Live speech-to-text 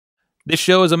This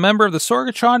show is a member of the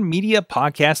Sorgatron Media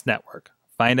Podcast Network.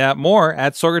 Find out more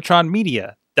at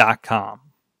sorgatronmedia.com.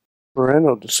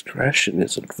 Parental discretion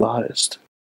is advised.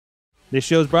 This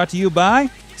show is brought to you by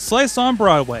Slice on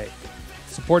Broadway,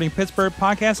 supporting Pittsburgh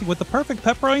podcasting with the perfect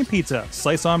pepperoni pizza.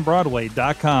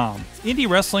 SliceOnBroadway.com. Indy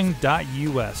Wrestling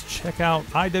US. Check out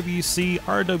IWC,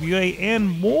 RWA, and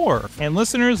more. And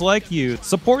listeners like you,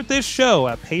 support this show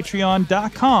at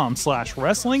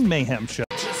Patreon.com/Wrestling Mayhem Show.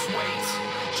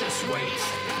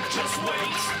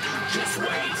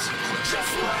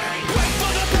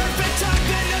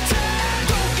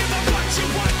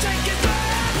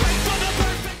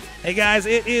 Hey guys,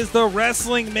 it is the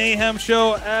Wrestling Mayhem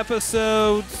Show,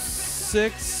 episode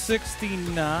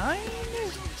 669.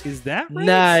 Is that right?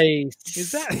 Nice.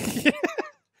 Is that?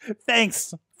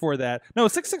 Thanks for that. No,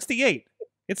 668.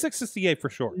 It's 668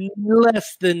 for sure.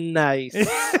 Less than nice.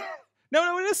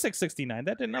 No, it is 669.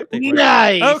 That didn't update.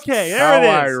 Nice. Right? Okay, there How it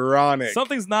is. Ironic.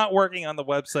 Something's not working on the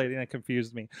website and it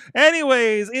confused me.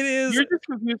 Anyways, it is. You're just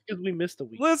confused because we missed a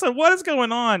week. Listen, what is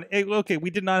going on? Okay,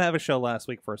 we did not have a show last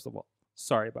week, first of all.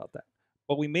 Sorry about that.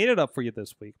 But we made it up for you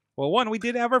this week. Well, one, we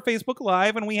did have our Facebook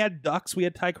Live, and we had ducks. We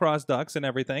had Ty Cross ducks and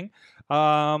everything.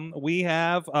 We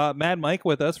have Mad Mike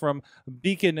with us from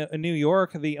Beacon, New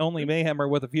York, the only Mayhemmer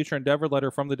with a future endeavor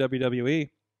letter from the WWE.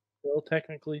 Still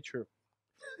technically true.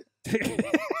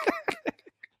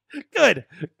 Good.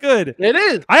 It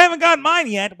is. I haven't gotten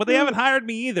mine yet, but they haven't hired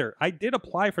me either. I did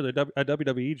apply for a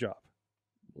WWE job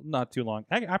not too long.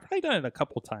 I've probably done it a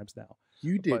couple times now.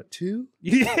 You did too?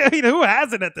 Yeah, who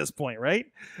hasn't at this point, right?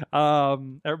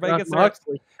 Everybody gets their,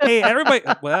 hey, everybody.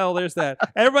 Well, there's that.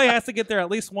 Everybody has to get there at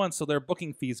least once, so their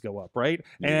booking fees go up, right?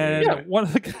 And one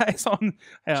of the guys on,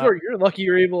 sure, you're lucky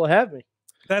you're able to have me.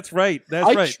 That's right.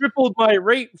 I tripled my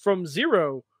rate from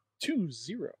 0 to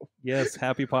 0. Yes,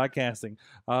 happy podcasting.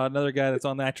 Another guy that's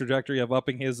on that trajectory of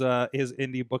upping his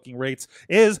indie booking rates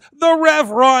is the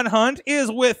Rev Ron Hunt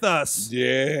is with us.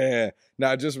 Yeah. Now,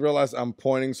 I just realized I'm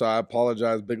pointing, so I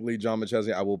apologize. Big Lee John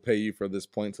McChesney, I will pay you for this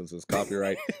point since it's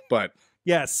copyright. But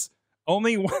yes,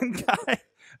 only one guy.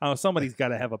 Oh, somebody's got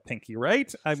to have a pinky,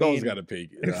 right? Someone's got a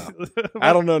pinky. Yeah.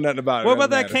 I don't know nothing about it. What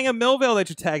about that King of Millville that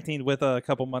you tag teamed with a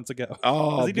couple months ago?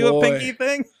 Oh, does he do a pinky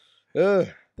thing? Ugh.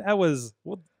 That was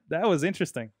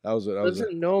interesting.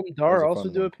 Doesn't Noam Dar also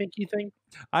do a pinky thing?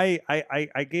 I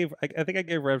think I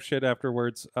gave Rev shit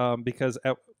afterwards because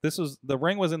the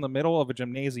ring was in the middle of a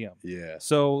gymnasium. Yeah.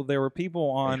 So there were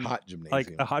people on a hot gymnasium.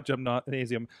 like a hot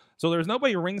gymnasium. So there was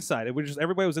nobody ringside. It was just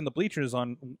everybody was in the bleachers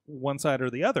on one side or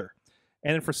the other.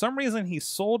 And for some reason he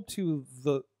sold to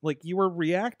you were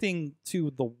reacting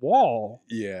to the wall.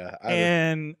 Yeah.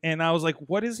 And I was like,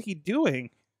 what is he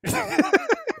doing?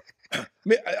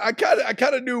 I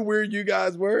kind of knew where you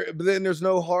guys were, but then there's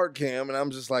no hard cam, and I'm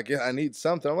just like, yeah, I need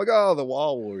something. I'm like, oh, the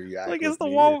wall will react. Like, it's the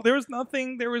wall. There was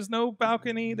nothing. There was no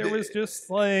balcony. There was just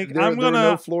like there were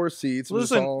no floor seats.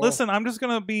 Listen. I'm just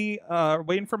gonna be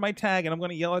waiting for my tag, and I'm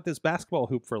gonna yell at this basketball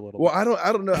hoop for a little. Well, bit.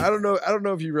 I don't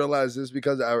know if you realize this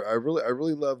because I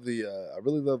really love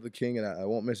the King, and I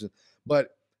won't mention,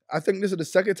 but I think this is the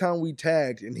second time we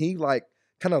tagged, and he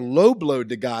kind of low blowed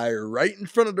the guy right in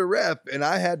front of the ref, and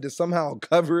I had to somehow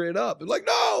cover it up. It's like,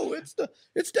 no, it's the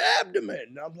abdomen.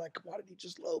 And I'm like, why did he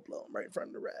just low blow him right in front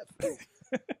of the ref?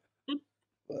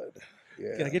 But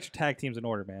yeah, gotta get your tag teams in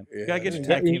order, man. You gotta get your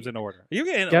tag teams in order. You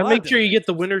gotta make sure you get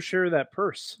the winner's share of that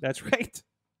purse. That's right.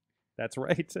 That's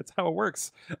how it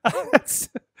works.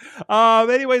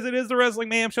 Anyways, it is the Wrestling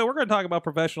Mayhem Show. We're going to talk about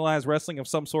professionalized wrestling of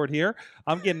some sort here.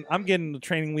 I'm getting the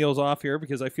training wheels off here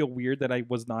because I feel weird that I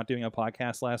was not doing a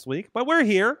podcast last week. But we're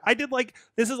here.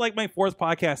 This is my 4th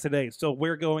podcast today, so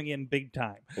we're going in big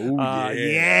time. Oh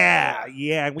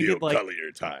yeah. We did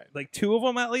time. 2 of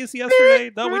them at least yesterday.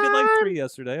 No, we did 3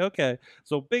 yesterday. Okay,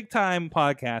 so big time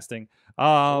podcasting.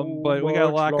 But we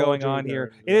got a lot going on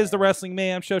here. It is the Wrestling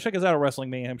Mayhem Show. Check us out at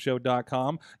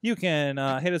WrestlingMayhemShow.com. You can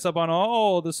hit us up on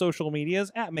all the social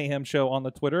medias at Mayhem Show on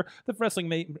the Twitter, the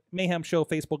Wrestling Mayhem Show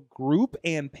Facebook group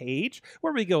and page,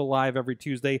 where we go live every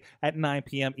Tuesday at 9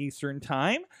 p.m. Eastern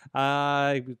Time,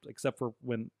 except for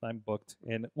when I'm booked.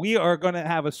 And we are going to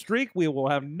have a streak. We will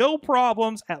have no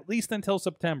problems at least until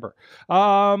September.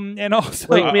 And also,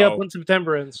 wake me up when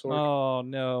September ends. Oh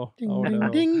no! Ding, oh ding, no!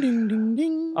 Ding ding ding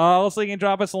ding. Also, you can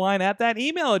drop us a line at that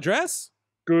email address.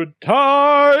 Good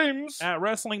times at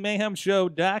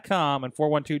WrestlingMayhemShow.com and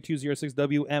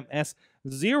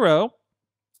 412-206-WMS0.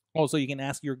 Also, you can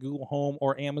ask your Google Home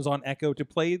or Amazon Echo to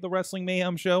play the Wrestling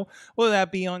Mayhem Show, whether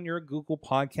that be on your Google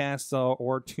Podcasts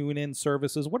or TuneIn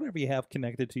services, whatever you have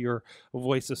connected to your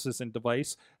voice assistant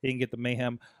device. You can get the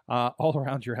Mayhem all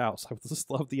around your house. I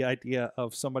just love the idea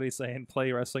of somebody saying,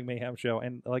 play Wrestling Mayhem Show,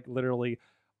 and like literally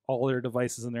all their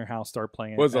devices in their house start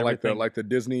playing. Was it like the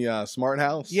Disney smart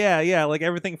house? Yeah, like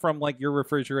everything from like your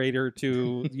refrigerator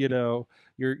to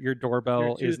your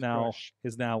doorbell Your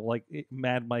is now like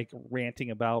Mad Mike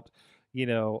ranting about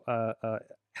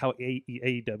how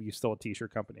AEW stole a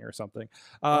t-shirt company or something.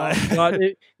 God,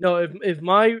 if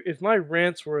my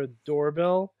rants were a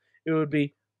doorbell, it would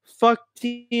be fuck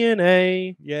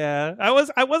TNA. Yeah, I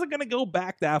wasn't gonna go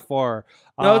back that far.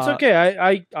 No, it's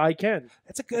okay. I can.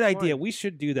 It's a good idea. We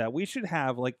should do that. We should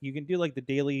have like you can do like the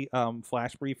daily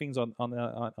flash briefings on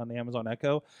the Amazon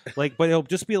Echo, like, but it'll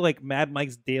just be like Mad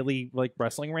Mike's daily like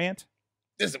wrestling rant.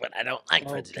 This is what I don't like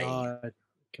for today.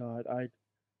 God, I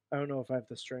don't know if I have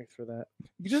the strength for that.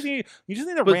 You just need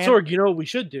a But rant. Sorg, you know what we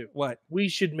should do? What? We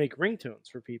should make ringtones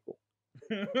for people.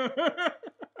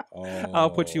 I'll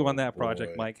put you on that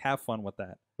project, boy. Mike. Have fun with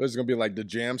that. It's gonna be like the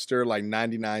Jamster, like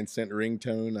 99-cent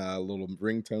ringtone, little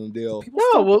ringtone deal.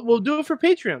 No, we'll do it for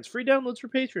Patreons. Free downloads for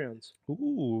Patreons.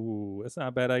 Ooh, that's not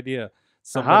a bad idea.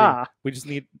 Aha. We just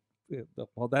need.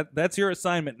 Well, that's your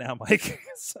assignment now, Mike.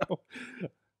 So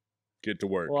Get to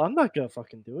work. Well, I'm not gonna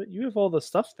fucking do it. You have all the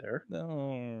stuff there.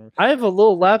 no. I have a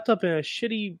little laptop and a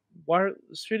shitty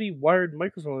wired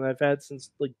microphone that I've had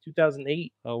since like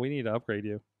 2008. Oh, we need to upgrade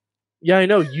you. Yeah, I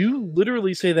know. You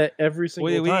literally say that every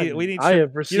single time. We need. I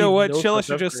have received. You know what? no Chilla such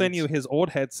should just send upgrades. you his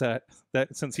old headset.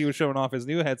 That since he was showing off his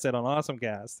new headset on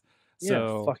AwesomeCast.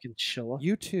 So Yeah, fucking Chilla.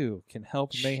 you too can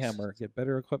help Mayhemmer get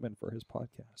better equipment for his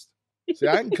podcast. See,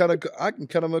 I can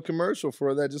cut him a commercial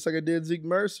for that, just like I did Zeke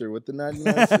Mercer with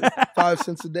the 5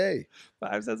 cents a day.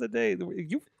 5 cents a day.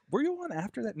 Were you on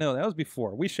after that? No, that was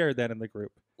before. We shared that in the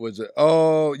group. Was it?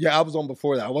 Oh, yeah, I was on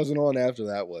before that. I wasn't on after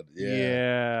that one.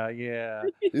 Yeah.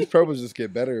 These promos just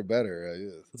get better and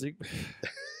better. Zeke...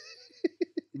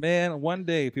 Man, one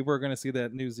day people are going to see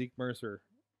that new Zeke Mercer.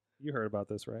 You heard about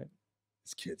this, right?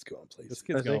 This kid's going places. This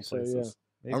kid's I going think so, places.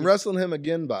 Maybe. I'm wrestling him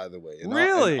again, by the way.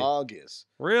 Really? In August.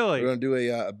 Really? We're going to do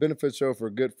a benefit show for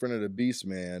a good friend of the Beast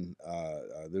Man.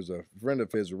 There's a friend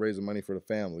of his who raising money for the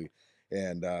family.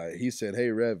 And he said, hey,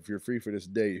 Rev, if you're free for this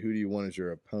date, who do you want as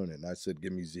your opponent? And I said,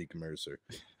 give me Zeke Mercer.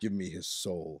 Give me his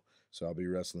soul. So I'll be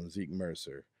wrestling Zeke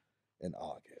Mercer in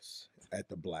August at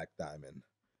the Black Diamond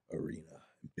Arena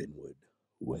in Benwood,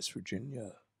 West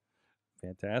Virginia.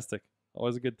 Fantastic.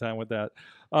 Always a good time with that.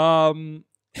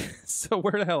 So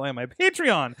where the hell am I?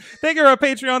 Patreon. Thank you, our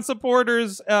Patreon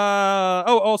supporters.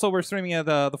 Also we're streaming at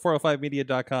the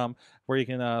 405media.com where you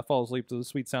can fall asleep to the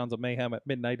sweet sounds of Mayhem at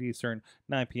midnight Eastern,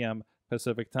 9 p.m.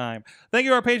 Pacific time. Thank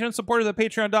you, our Patreon supporters at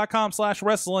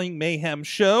patreon.com/wrestling mayhem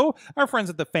show. Our friends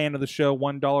at the fan of the show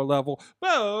 $1 level.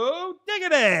 Whoa,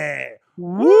 diggity!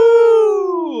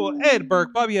 Woo! Ed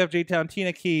Burke, Bobby F. J. Town,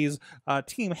 Tina Keys,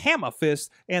 Team Hammer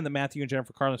Fist, and the Matthew and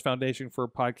Jennifer Carlins Foundation for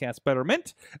Podcast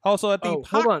Betterment. Also at the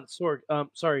hold on, Sorg.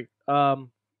 Sorry. I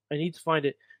need to find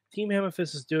it. Team Hammer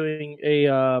Fist is doing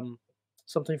a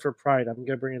something for Pride. I'm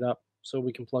gonna bring it up so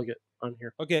we can plug it on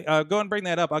here. Okay, go and bring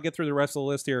that up. I'll get through the rest of the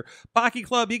list here. Pocky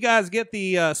Club, you guys get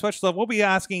the special stuff. We'll be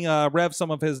asking Rev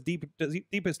some of his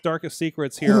deepest, darkest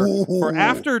secrets here for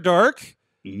After Dark.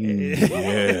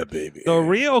 Yeah, baby. The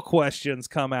real questions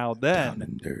come out then. Down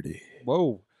and dirty.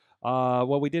 Whoa.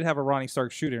 Well, we did have a Ronnie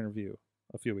Stark shoot interview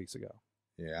a few weeks ago.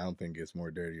 Yeah, I don't think it's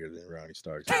more dirtier than Ronnie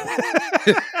Stark's. I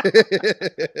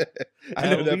At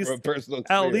know that least- from personal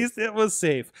experience. At least it was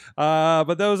safe.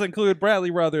 But those include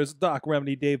Bradley Brothers, Doc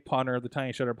Remedy, Dave Ponner of the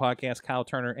Tiny Shutter Podcast, Kyle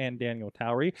Turner, and Daniel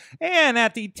Towery. And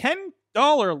at the $10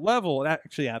 level,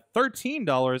 actually at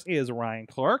 $13 is Ryan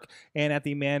Clark. And at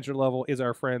the manager level is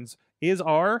our friends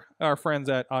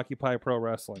at Occupy Pro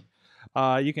Wrestling.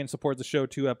 You can support the show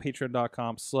too at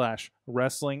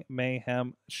patreon.com/wrestling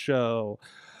mayhem show.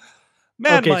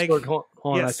 Mad Mike. Sorg, hold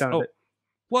on, Yes. I found it.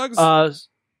 Plugs.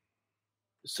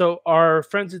 So our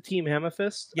friends at Team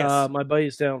Hammerfist, Yes. my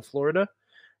buddies down in Florida,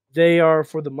 they are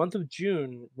for the month of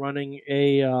June running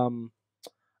a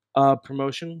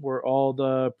promotion where all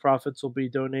the profits will be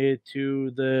donated to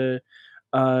the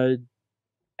at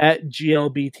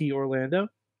GLBT Orlando.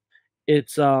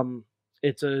 It's a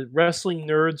Wrestling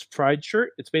Nerds Pride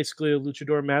shirt. It's basically a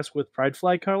luchador mask with pride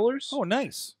flag colors. Oh,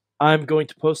 nice. I'm going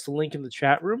to post the link in the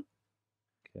chat room.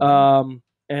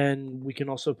 And we can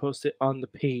also post it on the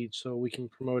page so we can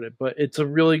promote it. But it's a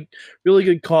really, really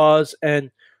good cause.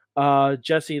 And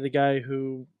Jesse, the guy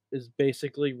who is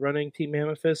basically running Team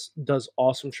Amethyst, does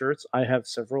awesome shirts. I have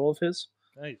several of his.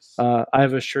 Nice. I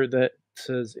have a shirt that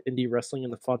says Indy Wrestling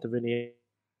in the font of Indiana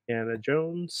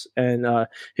Jones, and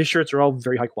his shirts are all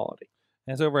very high quality.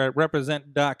 And it's over at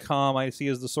represent.com. I see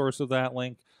as the source of that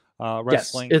link.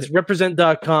 Wrestling. Yes, it's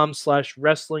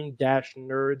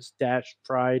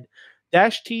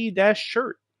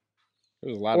represent.com/wrestling-nerd-pride-t-shirt.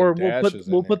 There's a lot of dashes.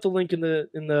 We'll put the link in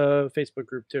the Facebook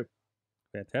group too.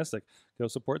 Fantastic. Go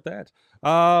support that.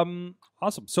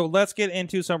 Awesome. So let's get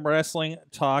into some wrestling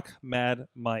talk, Mad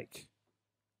Mike.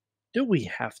 Do we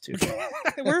have to?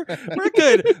 we're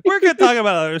good. We're good talking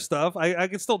about other stuff. I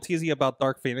can still tease you about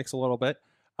Dark Phoenix a little bit.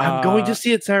 I'm going to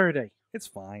see it Saturday. It's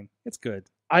fine. It's good.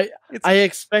 I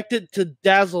expect it to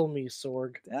dazzle me,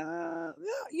 Sorg.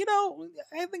 You know,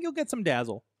 I think you'll get some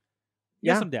dazzle.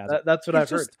 Some dazzle. That's what I've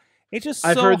heard. It's just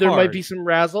I've so heard there hard. might be some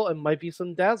razzle and might be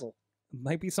some dazzle.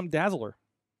 Might be some dazzler.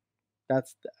 I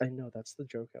know that's the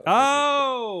joke.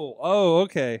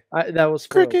 Okay. That was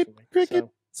cricket.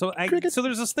 So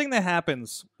there's this thing that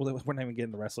happens. Well, we're not even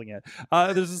getting to wrestling yet.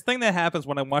 There's this thing that happens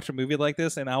when I watch a movie like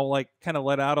this, and I'll like kind of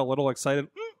let out a little excited,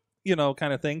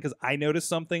 kind of thing, because I noticed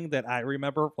something that I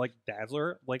remember, like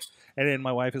Dazzler, like, and then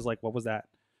my wife is like, "What was that?"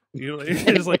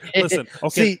 It's like, listen,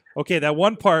 okay, that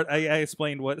one part I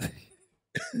explained what.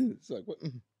 It's like, what?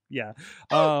 Yeah.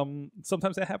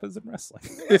 Sometimes that happens in wrestling.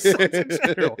 In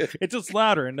general. It's just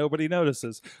louder and nobody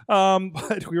notices.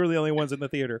 But we were the only ones in the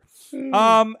theater.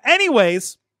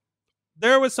 Anyways,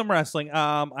 there was some wrestling.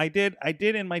 I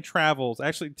did in my travels.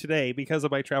 Actually, today, because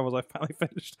of my travels, I finally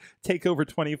finished TakeOver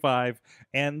 25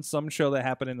 and some show that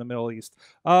happened in the Middle East.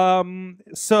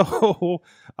 So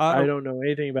I don't know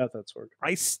anything about that sort.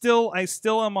 I still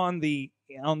am on the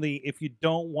if you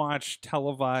don't watch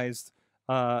televised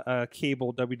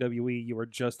cable WWE, you are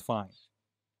just fine.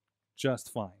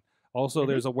 Just fine. Also,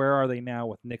 there's a Where Are They Now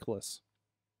with Nicholas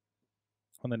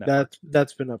on the network.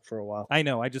 That's been up for a while. I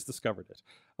know. I just discovered it.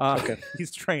 Okay.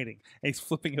 He's training and he's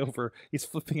flipping over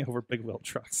big wheel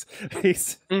trucks.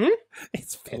 It's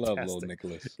fantastic. I love little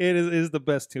Nicholas. It is the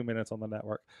best 2 minutes on the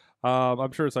network.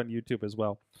 I'm sure it's on YouTube as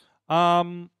well.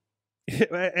 And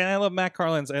I love Matt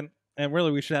Carlins, and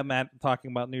really, we should have Matt talking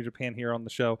about New Japan here on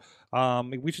the show.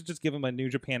 We should just give him a New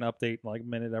Japan update, like a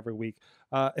minute every week.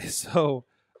 Boy,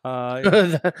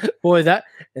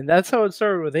 that's how it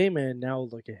started with A-Man. Now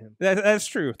look at him. That's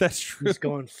true. That's true. He's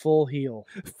going full heel.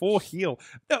 Full heel.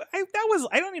 No, I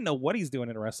don't even know what he's doing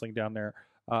in wrestling down there.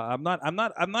 I'm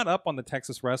not up on the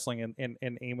Texas wrestling in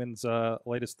Eamon's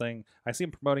latest thing. I see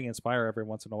him promoting Inspire every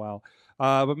once in a while.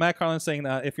 But Matt Carlin's saying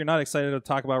that if you're not excited to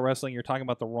talk about wrestling, you're talking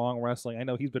about the wrong wrestling. I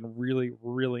know he's been really,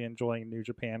 really enjoying New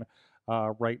Japan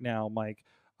right now, Mike.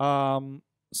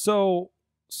 So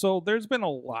there's been a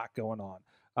lot going on.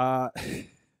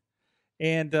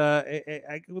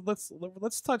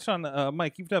 Let's touch on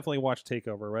Mike. You've definitely watched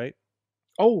TakeOver, right?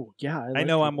 Oh yeah, I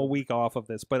know I'm a week off of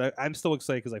this, but I'm still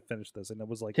excited because I finished this, and it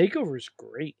was like TakeOver is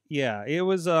great. Yeah, it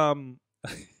was. What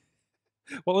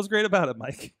was great about it,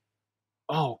 Mike?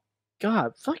 Oh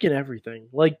God, fucking everything!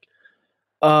 Like,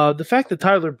 the fact that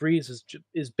Tyler Breeze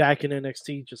is back in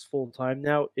NXT just full time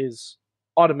now is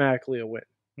automatically a win.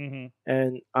 Mm-hmm.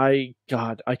 And I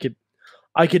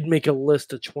could make a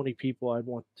list of 20 people I'd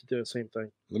want to do the same thing.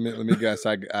 Let me guess.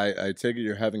 I take it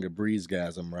you're having a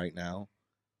Breeze-gasm right now.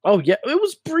 Oh yeah, it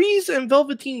was Breeze and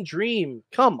Velveteen Dream.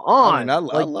 Come on, I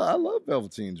love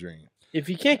Velveteen Dream. If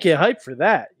you can't get hyped for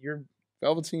that, you're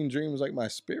Velveteen Dream is like my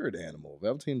spirit animal.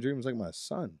 Velveteen Dream is like my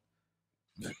son.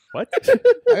 What? I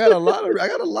got a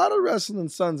lot of wrestling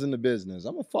sons in the business.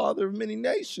 I'm a father of many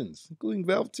nations, including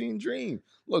Velveteen Dream.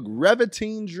 Look,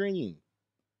 Revetine Dream.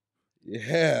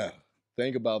 Yeah,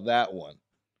 think about that one.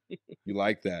 You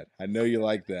like that? I know you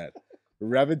like that.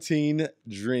 Revetine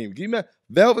Dream. Give me a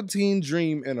Velveteen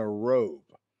Dream in a robe.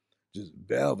 Just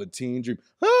Velveteen Dream.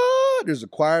 There's a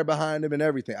choir behind him and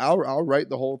everything. I'll write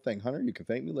the whole thing. Hunter, you can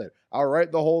thank me later. I'll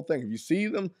write the whole thing. If you see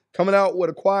them coming out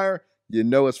with a choir, you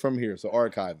know it's from here. So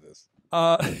archive this.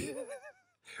 Well,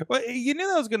 you knew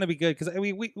that was going to be good because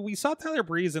we saw Tyler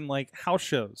Breeze in like house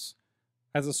shows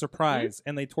as a surprise,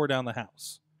 and they tore down the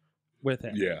house with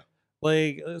him. Yeah.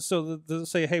 Like, so to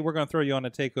say, hey, we're going to throw you on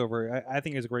a takeover, I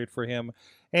think is great for him.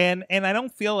 And I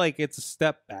don't feel like it's a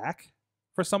step back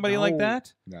for somebody like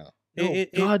that. No.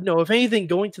 No. If anything,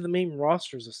 going to the main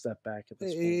roster is a step back at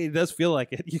this point. It does feel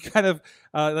like it. You kind of,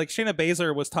 like Shayna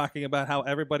Baszler was talking about how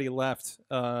everybody left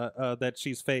that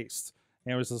she's faced.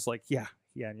 And it was just like, yeah,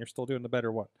 and you're still doing the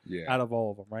better one out of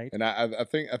all of them, right? And I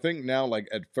think now, like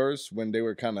at first when they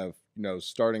were kind of,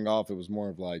 starting off, it was more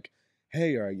of like,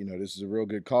 hey, all right, this is a real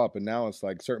good call. But now it's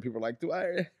like certain people are like, do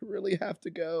I really have to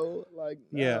go? Like,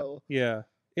 no. Yeah.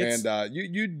 And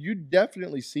you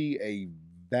definitely see a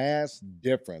vast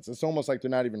difference. It's almost like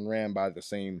they're not even ran by the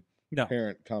same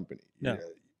parent company. No.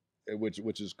 Yeah,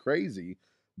 which is crazy,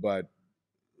 but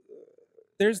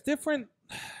there's different.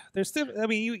 I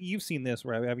mean, you've seen this,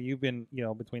 right? I mean, you've been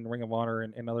between Ring of Honor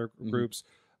and other groups.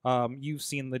 You've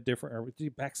seen the different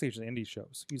backstage of the indie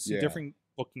shows. You see different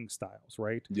booking styles,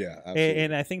 right? Yeah, absolutely.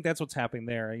 And I think that's what's happening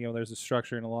there. There's a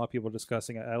structure, and a lot of people are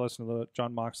discussing it. I listened to the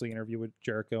John Moxley interview with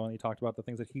Jericho, and he talked about the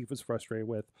things that he was frustrated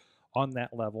with on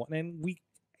that level. And then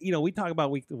we talk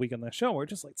about week to week on the show. We're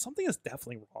just like, something is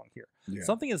definitely wrong here. Yeah.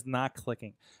 Something is not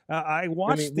clicking. I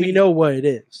watched. We know what it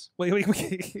is. We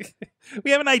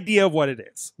have an idea of what it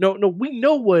is. No, we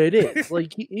know what it is.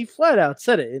 Like he flat out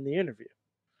said it in the interview.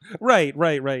 Right.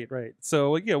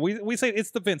 So we say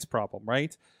it's the Vince problem,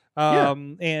 right?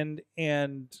 And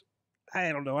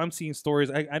I don't know. I'm seeing stories.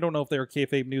 I don't know if they're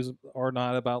kayfabe news or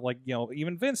not about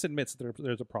even Vince admits that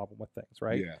there's a problem with things,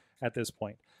 right? Yeah. At this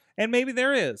point. And maybe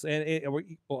there is,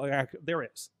 there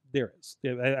is.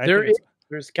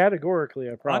 There's categorically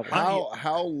a problem.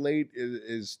 How late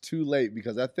is too late?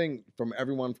 Because I think from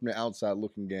everyone from the outside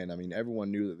looking in, I mean,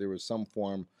 everyone knew that there was some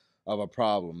form of a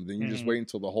problem. Then you just wait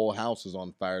until the whole house is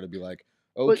on fire to be like,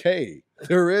 okay,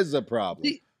 there is a problem.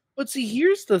 But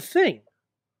here's the thing: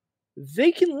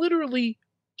 they can literally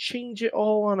change it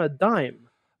all on a dime.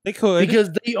 They could,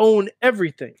 because they own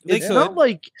everything. It's not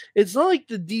like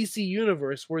the DC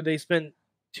universe where they spent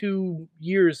 2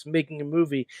 years making a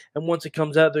movie, and once it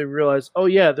comes out, they realize, oh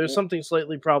yeah, there's something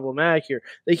slightly problematic here.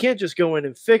 They can't just go in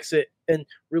and fix it and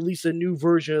release a new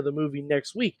version of the movie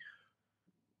next week.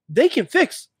 They can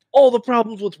fix all the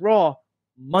problems with Raw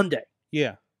Monday.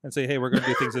 Yeah. And say, hey, we're going to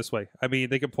do things this way. I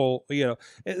mean, they can pull,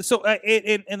 So,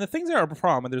 and the things that are a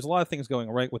problem, and there's a lot of things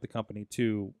going right with the company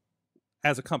too,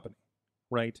 as a company.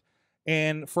 Right,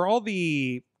 and for all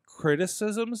the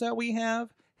criticisms that we have,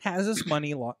 has this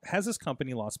company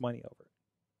lost money over it?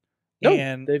 No,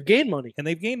 and they've gained money,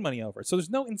 over it. So there's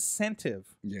no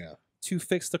incentive, to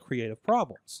fix the creative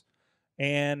problems.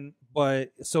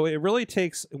 But so it really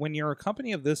takes, when you're a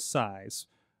company of this size,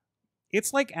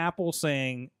 it's like Apple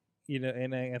saying,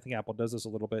 and I think Apple does this a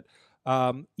little bit,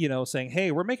 saying,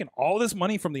 hey, we're making all this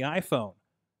money from the iPhone.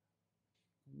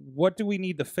 What do we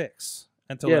need to fix?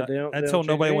 Until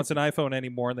nobody wants an iPhone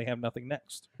anymore and they have nothing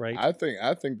next, right? I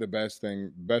think the best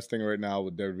thing right now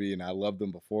with WWE, and I loved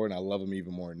them before and I love them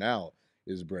even more now,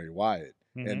 is Bray Wyatt.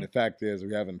 And the fact is,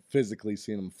 we haven't physically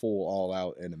seen him full all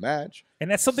out in a match,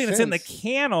 and that's something that's in the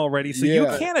can already, so you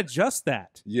can't adjust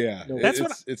that. Yeah,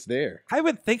 it's there. I've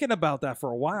been thinking about that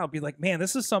for a while. Be like, man,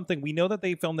 this is something we know that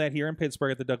they filmed that here in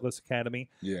Pittsburgh at the Douglas Academy.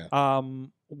 Yeah,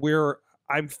 where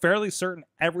I'm fairly certain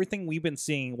everything we've been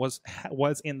seeing was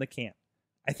in the can.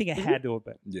 I think it had to have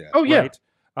been. Yeah. Oh, yeah.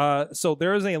 Right? So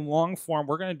there is a long form.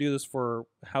 We're going to do this for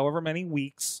however many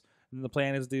weeks, and the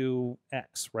plan is do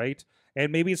X, right?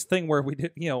 And maybe it's a thing where we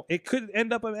did, it could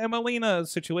end up an Emelina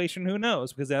situation. Who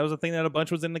knows? Because that was a thing that a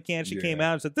bunch was in the can. She came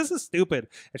out and said, "This is stupid,"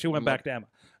 and she went back to Emma.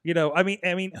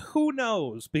 I mean, who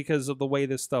knows? Because of the way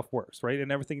this stuff works, right?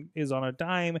 And everything is on a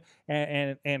dime,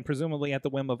 and presumably at the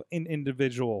whim of an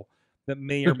individual that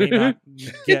may or may not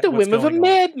get at the whim of a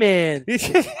madman.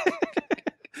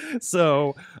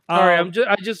 So, sorry,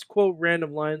 I just quote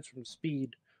random lines from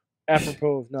Speed,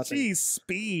 apropos of nothing. Geez,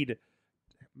 Speed,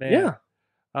 man. Yeah,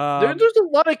 there's a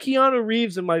lot of Keanu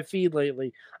Reeves in my feed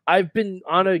lately. I've been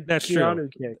on a Keanu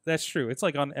kick. That's true. It's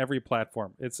like on every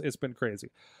platform. It's been crazy.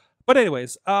 But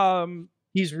anyways,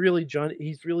 he's really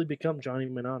become Johnny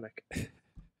Mnemonic.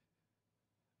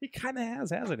 He kind of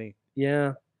has, hasn't he?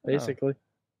 Yeah, basically.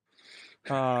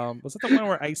 Was it the one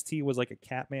where Ice-T was like a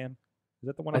cat man? Is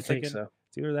that the one I'm thinking? I think so.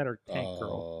 It's either that or Tank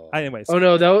Girl. Anyways. Oh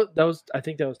no, that was. I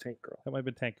think that was Tank Girl. That might have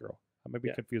been Tank Girl. I might be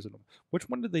confusing them. Which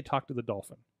one did they talk to the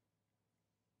dolphin?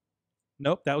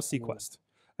 Nope, that was Sequest.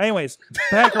 Anyways,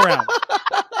 back around.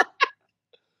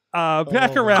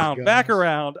 Back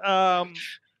around.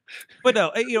 But no,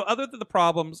 other than the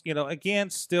problems, again,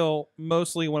 still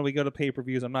mostly when we go to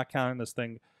pay-per-views, I'm not counting this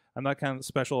thing. I'm not counting the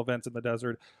special events in the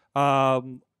desert.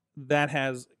 That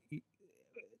has,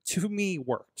 to me,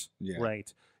 worked. Yeah.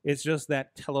 Right. It's just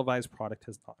that televised product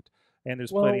has not. And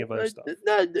there's plenty of other stuff.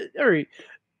 All right.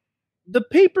 The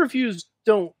pay-per-views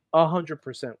don't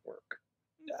 100% work.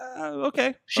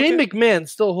 Okay. Shane McMahon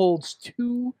still holds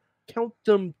two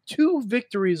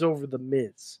victories over The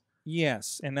Miz.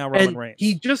 Yes, and now Roman Reigns.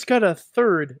 He just got a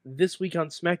third this week on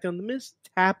SmackDown. The Miz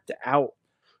tapped out.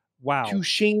 Wow. To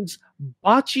Shane's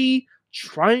botchy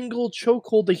triangle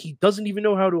chokehold that he doesn't even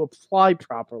know how to apply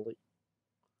properly.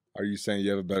 Are you saying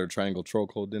you have a better triangle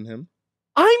chokehold than him?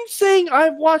 I'm saying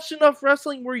I've watched enough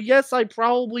wrestling where, yes, I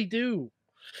probably do.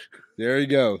 There you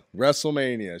go.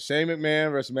 WrestleMania. Shane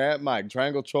McMahon versus Matt Mike.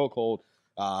 Triangle chokehold.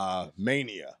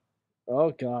 Mania.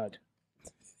 Oh God.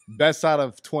 Best out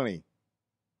of 20.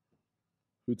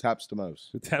 Who taps the most?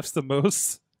 Who taps the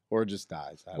most? Or just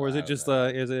dies? Or is it just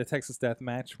is it a Texas death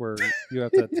match where you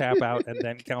have to tap out and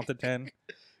then count to 10?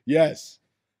 Yes.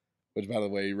 Which, by the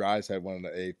way, Rise had one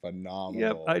of a phenomenal.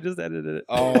 Yep, I just edited it.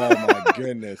 Oh my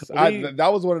goodness,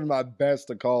 that was one of my best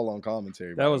to call on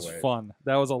commentary. That was fun.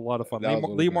 That was a lot of fun.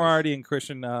 Lee Moriarty and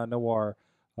Christian Noir,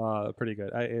 pretty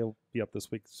good. It'll be up this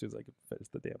week as soon as I can finish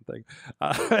the damn thing.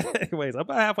 Anyways, I'm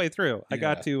about halfway through. I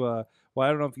got to. Well, I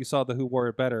don't know if you saw the Who Wore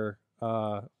It Better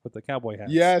with the cowboy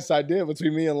hats. Yes, I did,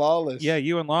 between me and Lawless. Yeah,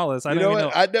 you and Lawless. I know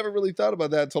what? I never really thought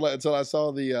about that until I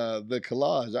saw the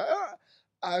collage.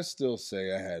 I still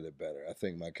say I had it better. I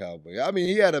think my cowboy. I mean,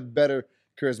 he had a better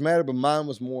charismatic, but mine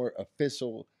was more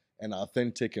official and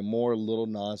authentic and more Lil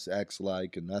Nas X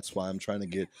like, and that's why I'm trying to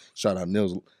get shout out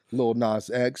Lil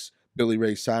Nas X, Billy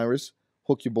Ray Cyrus,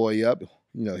 hook your boy up,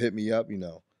 hit me up,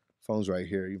 phone's right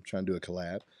here. You're trying to do a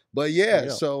collab. But yeah,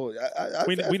 so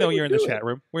we know you're in the chat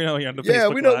room. We know you're on the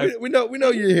Facebook Live. we know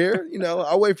you're here.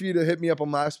 I'll wait for you to hit me up on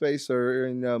MySpace or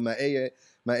in my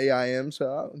AIM.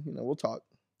 So we'll talk.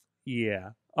 Yeah.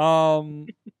 Don't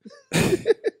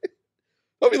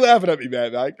be laughing at me,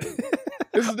 man. Like,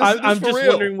 I'm just real.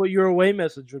 Wondering what your away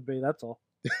message would be. That's all.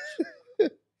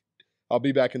 I'll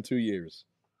be back in 2 years.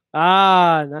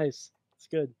 Ah, nice. That's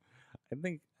good.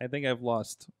 I think I've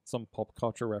lost some pop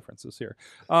culture references here.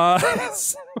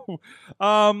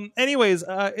 Anyways,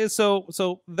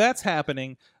 so that's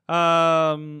happening.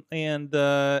 And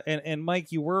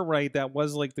Mike, you were right. That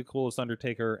was like the coolest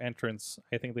Undertaker entrance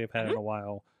I think they've had in a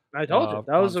while. I told you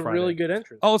that was a really good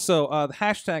entrance. Also, the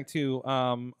hashtag to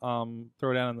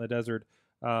throw down in the desert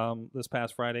this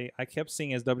past Friday, I kept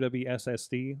seeing as WWE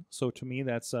SSD. So to me,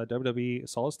 that's WWE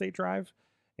Solid State Drive,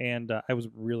 and I was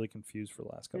really confused for the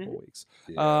last couple of weeks.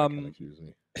 Yeah, confused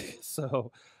me.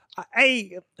 So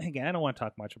I don't want to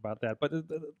talk much about that, but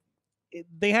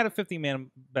they had a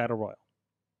 50-man battle royal.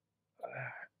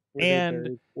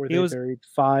 They buried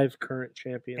 5 current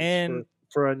champions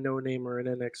for a no-namer in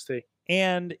NXT.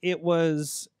 And it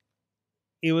was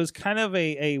kind of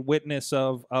a witness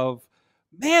of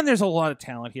man, there's a lot of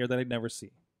talent here that I'd never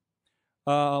see.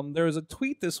 There was a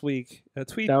tweet this week.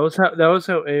 That was how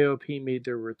AOP made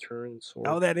their returns.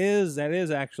 Oh, that is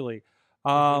actually.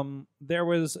 There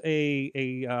was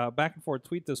a back and forth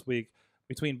tweet this week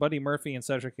between Buddy Murphy and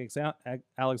Cedric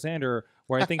Alexander,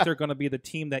 where I think they're going to be the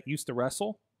team that used to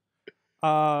wrestle.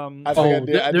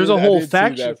 There's a whole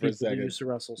faction of people who used to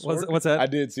wrestle. What's that? I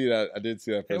did see that. For a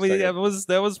second. Yeah,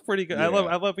 that was pretty good. Yeah.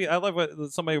 I love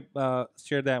what somebody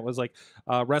shared. That was like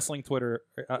wrestling Twitter.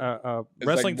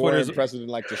 Wrestling Twitter is impressive than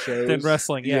like the shows. Than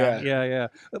wrestling, yeah.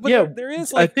 But there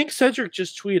is. I think Cedric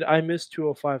just tweeted, "I missed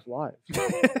 205 Live."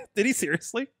 Did he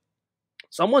seriously?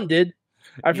 Someone did.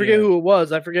 I forget who it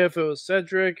was. I forget if it was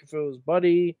Cedric, if it was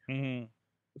Buddy. Mm-hmm.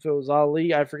 If it was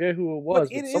Ali, I forget who it was,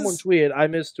 but someone tweeted, "I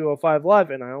missed 205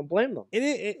 Live," and I don't blame them.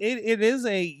 It is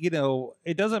a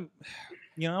it doesn't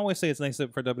I always say it's nice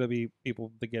for WWE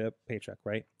people to get a paycheck,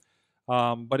 right?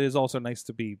 But it is also nice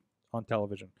to be on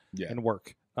television and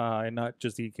work and not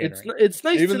just eat catering. It's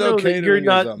nice to know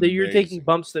that you're taking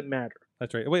bumps that matter.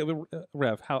 That's right. Wait,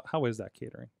 Rev, how is that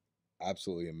catering?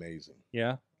 Absolutely amazing.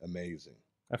 Yeah, amazing.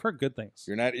 I've heard good things.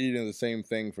 You're not eating the same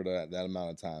thing for that amount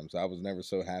of time. So I was never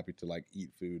so happy to like eat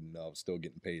food and I was still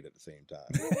getting paid at the same time.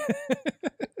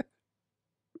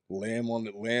 lamb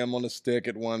on the stick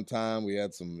at one time. We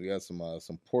had some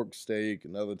pork steak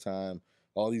another time.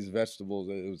 All these vegetables.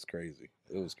 It was crazy.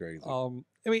 I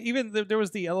mean, even there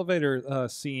was the elevator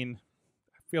scene.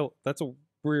 I feel that's a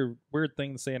weird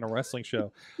thing to say in a wrestling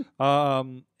show.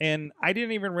 And I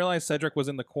didn't even realize Cedric was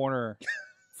in the corner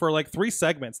for like 3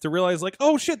 segments to realize like,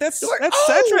 oh shit, that's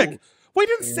Cedric. We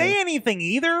didn't say anything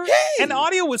either. Hey! And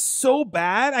audio was so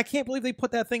bad. I can't believe they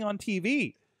put that thing on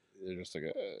TV. They're just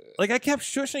like I kept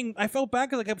shushing. I felt bad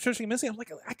because I kept shushing Missy. I'm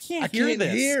like, I can't hear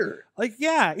this. Like,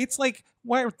 yeah, it's like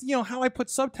how I put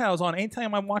subtitles on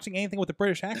anytime I'm watching anything with a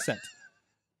British accent.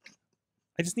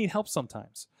 I just need help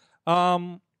sometimes.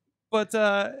 But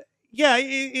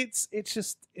it's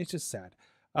just sad.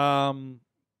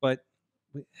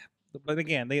 But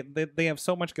again, they have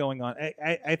so much going on.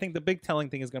 I think the big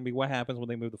telling thing is going to be what happens when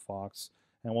they move to Fox,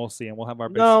 and we'll see, and we'll have our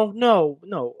big... No.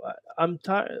 I'm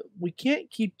tired. We can't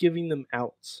keep giving them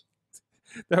outs.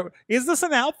 Is this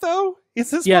an out though?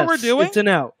 Is this what we're doing? It's an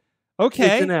out.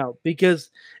 Okay, it's an out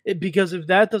because if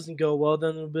that doesn't go well,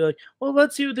 then it'll be like, well,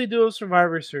 let's see what they do with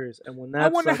Survivor Series, and when that I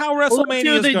wonder how WrestleMania is going to run. Let's see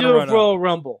what they do with Royal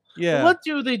Rumble. Yeah, well, let's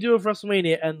see what they do with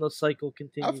WrestleMania, and the cycle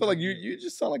continues. I feel like you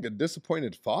just sound like a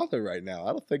disappointed father right now.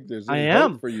 I don't think there's any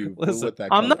hope for you. Listen,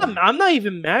 I'm not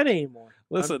even mad anymore.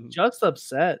 Listen, I'm just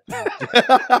upset.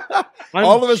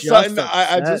 All of a sudden, I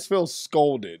upset. just feel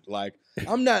scolded. Like,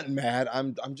 I'm not mad.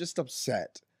 I'm just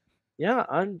upset. Yeah,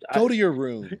 Go to your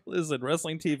room. listen,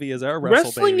 wrestling TV is our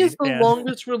wrestling baby, is the and-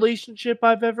 longest relationship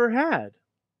I've ever had.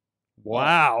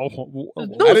 Wow. No, I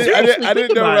seriously, didn't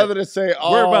think know about whether to say,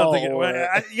 oh. We're about to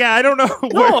get. Yeah, I don't know.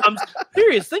 No, I'm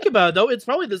serious. Think about it, though. It's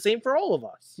probably the same for all of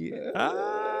us. Yeah.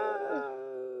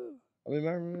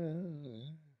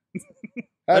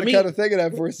 I had to kind of think of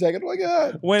that for a second. Oh my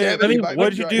God. When- Damn it, I mean, he might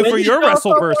what'd be you right. do for When your did y'all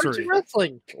start WrestleVersary? watching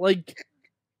wrestling? Like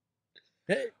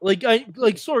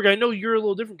Sorg, I know you're a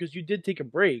little different because you did take a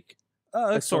break.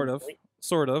 at Sort some of. point.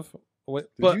 Sort of. What?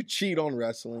 Did but- you cheat on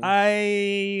wrestling?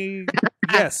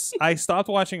 Yes, I stopped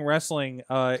watching wrestling in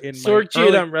my Sorg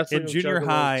cheated on wrestling in with junior Juggalos.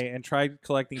 high and tried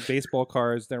collecting baseball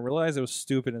cards. Then realized it was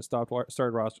stupid and started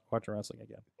watching wrestling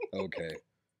again. Okay.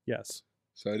 Yes,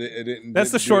 So it didn't.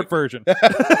 that's the didn't do short it. version.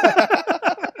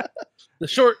 The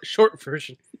short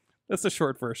version. That's the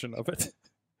short version of it.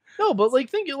 No, but we've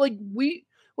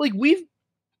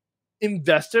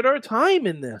invested our time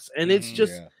in this, and it's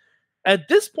just Yeah. at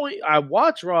this point I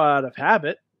watch Raw out of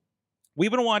habit.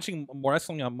 We've been watching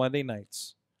wrestling on Monday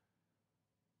nights.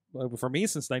 For me,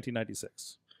 since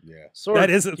 1996. Yeah. Sorg, That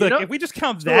is, you look, know- if we just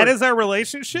count that Sorg, as our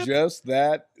relationship, Just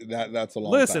that's a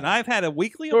long listen, time. I've had a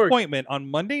weekly Sorg. appointment on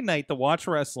Monday night to watch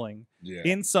wrestling Yeah.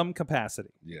 in some capacity.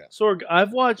 Yeah. Sorg,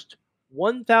 I've watched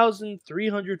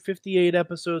 1,358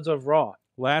 episodes of Raw.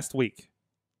 Last week.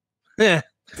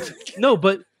 No,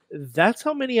 but that's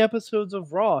how many episodes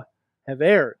of Raw have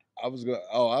aired. I was going.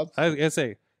 Oh, I was gonna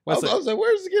say, I was like,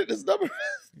 where's he getting this number?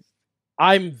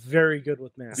 I'm very good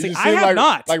with math. See, He just I seemed have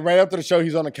not. Like right after the show,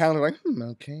 he's on the counter, like,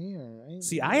 okay, all right.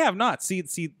 See, I have not.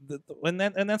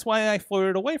 And that's why I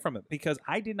floated away from it, because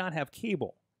I did not have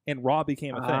cable, and Raw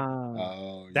became a thing.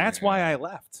 Oh, That's yeah. why I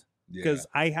left. Yeah. Because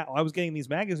I was getting these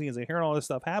magazines and hearing all this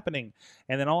stuff happening,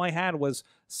 and then all I had was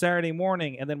Saturday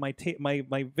morning, and then my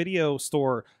video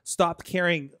store stopped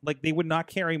carrying, like they would not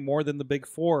carry more than the big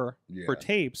four for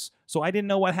tapes, so I didn't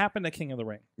know what happened to King of the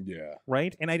Ring, Yeah.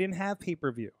 right? And I didn't have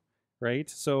pay-per-view, right?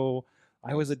 So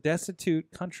I was a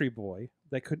destitute country boy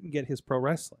that couldn't get his pro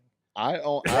wrestling. I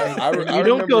You remember,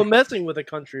 don't go messing with a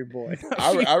country boy.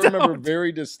 I You remember don't.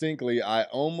 very distinctly, I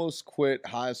almost quit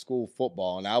high school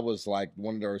football, and I was like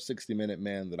one of our 60-minute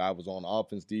men that I was on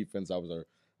offense, defense. I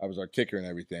was our kicker and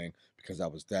everything, because I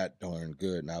was that darn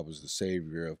good, and I was the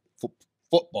savior of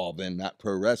football then, not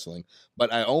pro wrestling.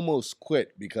 But I almost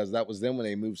quit because that was then when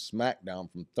they moved SmackDown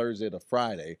from Thursday to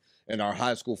Friday, and our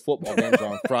high school football games are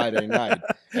on Friday night.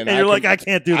 And you're like, I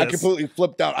can't do this. I completely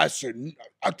flipped out. I said,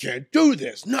 I can't do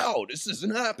this. No, this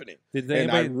isn't happening. Did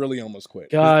And I anybody, really almost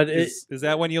quit. God, is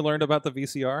that when you learned about the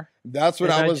VCR? That's when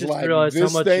And I I was just like, realized how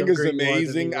this much thing is younger you are than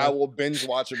amazing. me, I Rob. will binge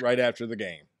watch it right after the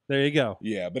game. There you go.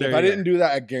 Yeah, but There if I you didn't do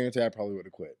that, I guarantee I probably would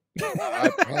have quit. I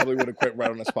probably would have quit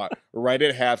right on the spot. Right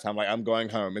at halftime, like, I'm going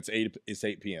home. It's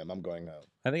 8 p.m. I'm going home.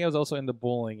 I think I was also into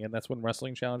bowling, and that's when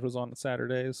Wrestling Challenge was on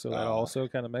Saturdays, so that Oh. also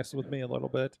kind of messed with me a little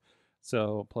bit.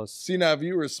 So plus, See, now if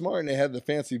you were smart and they had the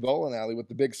fancy bowling alley with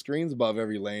the big screens above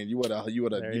every lane, you would have there you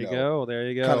you know, go, there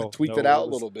you go. kind of tweaked No, it out a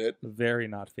was little bit. Very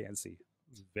not fancy.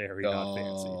 Very not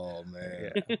fancy. Oh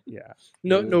man. Yeah,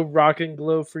 yeah. no rock and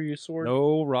glow for you, Sword.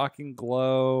 No rock and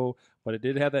glow, but it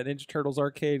did have that Ninja Turtles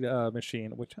arcade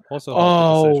machine, which also helped the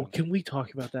Oh, decision. can we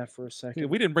talk about that for a second?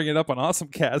 We didn't bring it up on Awesome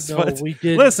Cast, No, but we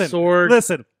did. listen, Sorg,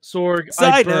 listen, Sorg, I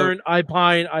Side note. burn, I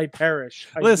pine, I perish.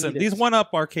 I listen. need These it.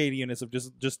 one-up arcade units have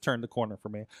just turned the corner for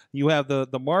me. You have the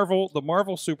Marvel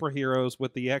superheroes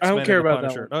with the X-Men don't care and the about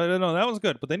that Punisher. No, that was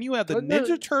good. But then you have the But no-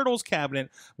 Ninja Turtles cabinet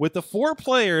with the 4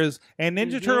 players and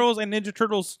Ninja Mhm. Turtles and Ninja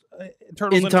Turtles In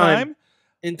in time. time.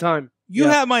 in time. You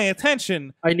Yeah. have my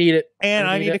attention, I need it. and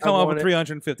I need to it. come I up want with it.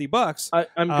 $350. I'm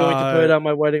going to put it on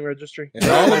my wedding registry. And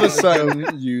all of a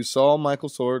sudden, you saw Michael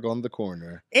Sorg on the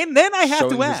corner. And then I have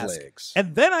showing to his ask. legs.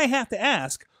 And then I have to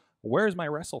ask, where's my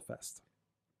WrestleFest?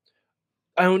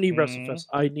 I don't need Mhm. WrestleFest.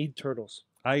 I need Turtles.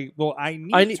 I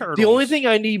need I need Turtles. the only thing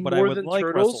I need but I more would than like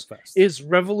Turtles WrestleFest. is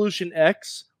Revolution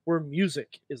X, where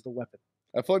music is the weapon.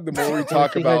 I feel like the more we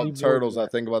talk think I about need more turtles, than I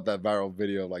think about that viral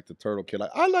video of like the turtle kid.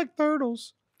 Like, I like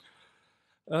turtles.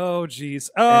 Oh, jeez.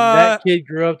 And that kid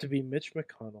grew up to be Mitch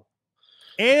McConnell.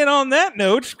 And on that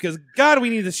note, because God, we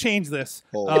need to change this.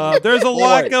 Oh. There's a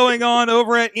lot Boy. going on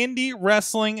over at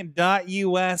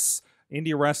IndyWrestling.us,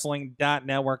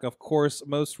 IndyWrestling.network. Of course,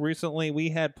 most recently we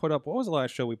had put up, what was the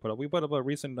last show we put up? We put up a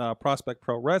recent Prospect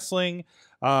Pro Wrestling.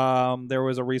 There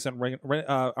was a recent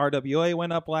RWA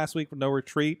went up last week with No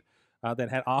Retreat that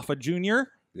had Alpha Jr.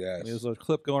 Yes. There's a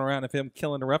clip going around of him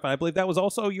killing the ref. And I believe that was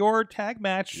also your tag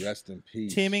match. Rest in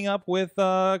peace. Teaming up with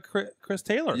Chris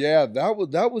Taylor. Yeah, that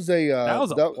was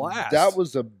a blast. That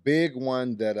was a big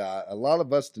one that a lot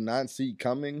of us did not see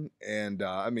coming. And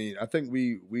I mean, I think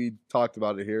we talked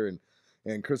about it here,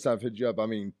 and Chris, I've hit you up. I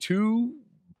mean, 2+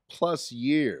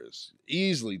 years,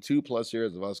 easly 2+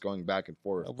 years of us going back and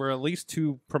forth over at least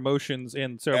 2 promotions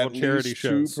and several at charity least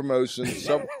shows. 2 promotions.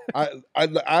 So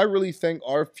I really think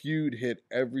our feud hit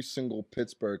every single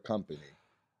Pittsburgh company.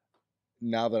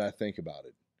 Now that I think about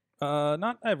it,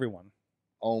 not everyone.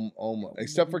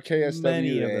 Except for KSWA,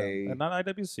 many of them, and not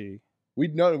IWC. We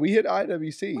hit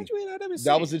IWC. Why'd you hit IWC?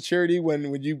 That was a charity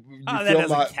when you that filmed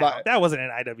doesn't count. That wasn't an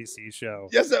IWC show.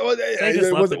 Yes, it was.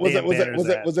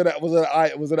 Was it an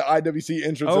IWC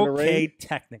entrance in the ring? Okay,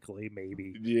 technically,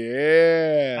 maybe.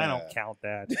 Yeah, I don't count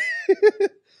that.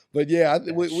 But yeah,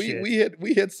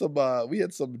 we hit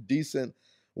some decent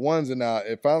ones, and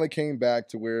it finally came back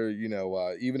to where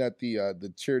even at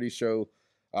the charity show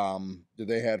that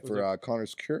they had for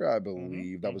Connor's Cure, I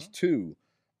believe that was 2.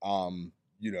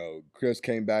 Chris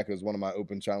came back as one of my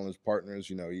open challenge partners.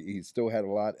 He still had a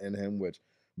lot in him, which,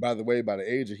 by the way, by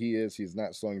the age that he's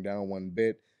not slowing down one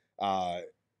bit.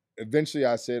 Eventually,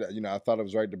 I said, I thought it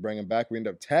was right to bring him back. We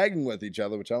ended up tagging with each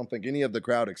other, which I don't think any of the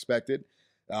crowd expected.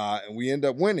 And we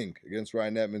ended up winning against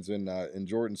Ryan Edmonds and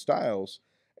Jordan Styles.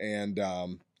 And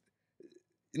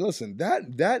listen,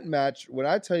 that match, when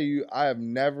I tell you I have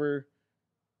never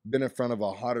been in front of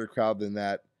a hotter crowd than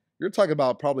that, you're talking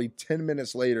about probably 10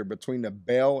 minutes later between the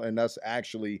bell and us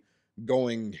actually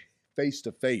going face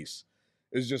to face.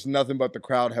 It's just nothing but the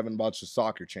crowd having a bunch of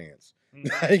soccer chants.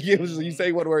 Like you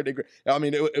say one word. I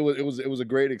mean, it was a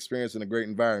great experience and a great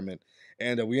environment,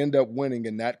 and we end up winning,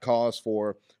 and that calls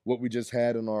for what we just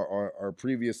had in our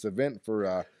previous event for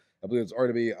I believe it's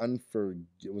RWA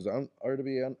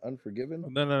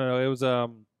Unforgiven. No. It was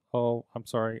oh, I'm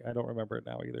sorry, I don't remember it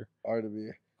now either.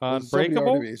 RWA.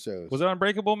 Unbreakable? Shows. Was it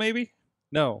Unbreakable, maybe?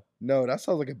 No, that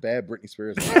sounds like a bad Britney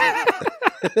Spears.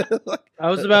 I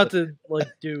was about to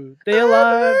do They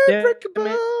Alive.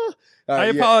 I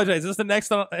apologize. This is the next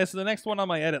one. It's the next one on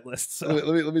my edit list. So.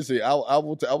 Let me see. I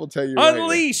will tell you.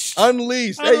 Unleashed. Right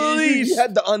Unleashed. Hey, you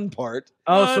had the part.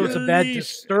 Oh, so it's a bad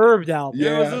Disturbed album.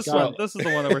 Yeah, it was this one. This is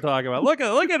the one that we're talking about. Look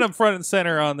at him front and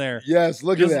center on there. Yes,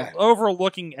 look just at that.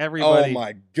 Overlooking everybody. Oh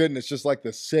my goodness, just like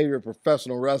the savior of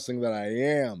professional wrestling that I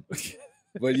am.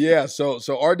 But yeah, so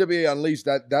RWA Unleashed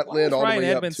that led all the way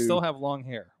Ryan up Edmonds to. Still have long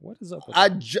hair. What is up with I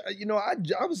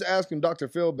was asking Dr.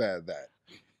 Philbad that,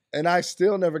 and I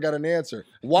still never got an answer.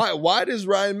 Why does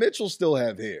Ryan Mitchell still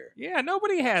have hair? Yeah,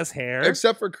 nobody has hair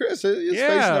except for Chris. His face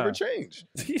never changed.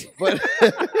 But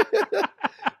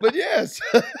but yes,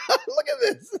 look at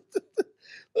this.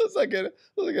 Looks like an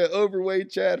overweight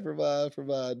Chad from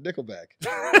Nickelback.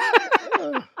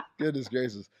 Oh, goodness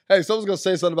gracious! Hey, someone's gonna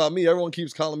say something about me. Everyone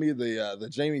keeps calling me the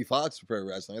Jamie Foxx of pro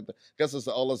wrestling. I guess it's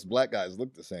all us black guys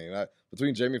look the same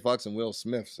between Jamie Foxx and Will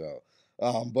Smith. So,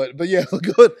 but yeah,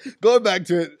 going back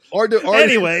to it.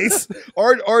 Anyways,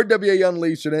 RWA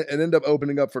Unleashed and end up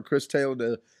opening up for Chris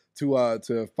Taylor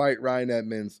to fight Ryan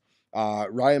Edmonds.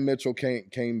 Ryan Mitchell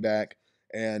came back.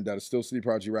 And the Steel City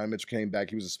Project, Ryan Mitchell came back.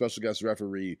 He was a special guest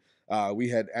referee. We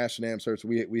had Ashton Amherst.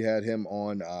 We had him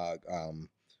on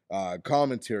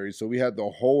commentary. So we had the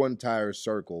whole entire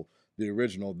circle, the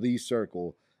original, the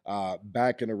circle,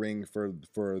 back in the ring for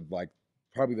like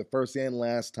probably the first and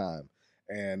last time.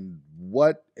 And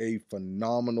what a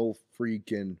phenomenal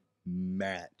freaking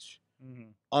match. Mm-hmm.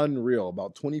 Unreal.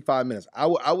 About 25 minutes.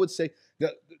 I would say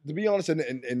that, to be honest,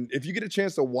 and if you get a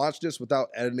chance to watch this without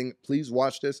editing, please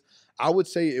watch this. I would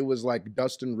say it was like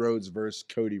Dustin Rhodes versus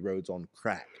Cody Rhodes on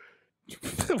crack.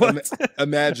 What?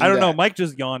 Imagine I don't know. Mike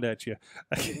just yawned at you.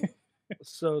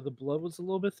 So the blood was a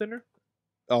little bit thinner?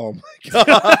 Oh my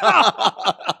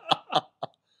God.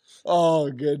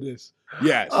 Oh goodness.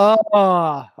 Yes.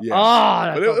 But it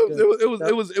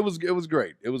was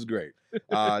great. It was great.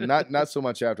 Not so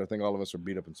much after. I think all of us were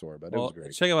beat up and sore, but it was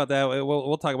great. Check out that.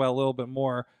 We'll talk about it a little bit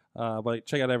more. But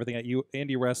check out everything at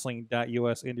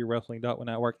indywrestling.us,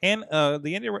 indywrestling.network, and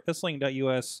the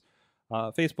indywrestling.us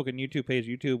Facebook and YouTube page.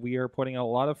 YouTube, we are putting out a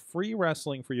lot of free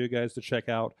wrestling for you guys to check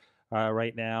out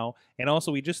right now. And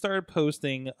also, we just started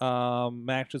posting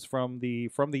matches from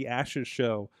the Ashes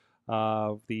show.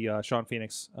 The Sean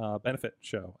Phoenix benefit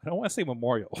show. I don't want to say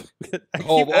memorial.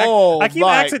 I keep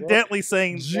accidentally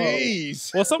saying.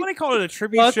 Jeez. Well, somebody called it a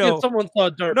tribute show. Someone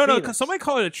thought Dark No, somebody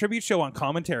called it a tribute show on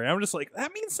commentary. I'm just like,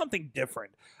 that means something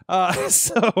different. I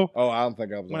don't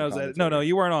think I was. When I was at, no,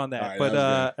 you weren't on that. Right,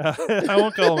 but I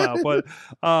won't call them out.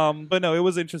 But no, it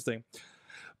was interesting.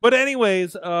 But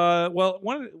anyways, well,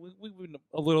 we've been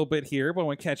a little bit here, but I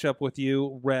want to catch up with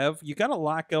you, Rev. You got a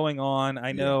lot going on.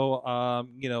 I know,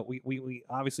 we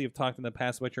obviously have talked in the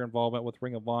past about your involvement with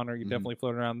Ring of Honor. You're definitely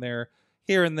floating around there,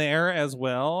 here and there as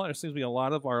well. There seems to be a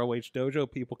lot of ROH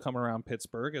Dojo people coming around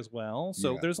Pittsburgh as well.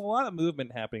 So there's a lot of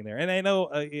movement happening there. And I know,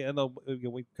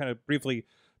 we kind of briefly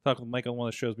talked with Mike on one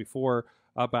of the shows before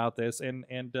about this. And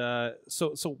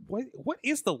so what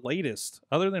is the latest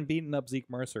other than beating up Zeke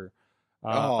Mercer?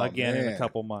 Again in a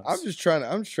couple months. I'm just trying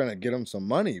to get him some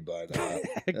money, but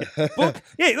book,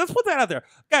 let's put that out there,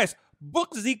 guys.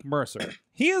 Book Zeke Mercer.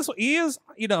 He is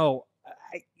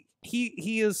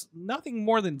he is nothing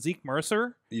more than Zeke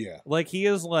Mercer. Yeah, like he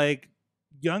is like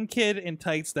young kid in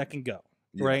tights that can go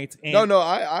right. And no,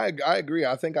 I agree.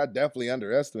 I think I definitely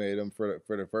underestimated him for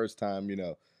the first time.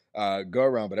 Go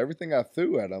around, but everything I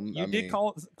threw at him, you did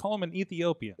call him an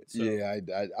Ethiopian. So I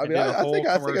think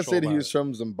I said he was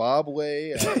from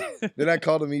Zimbabwe. Then I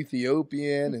called him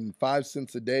Ethiopian, and 5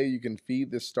 cents a day you can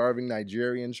feed this starving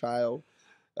Nigerian child.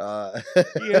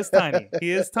 He is tiny.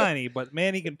 He is tiny, but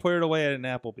man, he can put it away at an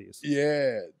Applebee's.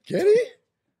 Yeah, can he?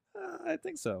 I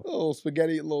think so. A little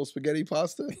spaghetti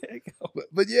pasta.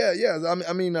 But yeah.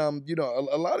 I mean, a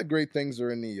lot of great things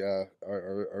are in the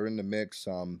are in the mix.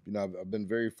 I've been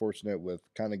very fortunate with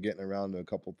kind of getting around to a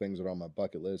couple things that are on my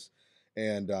bucket list,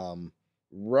 and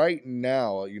right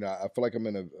now, I feel like I'm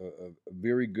in a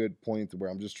very good point where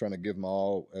I'm just trying to give my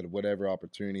all at whatever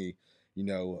opportunity,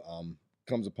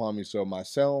 comes upon me. So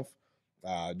myself,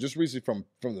 just recently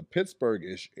from the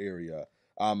Pittsburgh-ish area,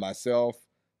 myself.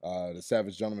 The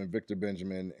Savage Gentleman, Victor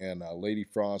Benjamin, and Lady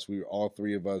Frost. All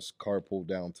three of us carpooled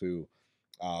down to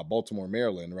Baltimore,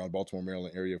 Maryland, around Baltimore,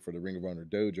 Maryland area for the Ring of Honor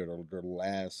Dojo, their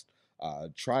last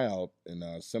tryout and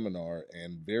seminar,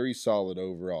 and very solid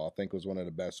overall. I think it was one of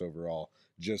the best overall,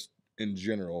 just in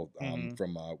general,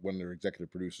 from one of their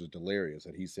executive producers, Delirious,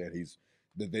 that he said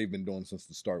that they've been doing since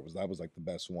the start was like the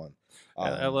best one.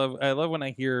 I love when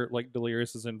I hear like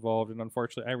Delirious is involved, and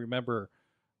unfortunately, I remember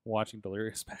watching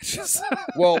Delirious matches.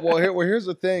 well, here's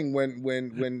the thing.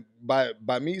 When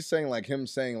by me saying like him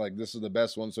saying like this is the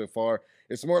best one so far,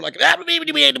 it's more like and then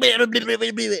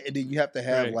you have to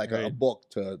have a book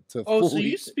to. Oh, so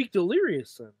you speak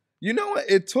Delirious then? You know what?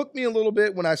 It took me a little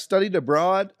bit when I studied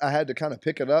abroad. I had to kind of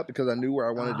pick it up because I knew where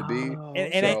I wanted to be.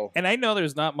 And I know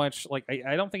there's not much like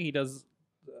I don't think he does.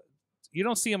 You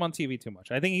don't see him on TV too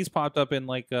much. I think he's popped up in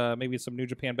like maybe some New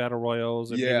Japan Battle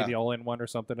Royals and maybe the All-In-One or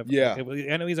something. I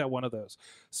know he's at one of those.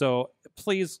 So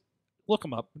please look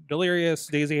him up. Delirious,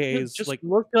 Daisy Hayes. Just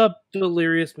look up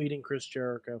Delirious meeting Chris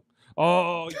Jericho.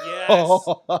 Oh,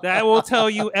 yes. That will tell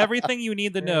you everything you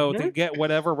need to know to get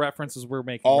whatever references we're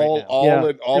making right now.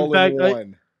 All in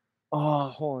one.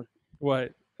 Hold on.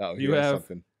 What? Oh, you have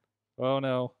something. Oh,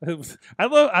 no. I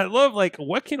love like,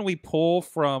 what can we pull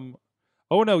from...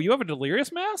 Oh, no, you have a Delirious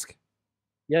mask?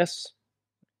 Yes.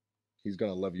 He's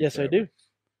going to love you. Yes, forever. I do.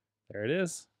 There it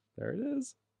is.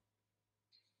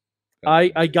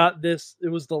 I got this. It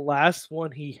was the last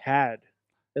one he had.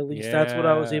 At least that's what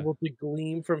I was able to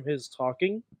glean from his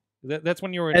talking. That's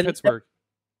when you were in Pittsburgh.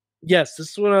 Yes, this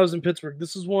is when I was in Pittsburgh.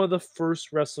 This is one of the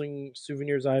first wrestling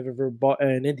souvenirs I've ever bought at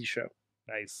an indie show.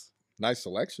 Nice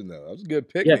selection, though. That was a good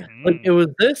pick. Yeah, it was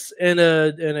this and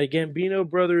a Gambino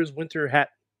Brothers winter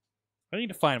hat. I need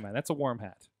to find mine. That's a warm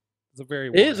hat. It's a very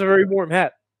warm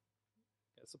hat.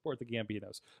 Yeah, support the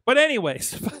Gambinos. But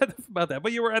anyways, about that.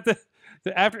 But you were at the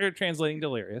after translating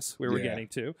Delirious, we were getting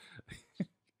to.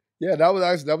 Yeah, that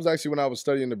was actually when I was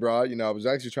studying abroad. I was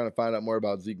actually trying to find out more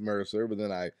about Zeke Mercer, but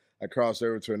then I crossed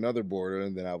over to another border,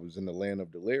 and then I was in the land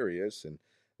of Delirious, and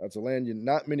that's a land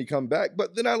not many come back.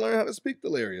 But then I learned how to speak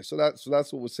Delirious, so that's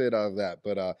what was said out of that.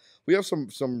 But we have some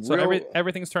real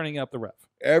everything's turning up the Rev.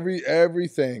 Every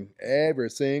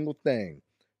single thing.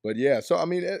 But yeah, so I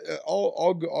mean,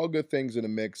 all good things in the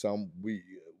mix.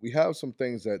 We have some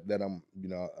things that I'm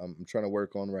trying to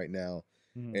work on right now,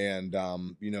 and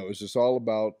it's just all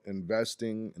about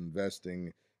investing. And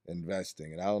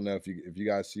I don't know if you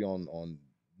guys see on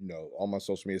all my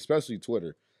social media, especially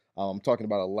Twitter. I'm talking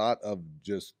about a lot of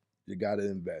just you got to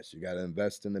invest. You got to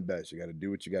invest in the best. You got to do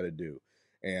what you got to do,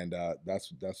 and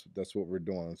that's what we're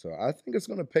doing. So I think it's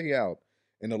going to pay out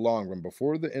in the long run.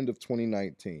 Before the end of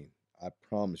 2019, I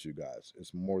promise you guys,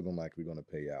 it's more than likely going to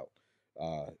pay out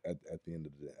at the end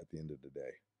of the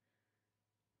day.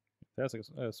 That's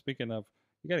speaking of,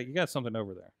 you got something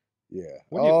over there. Yeah.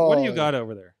 What do you got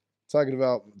over there? Talking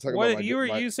about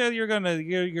you said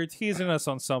you're teasing us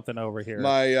on something over here.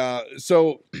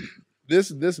 So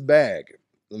this bag.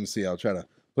 Let me see. I'll try to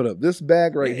put up this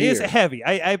bag right here. It's heavy.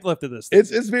 I've lifted this.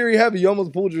 It's very heavy. You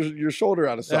almost pulled your shoulder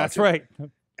out of socket. That's right.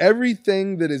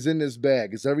 everything that is in this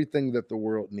bag is everything that the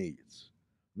world needs.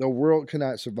 The world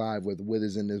cannot survive with what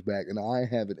is in this bag, and I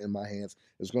have it in my hands.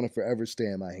 It's going to forever stay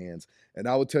in my hands. And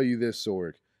I will tell you this,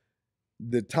 Sorg.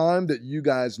 The time that you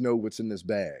guys know what's in this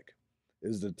bag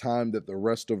is the time that the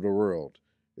rest of the world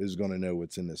is going to know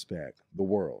what's in this bag. The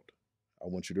world. I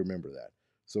want you to remember that.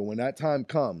 So when that time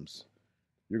comes,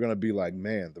 you're going to be like,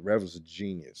 man, the Rev is a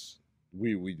genius.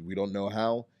 We don't know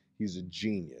how. He's a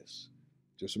genius.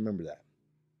 Just remember that.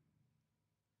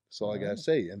 That's all I got to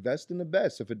say. Invest in the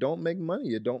best. If it don't make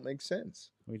money, it don't make sense.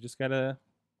 We just got to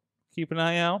keep an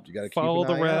eye out. You got to follow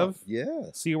the Rev. Out.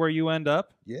 Yeah. See where you end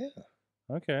up. Yeah.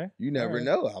 Okay. You never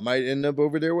know. I might end up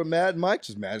over there with Mad Mike,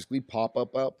 just magically pop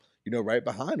up, right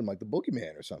behind him like the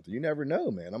Boogeyman or something. You never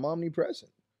know, man. I'm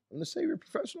omnipresent. I'm the savior of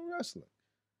professional wrestling.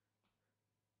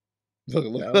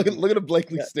 Look at him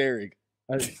blankly staring.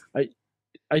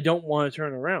 I don't want to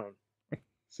turn around.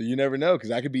 So you never know,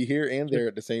 because I could be here and there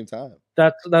at the same time.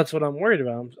 That's what I'm worried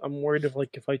about. I'm worried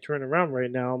if I turn around right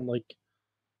now, I'm like,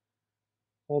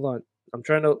 hold on. I'm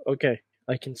trying to, okay.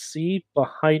 I can see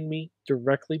behind me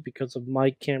directly because of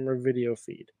my camera video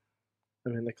feed.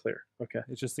 I'm in the clear. Okay.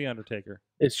 It's just the Undertaker.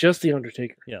 It's just the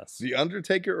Undertaker. Yes. The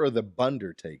Undertaker or the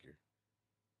Bundertaker?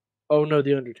 Oh no,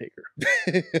 the Undertaker.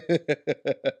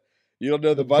 You don't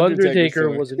know the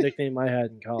Bundertaker was a nickname I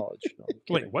had in college. No,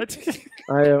 wait, what?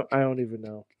 I don't even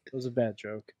know. It was a bad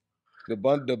joke. The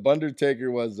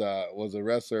Bundertaker was a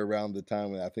wrestler around the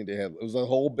time when I think it was a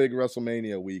whole big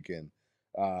WrestleMania weekend.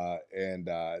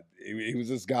 He was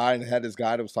this guy and had this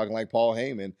guy that was talking like Paul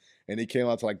Heyman, and he came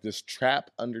out to like this trap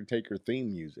Undertaker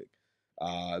theme music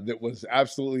that was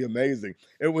absolutely amazing.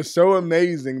 It was so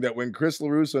amazing that when Chris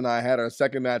LaRusso and I had our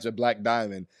second match at Black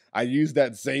Diamond, I used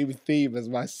that same theme as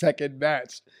my second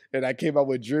match, and I came up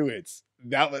with Druids.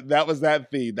 That was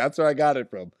that theme. That's where I got it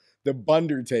from. The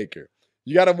Bundertaker.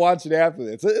 You got to watch it after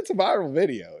this. It's a viral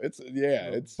video. It's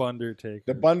Bundertaker.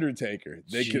 The Bundertaker.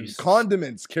 They could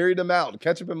condiments carried him out.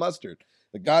 Ketchup and mustard.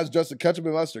 The guys dressed in ketchup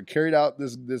and mustard carried out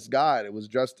this guy that was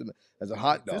dressed as a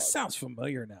hot dog. This sounds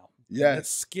familiar now. Yeah, it's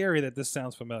scary that this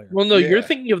sounds familiar. Well, no, you're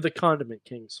thinking of the Condiment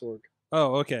King, Sorg.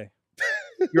 Oh, okay.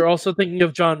 You're also thinking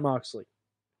of John Moxley.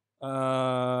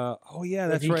 Oh yeah,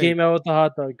 that's right. He came out with the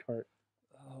hot dog cart.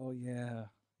 Oh yeah.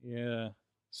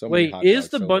 So wait, is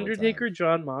the Bundertaker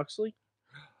John Moxley?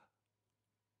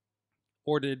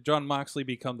 Or did John Moxley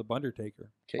become the Bundertaker?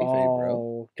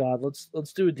 Oh God, let's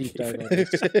do a deep dive on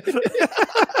this.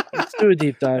 Let's do a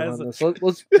deep dive on this.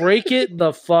 Let's break it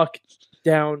the fuck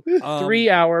down.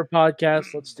 3-hour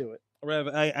podcast. Let's do it. Rev,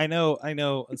 I know.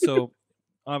 So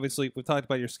obviously we've talked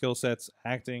about your skill sets,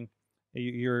 acting.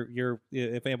 You're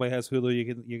if anybody has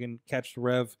Hulu, you can catch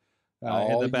Rev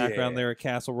in the background there at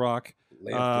Castle Rock.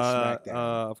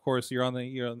 Of course, you're on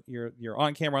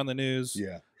camera on the news.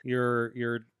 Yeah.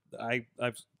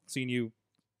 I've seen you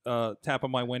tap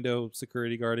on my window,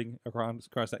 security guarding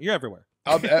across that. You're everywhere.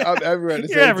 I'm everywhere at the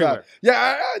same time.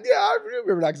 Yeah, I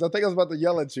remember that because I think I was about to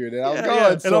yell at you. And I was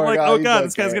going, and I'm like, oh God,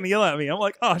 this guy's gonna yell at me. I'm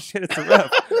like, oh shit, it's a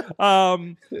Rev.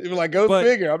 You were like, go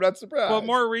figure. I'm not surprised. But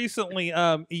more recently,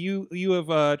 you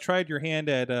have tried your hand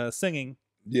at singing.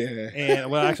 Yeah. And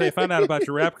well, actually, I found out about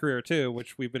your rap career too,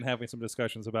 which we've been having some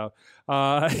discussions about.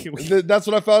 That's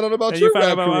what I found out about your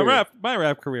rap career. My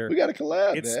rap career. We got to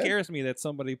collab. It scares me that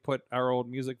somebody put our old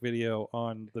music video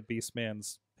on the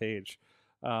Beastman's page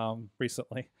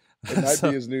recently. It might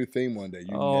be his new theme one day.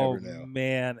 You never know.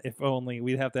 Man, if only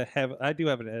we'd have to have. I do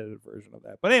have an edited version of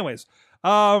that. But anyways,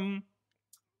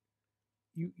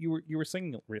 you were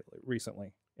singing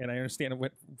recently. And I understand it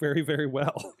went very, very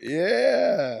well.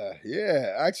 Yeah.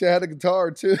 Actually, I had a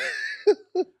guitar too.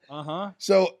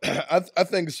 So I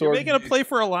think You're making a play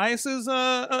for Elias's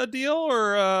deal,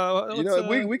 or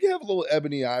we can have a little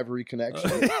Ebony Ivory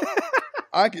connection.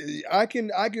 I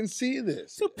can see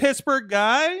this. So Pittsburgh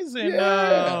guys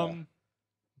and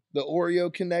the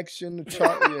Oreo connection, the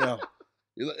chocolate.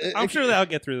 I'm sure that'll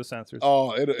get through the censors.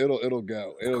 Oh, it'll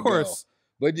go. Of course.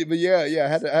 But yeah, I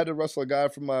had to wrestle a guy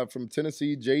from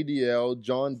Tennessee, JDL,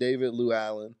 John David Lou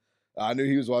Allen. I knew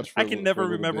he was watching. I can never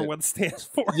remember what it stands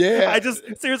for. Yeah, I just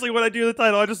seriously when I do the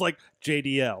title, I just like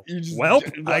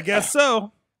JDL. I guess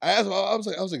so. I was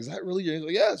like, is that really your name?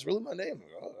 Like, yeah, it's really my name.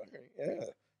 Like, oh, yeah,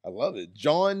 I love it.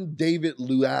 John David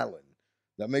Lou Allen.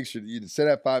 That makes sure you say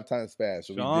that 5 times fast.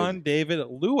 So John David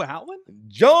Lou Allen.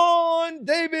 John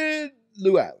David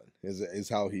Lou Allen is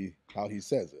how he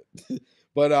says it.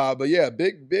 But yeah,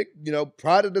 big,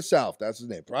 Pride of the South. That's his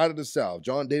name. Pride of the South.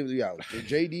 John David Lee Allen,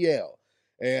 JDL.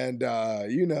 And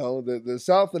the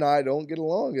South and I don't get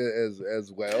along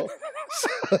as well.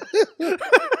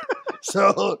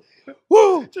 So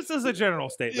woo. Just as a general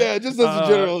statement. Yeah, just as a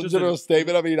general just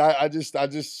statement. I mean, I just I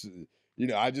just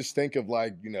think of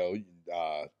like,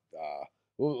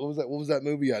 what was that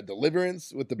movie?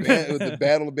 Deliverance with the band with the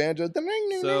Battle of Banjo.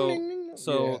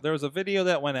 So there was a video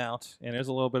that went out, and there's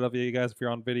a little bit of you guys if you're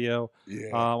on video.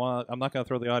 Yeah. I'm not going to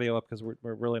throw the audio up because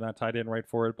we're really not tied in right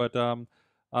for it. But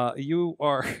you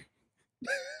are.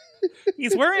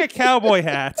 He's wearing a cowboy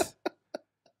hat.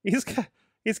 He's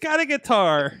got a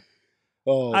guitar.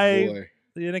 Oh boy.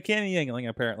 And a candy yingling,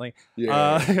 apparently.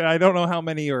 Yeah. I don't know how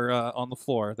many are on the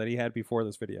floor that he had before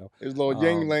this video. His little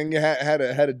yingling had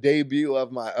a debut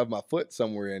of my foot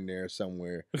somewhere in there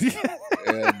somewhere.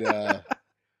 And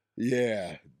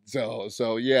yeah.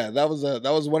 So yeah, that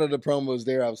was one of the promos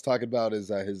there I was talking about is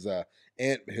his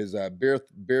aunt, his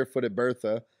barefooted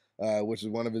Bertha, which is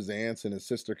one of his aunts and his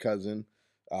sister cousin,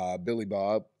 Billy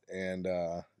Bob. And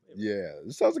yeah,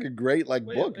 this sounds like a great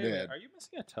book, man. Are you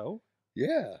missing a toe?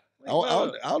 Yeah. Wait, I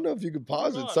don't know if you could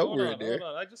pause it somewhere in there.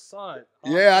 Hold on. I just saw it.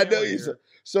 Yeah, I know you.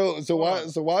 So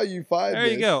while you find there,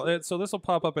 you go. So this will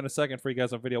pop up in a second for you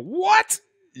guys on video. What?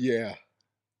 Yeah.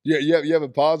 You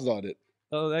haven't paused on it.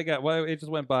 Oh, it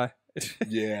just went by.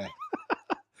 Yeah.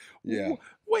 Yeah.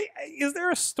 Wait, is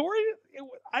there a story?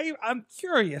 I'm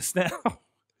curious now.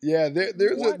 Yeah,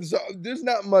 there's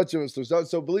not much of a story.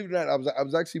 So believe it or not, I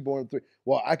was actually born three.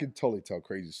 Well, I could totally tell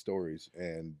crazy stories,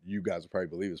 and you guys would probably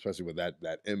believe it, especially with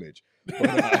that image.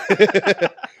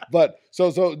 But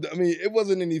so I mean, it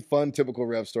wasn't any fun typical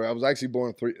Rev story. I was actually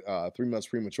born 3 months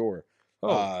premature,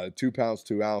 2 pounds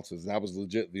 2 ounces, and that was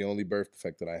legit the only birth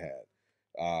defect that I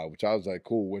had, which I was like,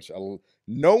 cool. Which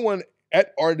no one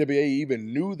at RWA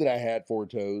even knew that I had 4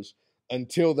 toes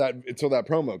until that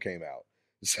promo came out.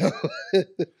 So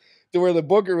to where the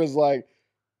booker was like,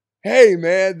 "Hey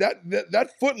man, that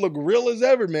foot looked real as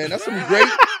ever, man. That's some great."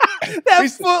 That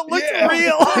foot looks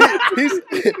real.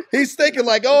 He's thinking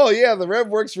like, "Oh yeah, the Rev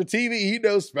works for TV. He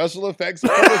knows special effects."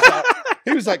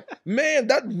 He was like, "Man,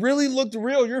 that really looked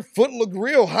real. Your foot looked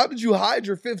real. How did you hide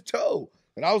your 5th toe?"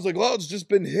 And I was like, "Well, it's just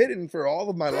been hidden for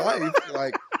all of my life."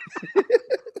 Like.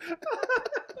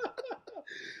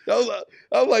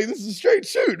 I'm like, this is a straight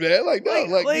shoot, man. Like, no,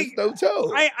 there's no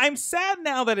toe. I'm sad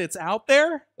now that it's out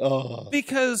there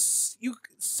because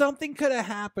something could have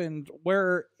happened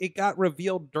where it got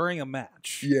revealed during a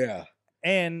match. Yeah,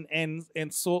 and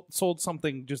sold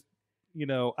something just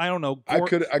I don't know. I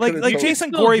could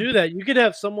Jason Gory do that. You could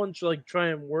have someone try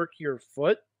and work your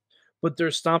foot, but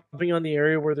they're stomping on the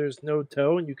area where there's no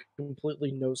toe, and you can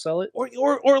completely no sell it. Or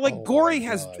Gory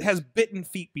has bitten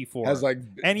feet before,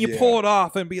 and you pull it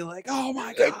off and be like, oh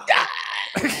my god,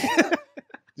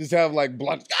 just have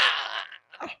blood.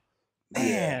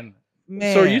 Man.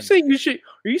 So are you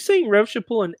saying Rev should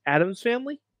pull an Addams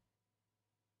Family?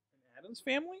 Addams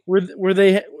Family? Were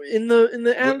they in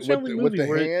the Addams Family movie with the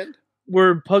hand?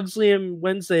 Where Pugsley and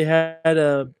Wednesday had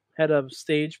a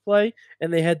stage play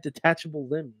and they had detachable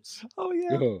limbs. Oh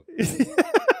yeah.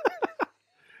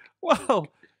 Well,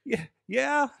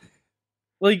 yeah.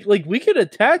 Like we could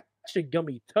attach a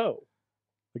gummy toe.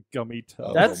 A gummy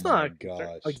toe. That's not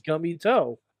a gummy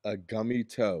toe. A gummy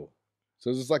toe. So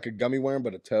is this like a gummy worm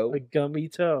but a toe? A gummy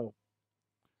toe.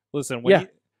 Listen, when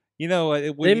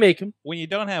they make them. When you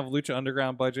don't have Lucha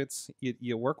Underground budgets,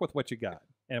 you work with what you got.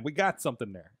 And we got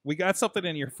something there. We got something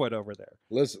in your foot over there.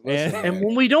 Listen, and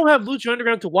when we don't have Lucha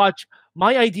Underground to watch,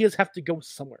 my ideas have to go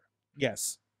somewhere.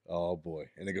 Yes. Oh boy,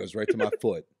 and it goes right to my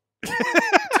foot.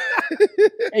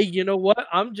 Hey, you know what?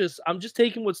 I'm just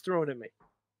taking what's thrown at me.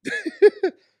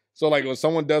 So when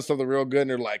someone does something real good and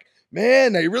they're like,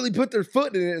 "Man, they really put their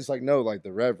foot in it," it's like, no,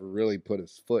 the Rev really put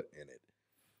his foot in it.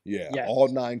 Yeah, yes. All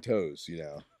 9 toes.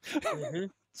 Mm-hmm.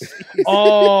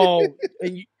 Oh,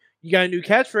 and you got a new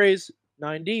catchphrase.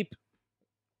 9 deep.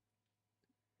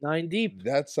 9 deep.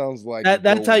 That sounds like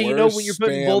that's how you know when you're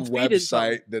putting both feet in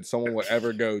website that someone would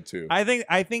ever go to. I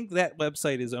think that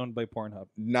website is owned by Pornhub.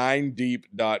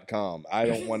 9deep.com. I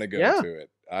don't want to go to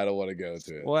it. I don't want to go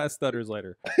to it. Well, that stutters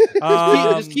later.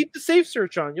 Just keep the safe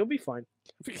search on. You'll be fine.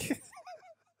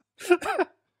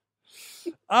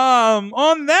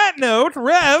 On that note,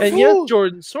 Rev. And yes,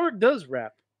 Jordan Sorg does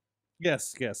rap.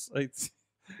 Yes.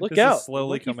 Look out!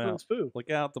 Slowly Monkey come out. Flings poo. Look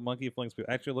out! The Monkey Flings poo.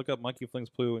 Actually, look up Monkey Flings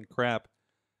poo and crap.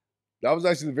 That was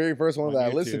actually the very first one that I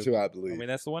listened to. I believe. I mean,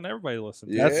 that's the one everybody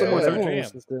listens to. Yeah, that's the one everyone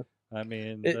listens to. I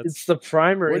mean, it's the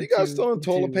primer. Were you guys throwing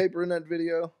toilet paper in that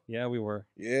video? Yeah, we were.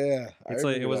 Yeah,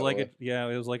 it was like a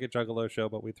Juggalo show,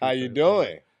 but we. How you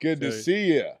doing? Good to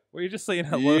see you. Were you just saying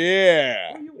hello?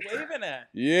 Yeah. What are you waving at?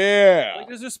 Yeah.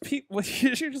 There's just people.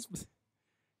 You're just.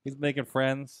 He's making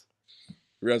friends.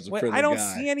 wrestler-friendly I don't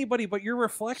guy. see anybody but your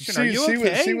reflection. Are you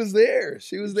okay? She was there.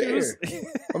 She was there.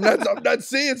 I'm not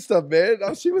seeing stuff, man.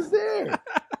 No, she was there.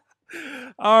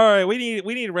 All right, we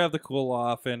need Rev to cool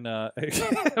off and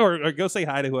or go say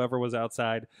hi to whoever was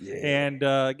outside, and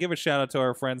give a shout out to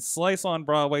our friends Slice on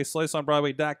Broadway,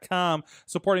 sliceonbroadway.com,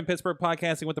 supporting Pittsburgh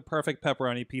podcasting with the perfect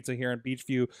pepperoni pizza here in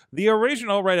Beachview, the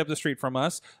original right up the street from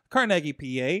us, Carnegie,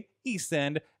 PA, East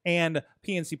End, and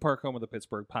PNC Park, home of the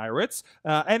Pittsburgh Pirates.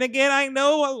 And again, I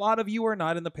know a lot of you are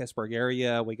not in the Pittsburgh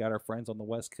area. We got our friends on the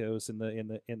West Coast,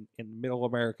 in Middle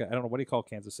America. I don't know, what do you call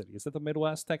Kansas City? Is it the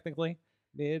Midwest technically?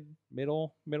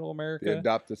 Middle America. The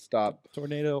adopt to stop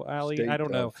Tornado Alley. state I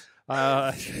don't know.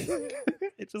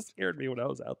 It just scared me when I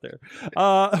was out there.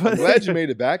 I'm glad you made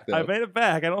it back, though. I made it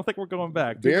back. I don't think we're going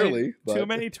back. Barely. Too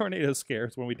many tornado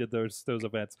scares when we did those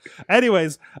events.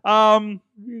 Anyways,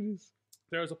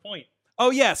 there's a point. Oh,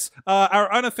 yes.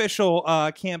 Our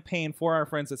unofficial campaign for our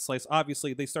friends at Slice.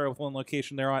 Obviously, they started with one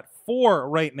location. They're at 4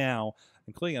 right now,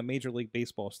 including a Major League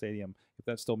Baseball stadium, if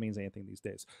that still means anything these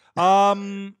days.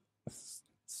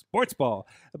 Sports ball.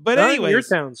 But not anyways, in your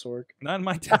town, Sorg. Not in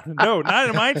my town. No, not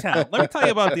in my town. Let me tell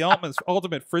you about the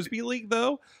Ultimate Frisbee League,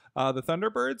 though. The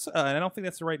Thunderbirds. And I don't think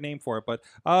that's the right name for it. But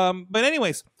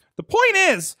anyways, the point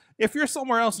is, if you're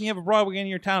somewhere else and you have a Broadway in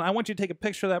your town, I want you to take a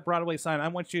picture of that Broadway sign. I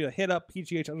want you to hit up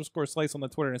PGH_Slice on the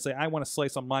Twitter and say, I want to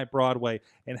slice on my Broadway,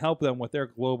 and help them with their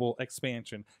global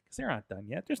expansion. Because they're not done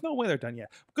yet. There's no way they're done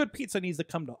yet. Good pizza needs to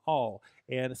come to all,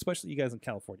 and especially you guys in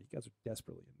California. You guys are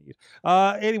desperately in need.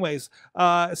 Anyways,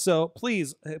 so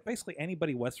please, basically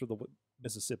anybody west of the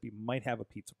Mississippi might have a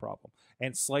pizza problem,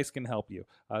 and Slice can help you.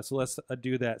 So let's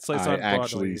do that. Slice on Broadway. I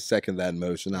actually second that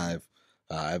motion. I've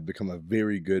become a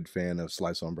very good fan of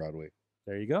Slice on Broadway.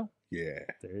 There you go. Yeah.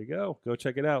 There you go. Go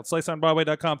check it out.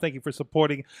 SliceOnBroadway.com. Thank you for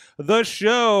supporting the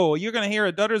show. You're going to hear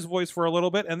a Dutter's voice for a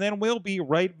little bit, and then we'll be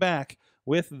right back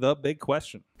with the big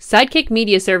question. Sidekick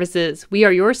Media Services. We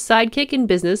are your sidekick in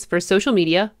business for social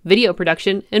media, video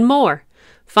production, and more.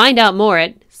 Find out more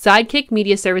at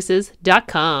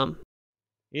sidekickmediaservices.com.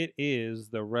 It is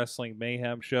the Wrestling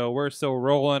Mayhem Show. We're still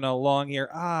rolling along here.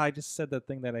 I just said that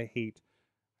thing that I hate.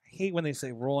 I hate when they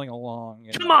say rolling along.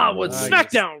 Come on, when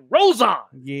SmackDown rolls on.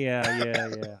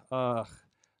 Yeah.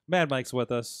 Mad Mike's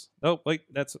with us. Oh, wait,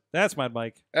 that's Mad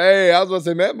Mike. Hey, I was going to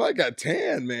say, Mad Mike got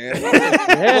tan, man.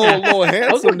 a little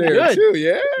handsome there, good. Too,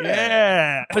 yeah.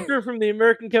 Yeah. I grew from the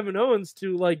American Kevin Owens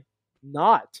to, like,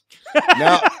 not.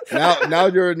 Now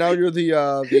you're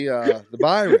the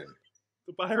Byron.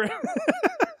 The Byron.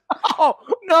 Oh,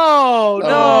 no.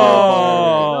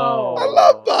 I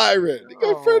love Byron. He's a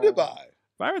good friend of mine.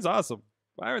 Byron's awesome.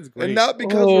 Byron's great. And not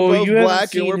because we're both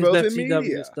black and we're both in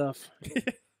media. Stuff.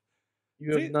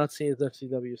 You have not seen his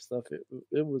FCW stuff. It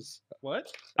was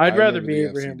what? I'd rather be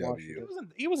Abraham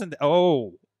Washington. He wasn't.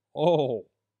 Oh.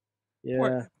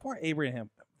 Yeah. Poor Abraham.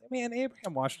 Man,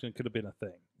 Abraham Washington could have been a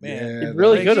thing. Man, yeah, it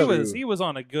really could have. He was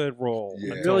on a good roll.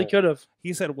 Yeah. It really could have.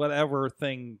 He said whatever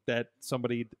thing that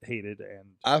somebody hated, and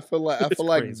I feel like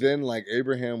then, like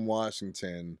Abraham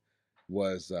Washington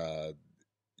was.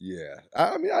 Yeah,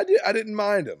 I mean, I didn't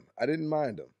mind him.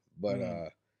 But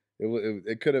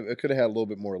it could have had a little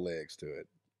bit more legs to it.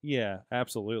 Yeah,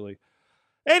 absolutely.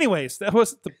 Anyways, that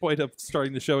wasn't the point of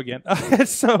starting the show again.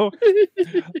 So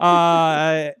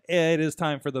it is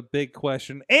time for the big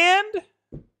question. And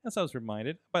as I was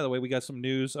reminded, by the way, we got some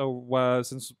news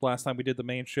since last time we did the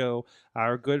main show.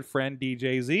 Our good friend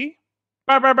DJ Z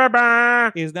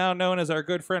is now known as our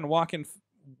good friend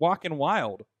Walkin'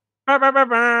 Wild.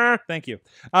 Thank you.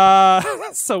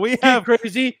 So we have get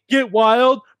crazy, get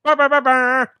wild.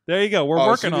 There you go. We're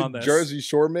working on this Jersey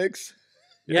Shore mix.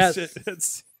 Yes.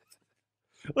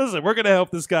 Listen, we're gonna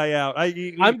help this guy out.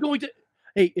 I'm going to.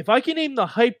 Hey, if I can name the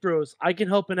Hype Bros, I can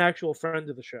help an actual friend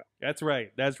of the show. That's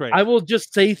right. I will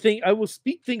just say things. I will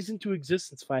speak things into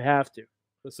existence if I have to.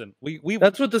 Listen,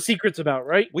 that's what the secret's about,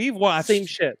 right? We've watched same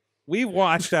shit. We've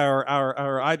watched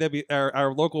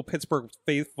our local Pittsburgh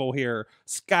faithful here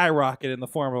skyrocket in the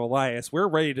form of Elias. We're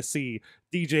ready to see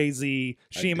DJ Z,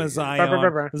 Shima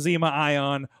Zion, Zima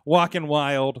Ion, Walkin'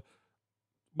 Wild,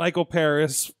 Michael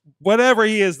Paris, whatever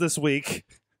he is this week.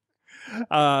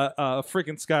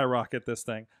 Freaking skyrocket this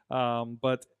thing.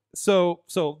 But so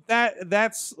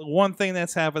that's one thing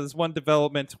that's happened. There's one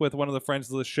development with one of the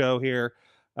friends of the show here.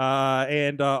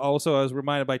 And also, I was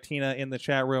reminded by Tina in the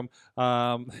chat room,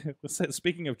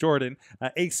 speaking of Jordan,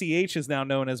 ACH is now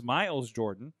known as Miles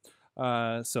Jordan.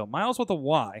 So Miles with a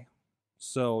Y.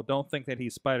 So don't think that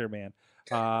he's Spider-Man.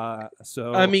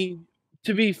 So I mean,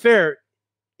 to be fair,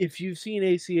 if you've seen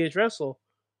ACH wrestle,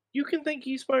 you can think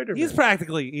he's Spider-Man. He's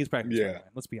practically yeah. Spider-Man.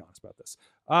 Let's be honest about this.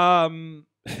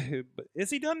 But is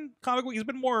he done comic book? He's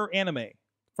been more anime,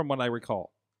 from what I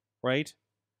recall, right?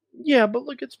 Yeah, but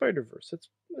look at Spider-Verse.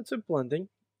 It's a blending.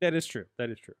 That is true. That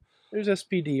is true. There's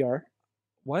SPDR.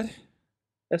 What?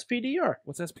 SPDR.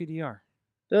 What's SPDR?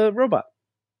 The robot.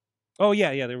 Oh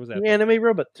yeah, there was that. The anime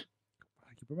robot.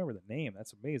 I can remember the name.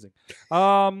 That's amazing.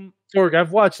 Sorg,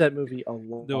 I've watched that movie a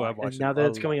lot. No, I've watched and now it that a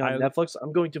it's coming on lot. Netflix,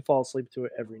 I'm going to fall asleep to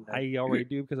it every night. I already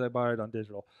do because I bought it on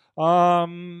digital.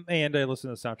 And I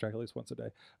listen to the soundtrack at least once a day.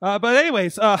 But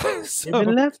anyways, so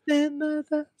Been left in the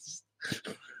dust.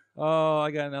 oh,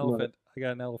 I got an elephant.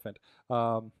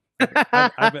 I've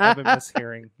been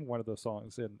mishearing one of those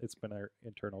songs, and it's been our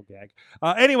internal gag.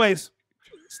 Anyways,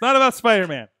 it's not about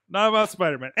Spider-Man. Not about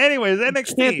Spider-Man. Anyways,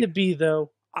 NXT. Can't it be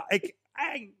though?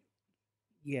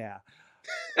 Yeah.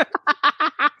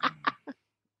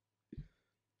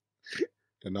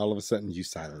 And all of a sudden, you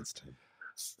silenced him.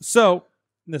 So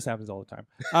this happens all the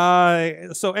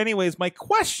time. So anyways, my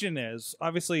question is,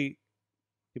 obviously,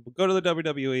 people go to the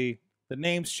WWE. The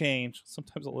names change,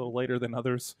 sometimes a little later than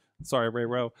others. Sorry, Ray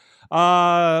Rowe.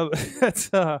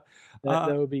 That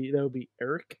would be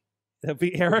Eric. That'd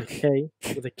be Eric.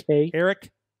 With a K.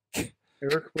 Eric.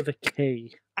 Eric with a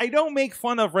K. I don't make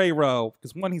fun of Ray Rowe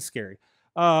because one, he's scary.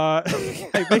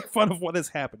 I make fun of what has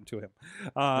happened to him.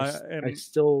 And I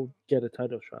still get a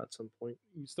title shot at some point.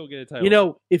 you still get a title. You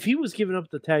know, if he was giving up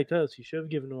the tag titles, he should have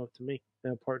given them up to me,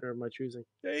 a partner of my choosing.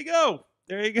 There you go.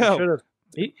 There you He go. should have.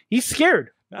 He's scared.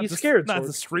 He's scared. Not Sorg.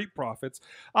 the Street Profits.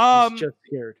 He's just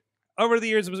scared. Over the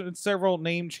years, there's been several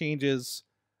name changes.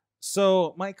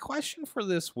 So my question for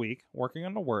this week, working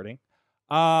on the wording,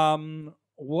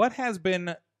 what has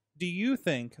been, do you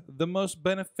think, the most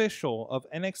beneficial of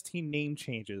NXT name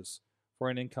changes for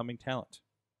an incoming talent?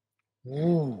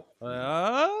 Ooh.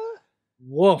 Yeah?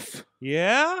 Woof.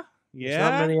 Yeah? There's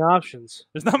not many options.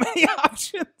 There's not many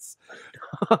options.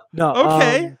 No.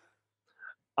 Okay.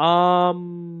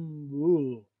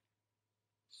 Ooh.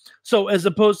 So as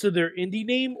opposed to their indie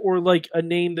name, or like a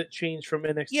name that changed from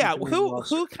NXT? Yeah, to main who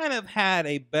roster? kind of had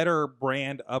a better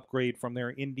brand upgrade from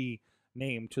their indie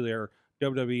name to their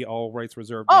WWE All Rights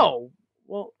Reserved name? Oh,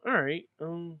 well, all right.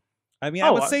 I mean,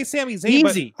 I would say Sami Zayn,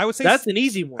 easy. but I would say that's an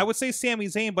easy one. I would say Sami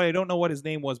Zayn, but I don't know what his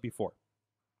name was before.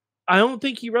 I don't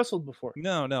think he wrestled before.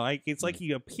 No, it's like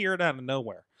he appeared out of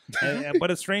nowhere.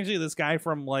 But it's strangely, this guy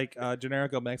from like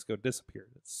Generico, Mexico disappeared.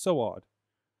 It's so odd.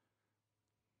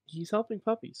 He's helping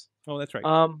puppies. Oh, that's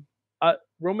right.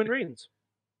 Roman Reigns.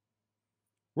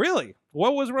 Really?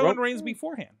 What was Roman Reigns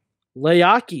beforehand?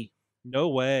 Leaki. No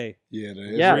way. Yeah, that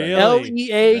is Yeah, right.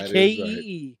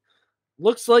 Leakee.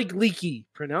 Looks like leaky.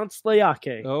 Pronounced Leake.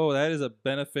 Oh, that is a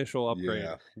beneficial upgrade.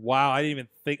 Yeah. Wow, I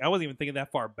wasn't even thinking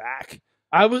that far back.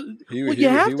 I was. He you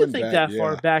have to went think back, that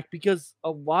far back, because a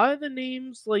lot of the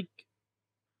names, like,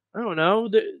 I don't know.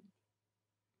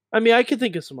 I mean, I could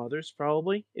think of some others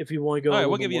probably if you want to go. All right, a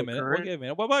we'll little give you a more minute. current. We'll give you a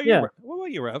minute. What about you? Yeah. What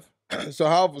about you, Rev? So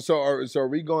are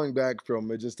we going back from,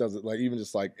 it just doesn't, like, even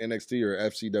just like NXT or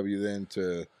FCW then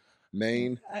to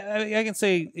main? I can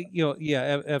say,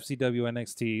 FCW,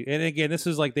 NXT, and again, this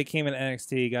is like they came in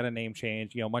NXT, got a name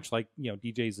change, much like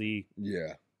DJZ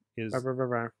Yeah. is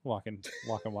walking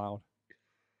wild.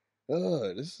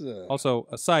 This is Also,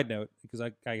 a side note, because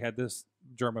I had this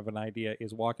germ of an idea: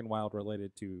 is Walking Wild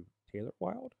related to Taylor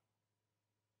Wilde?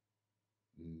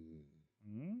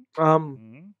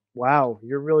 Wow,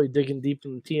 you're really digging deep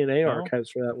in the TNA No. archives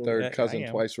for that one. third cousin I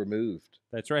am. twice removed.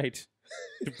 That's right.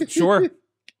 Sure.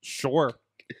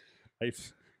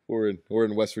 Or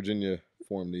in West Virginia,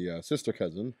 form the sister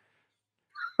cousin.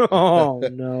 Oh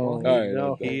no, All right,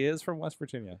 no. okay. He is from West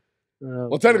Virginia.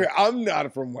 Well, technically, I'm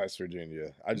not from West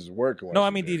Virginia. I just work in West No, I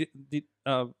mean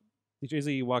Virginia.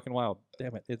 DJZ Walking Wild.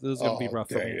 Damn it! This is gonna be rough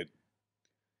for dang me. it.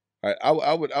 All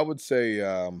right, I would say.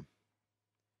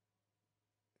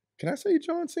 Can I say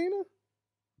John Cena?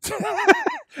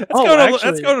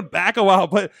 That's going back a while,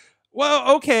 but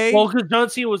well, okay. Well, because John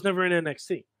Cena was never in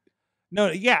NXT. No,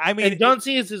 yeah, I mean, And John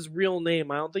Cena is his real name.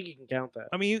 I don't think you can count that.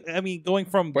 I mean, going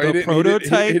from But he the didn't-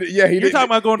 prototype. You're talking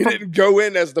about going He from didn't go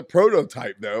in as the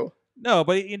prototype though. no,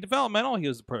 but in developmental, he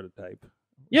was the prototype.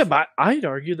 Yeah, but I'd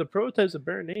argue the prototype's a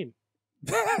better name.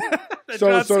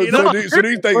 John Cena. do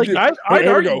you think? Like, I'd here we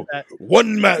argue go. that.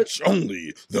 One match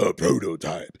only, the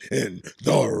prototype and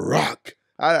the Rock.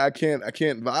 I can't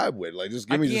vibe with it. Like, just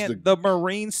give me just the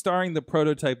Marine starring the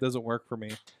prototype doesn't work for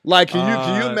me. like.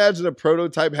 Can you imagine a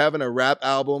prototype having a rap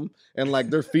album and like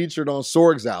they're featured on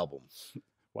Sorg's album?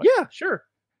 What? Yeah, sure.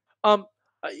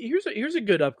 Here's a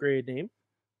good upgrade name,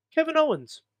 Kevin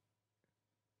Owens.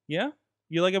 Yeah,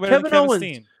 you like it better Kevin than Kevin Owens.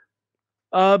 Steen?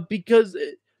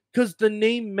 Because the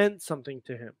name meant something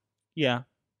to him. Yeah,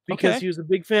 because Okay. he was a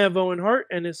big fan of Owen Hart,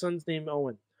 and his son's named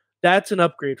Owen. That's an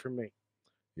upgrade for me.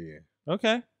 Yeah.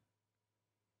 Okay.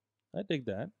 I dig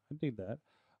that.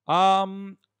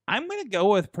 I'm gonna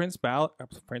go with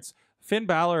Finn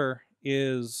Balor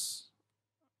is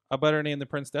a better name than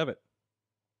Prince Devitt.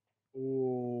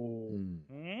 Ooh.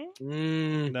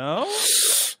 Hmm? No?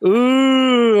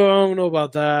 Ooh, I don't know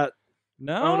about that.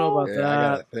 No? I don't know about Yeah, that.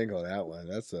 I gotta think on that one.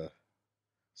 It's a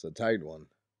tight one.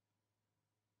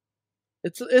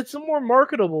 It's a more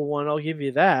marketable one, I'll give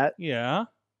you that. Yeah.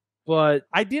 But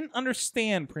I didn't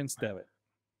understand Prince Devitt.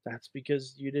 that's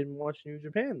because you didn't watch New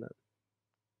Japan then.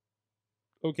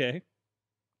 Okay.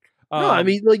 No, I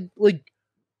mean like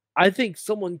I think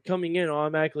someone coming in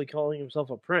automatically calling himself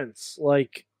a prince,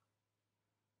 like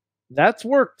that's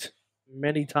worked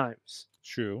many times.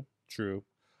 True.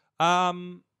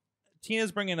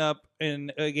 Tina's bringing up,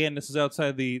 and again, this is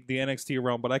outside the NXT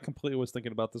realm, but I completely was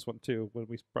thinking about this one too when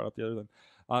we brought up the other one.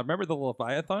 Remember the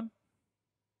Leviathan?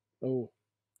 Oh,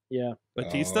 yeah.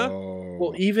 Batista? Oh.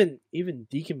 Well, even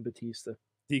Deacon Batista.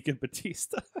 Deacon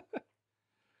Batista.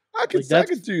 I could like,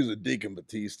 choose a Deacon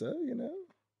Batista, you know.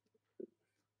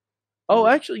 Oh,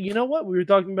 actually, you know what? We were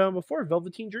talking about him before,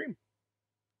 Velveteen Dream.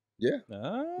 Yeah.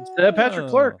 Instead of Patrick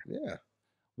Clark. Yeah.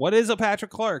 What is a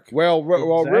Patrick Clark? Well,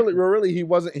 Exactly. really, he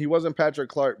wasn't Patrick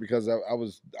Clark because I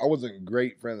wasn't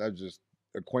great friends. I was just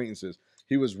acquaintances.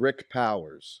 He was Rick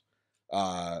Powers.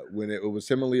 When it was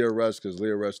him and Leo Rush, because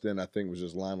Leo Rush then I think was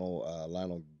just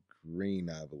Lionel Green,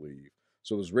 I believe.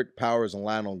 So it was Rick Powers and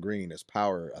Lionel Green as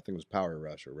Power. I think it was Power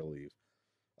Rush or Relief.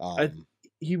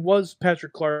 He was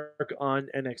Patrick Clark on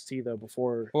NXT though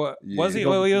before. Well, Yeah. was he?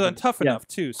 Well, he was on Tough Yeah. Enough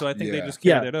too, so I think they Yeah. just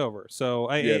carried it over. So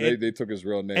they took his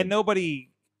real name. and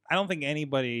I don't think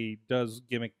anybody does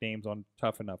gimmick names on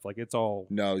Tough Enough. Like it's all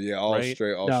No, yeah, all right?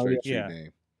 straight yeah. street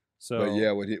name. so. But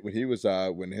yeah,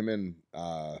 when him and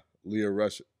Leo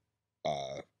Rush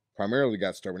primarily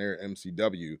got started when they were at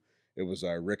MCW, it was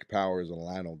Rick Powers and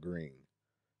Lionel Green,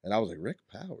 and I was like, Rick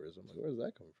Powers. I'm like, where does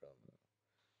that come from?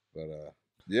 But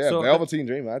yeah, So, Velveteen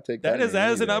Dream. I take that.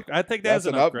 that is an up. I think that's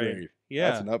an upgrade.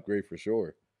 Yeah, That's an upgrade for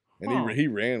sure. And Huh. he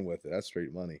ran with it. That's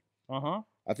straight money. Uh-huh.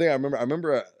 I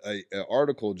remember an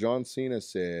article John Cena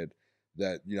said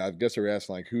that, you know, I guess they were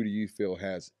asking like, who do you feel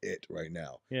has it right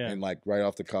now? Yeah. And like right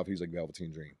off the cuff, he's like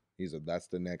Velveteen Dream. That's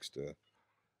the next.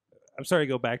 I'm sorry to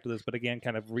go back to this, but again,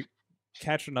 kind of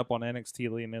catching up on NXT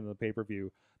leading into the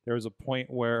pay-per-view, there was a point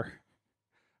where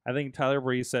I think Tyler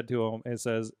Breeze said to him, it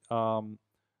says,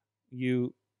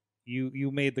 you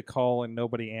made the call and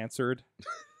nobody answered.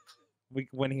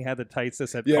 When he had the tights that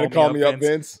said, call me up,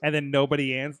 Vince. And then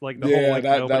nobody answered, like the Yeah, whole, like,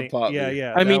 that nobody. popped Yeah, me.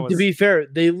 yeah. I that mean, was- to be fair,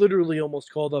 they literally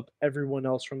almost called up everyone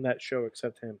else from that show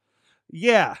except him.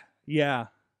 Yeah.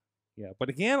 But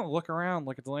again, look around,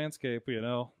 look at the landscape, you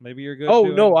know. Maybe you're good. Oh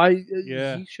doing- no,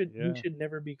 Yeah, he should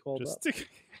never be called just up.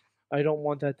 I don't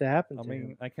want that to happen. I to mean,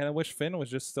 him. I kind of wish Finn was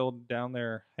just still down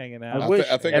there hanging I out. wish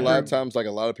I think a lot of every- times, like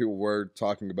a lot of people were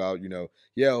talking about, you know,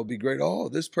 yeah, it'll be great. Oh,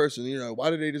 this person, you know, why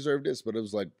do they deserve this? But it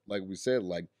was like we said,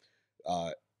 like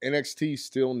NXT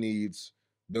still needs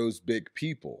those big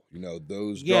people, you know,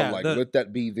 those let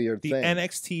that be their the thing.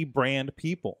 NXT brand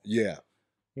people. Yeah.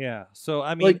 Yeah. So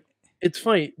I mean, Like, it's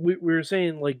funny. We were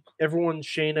saying like everyone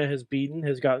Shayna has beaten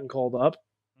has gotten called up.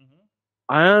 Mhm.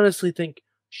 I honestly think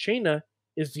Shayna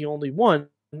is the only one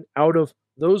out of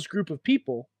those group of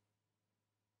people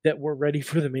that were ready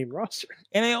for the main roster.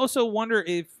 and I also wonder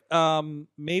if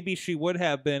maybe she would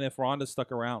have been if Ronda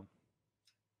stuck around.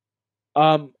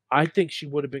 I think she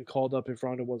would have been called up if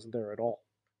Ronda wasn't there at all.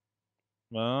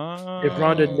 If Oh.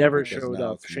 Ronda never Because showed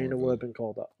now up, it's more Shayna of would a have been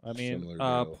called up. I mean,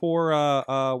 Similar deal.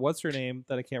 poor what's her name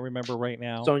that I can't remember right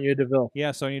now. Sonya Deville.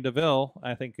 Yeah, Sonya Deville,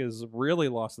 I think is really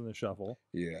lost in the shuffle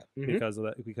Yeah. Mhm.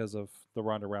 because of the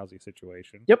Ronda Rousey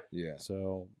situation. Yep. Yeah.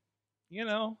 So, you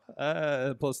know,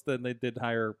 plus then they did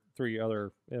hire 3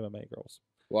 other MMA girls.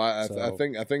 Well, I So-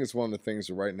 think it's one of the things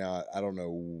that right now I don't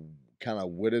know kind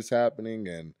of what is happening,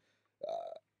 and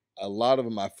a lot of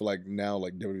them I feel like now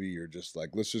like WWE are just like,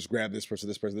 let's just grab this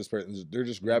person. They're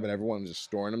just grabbing everyone and just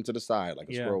storing them to the side like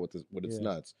a Yeah. squirrel with its Yeah.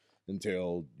 nuts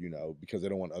until, you know, because they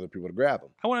don't want other people to grab them.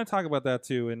 I want to talk about that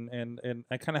too, and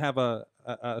I kind of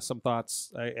have some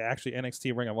thoughts. Actually,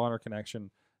 NXT Ring of Honor connection,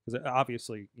 because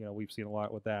obviously, you know, we've seen a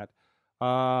lot with that.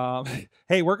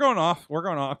 Hey, we're going off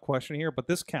question here, but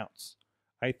this counts,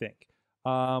 I think.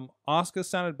 Asuka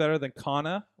sounded better than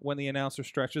Kana when the announcer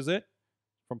stretches it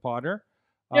from Podder.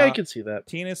 Yeah, I can see that.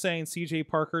 Tina's saying CJ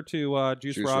Parker to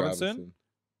Juice Robinson.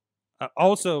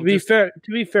 Also, To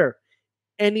be fair,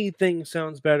 anything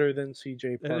sounds better than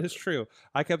CJ Parker. that is true.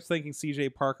 I kept thinking CJ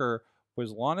Parker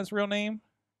was Lana's real name.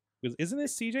 Isn't it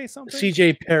CJ something?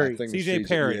 CJ Perry. I think CJ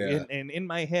Perry. Yeah. And in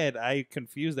my head, I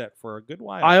confused that for a good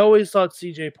while. I always thought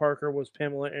CJ Parker was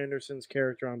Pamela Anderson's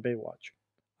character on Baywatch.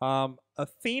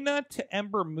 Athena to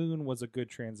Ember Moon was a good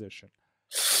transition.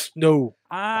 No.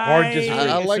 Hard disagree.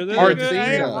 I like so the they're good.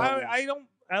 Athena. I don't.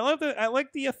 I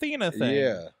like the Athena thing.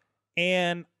 Yeah.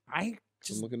 And I I'm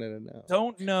just looking at it now.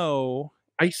 don't know.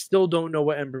 I still don't know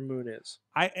what Ember Moon is.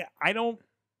 I don't.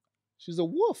 She's a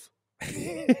wolf.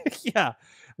 Yeah.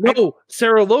 No,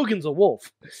 Sarah Logan's a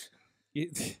wolf.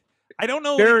 I don't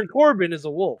know. Baron Corbin is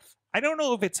a wolf. I don't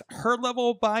know if it's her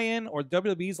level of buy-in or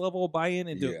WWE's level of buy-in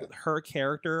into her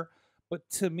character, but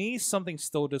to me, something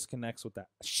still disconnects with that.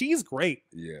 She's great.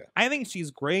 Yeah. I think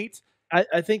she's great.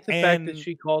 I think the fact that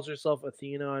she calls herself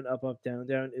Athena on Up Up Down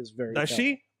Down is very. Does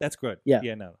telling. she? That's good. Yeah.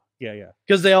 Yeah. No. Yeah.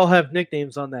 Because they all have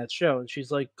nicknames on that show, and she's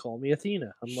like, "Call me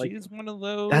Athena." I'm like, she's one of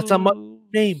those. "That's a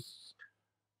name."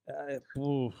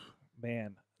 Ooh,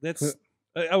 man, that's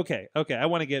okay. I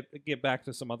want to get back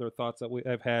to some other thoughts that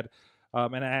I've had,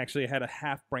 and I actually had a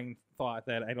half-brain thought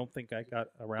that I don't think I got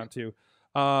around to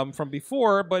from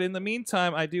before. But in the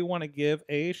meantime, I do want to give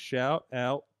a shout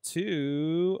out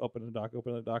to Open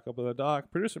the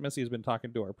Dock. Producer Missy has been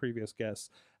talking to our previous guests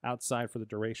outside for the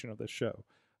duration of this show.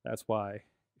 That's why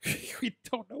we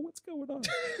don't know what's going on.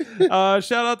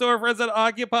 Shout out to our friends at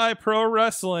Occupy Pro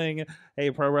Wrestling. Hey,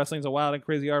 pro wrestling is a wild and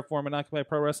crazy art form, and Occupy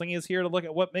Pro Wrestling is here to look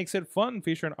at what makes it fun,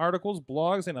 featuring articles,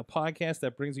 blogs, and a podcast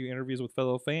that brings you interviews with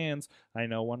fellow fans. I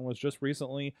know one was just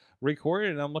recently recorded,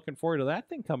 and I'm looking forward to that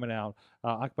thing coming out.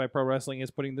 Occupy Pro Wrestling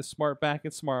is putting the smart back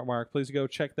at Smart Mark. Please go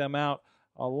check them out.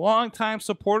 Longtime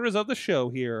supporters of the show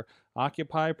here,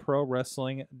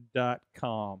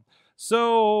 OccupyProWrestling.com.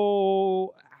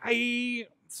 So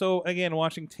again,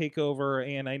 watching TakeOver,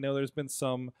 and I know there's been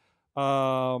some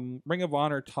Ring of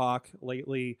Honor talk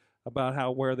lately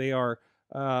about where they are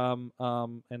and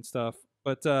stuff.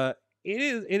 But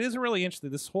it is really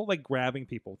interesting, this whole like grabbing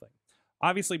people thing.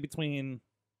 Obviously, between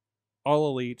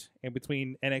All Elite and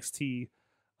between NXT,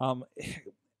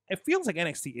 it feels like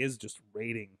NXT is just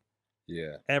raiding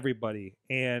everybody.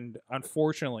 And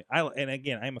unfortunately, I'm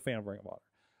a fan of Ring of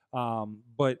Honor,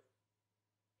 but.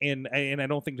 And I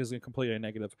don't think this is completely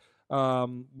negative, what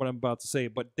I'm about to say,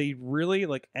 but they really,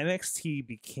 like, NXT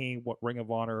became what Ring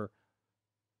of Honor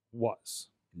was,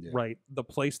 right? The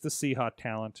place to see hot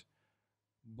talent,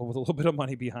 but with a little bit of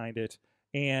money behind it,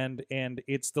 and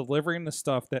it's delivering the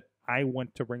stuff that I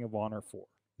went to Ring of Honor for.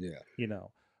 Yeah, you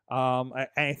know,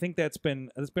 I think that's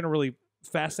been a really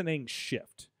fascinating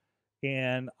shift,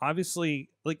 and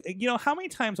obviously, like, you know, how many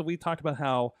times have we talked about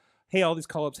how, hey, all these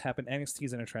call-ups happen,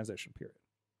 NXT's in a transition period.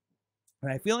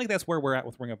 And I feel like that's where we're at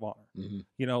with Ring of Honor. Mm-hmm.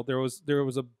 You know, there was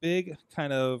a big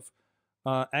kind of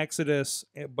exodus,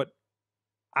 but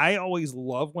I always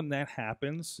love when that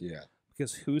happens. Yeah.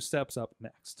 Because who steps up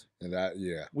next? And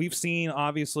we've seen,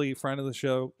 obviously, friend of the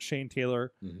show, Shane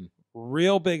Taylor,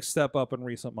 real big step up in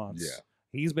recent months. Yeah.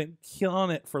 He's been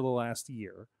killing it for the last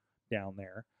year down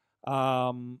there.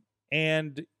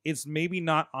 And it's maybe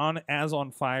not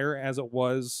on fire as it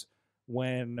was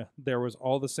when there was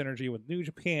all the synergy with New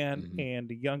Japan and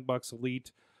the Young Bucks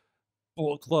Elite,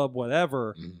 Bullet Club,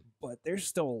 whatever, but there's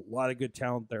still a lot of good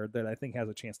talent there that I think has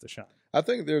a chance to shine. I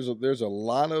think there's a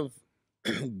lot of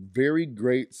very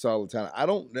great, solid talent. I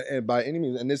don't, and by any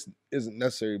means, and this isn't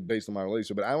necessarily based on my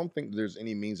relationship, but I don't think there's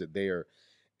any means that they are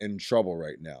in trouble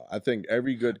right now. I think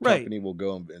every good company will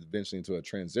go eventually into a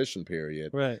transition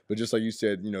period. Right. But just like you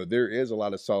said, you know, there is a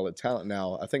lot of solid talent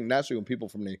now. I think naturally when people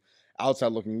from the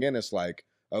outside looking in, it's like,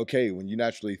 okay, when you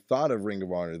naturally thought of Ring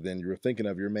of Honor, then you were thinking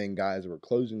of your main guys that were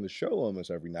closing the show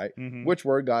almost every night, which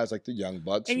were guys like the Young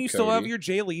Bucks. And you still have your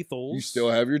Jay Lethals. You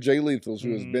still have your Jay Lethals,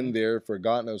 who has been there for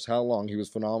God knows how long. He was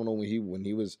phenomenal when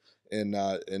he was in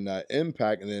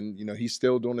Impact, and then, you know, he's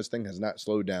still doing his thing, has not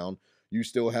slowed down. You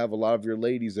still have a lot of your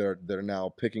ladies that are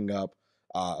now picking up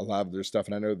a lot of their stuff,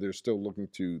 and I know they're still looking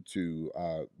to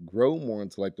grow more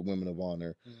into like the Women of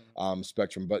Honor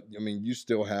spectrum. But I mean, you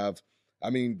still have, I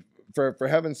mean, for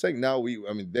heaven's sake, now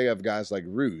they have guys like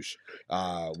Rouge.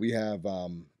 We have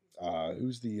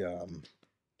who's the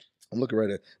I'm looking right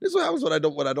at this. Is what I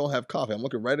don't have coffee. I'm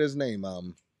looking right at his name.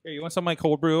 Here, you want some of my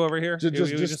cold brew over here?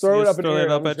 Just throw it up in the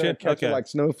air. Up at you. Catch it like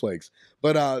snowflakes.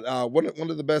 But one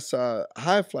of the best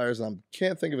high flyers, and I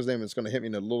can't think of his name. It's going to hit me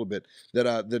in a little bit.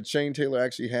 That Shane Taylor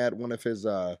actually had one of his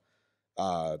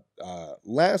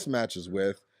last matches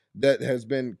with. That has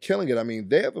been killing it. I mean,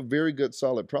 they have a very good,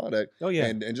 solid product. Oh yeah,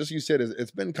 and just you said, it's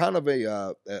been kind of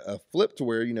a flip to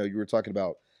where, you know, you were talking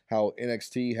about how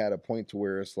NXT had a point to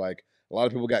where it's like a lot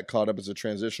of people got caught up as a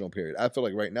transitional period. I feel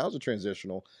like right now it's a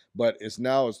transitional, but it's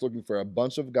looking for a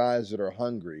bunch of guys that are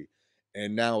hungry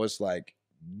And now it's like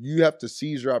you have to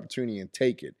seize your opportunity and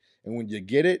take it. And when you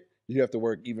get it, you have to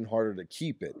work even harder to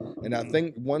keep it. And I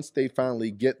think once they finally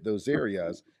get those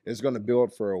areas, it's going to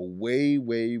build for a way,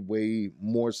 way, way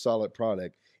more solid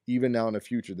product, even now in the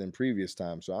future than previous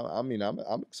times. So I'm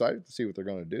excited to see what they're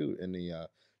going to do in the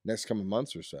next coming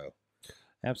months or so.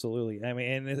 Absolutely. I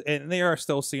mean, and they are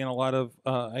still seeing a lot of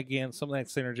again, some of that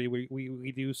synergy.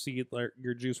 We do see like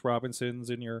your Juice Robinsons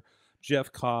and your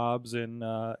Jeff Cobbs, and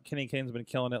Kenny Kane's been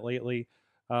killing it lately.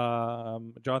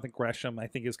 Jonathan Gresham, I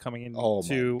think, is coming in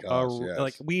yes.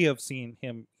 like we have seen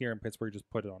him here in Pittsburgh just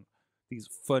put on these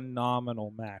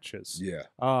phenomenal matches. Yeah.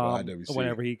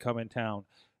 Whenever he come in town,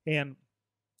 and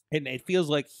it feels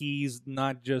like he's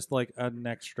not just like an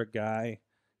extra guy,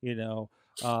 you know.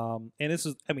 And this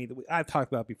is, I mean, I've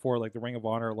talked about before, like the Ring of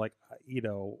Honor, like, you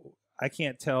know, I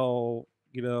can't tell,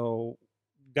 you know,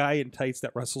 guy in tights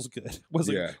that wrestles good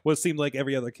seemed like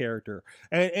every other character,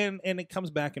 and it comes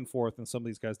back and forth, and some of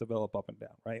these guys develop up and down,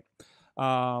 right?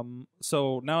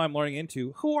 So now I'm learning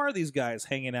into who are these guys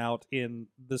hanging out in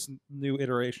this new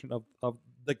iteration of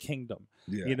the Kingdom.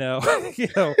 You know,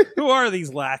 who are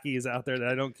these lackeys out there that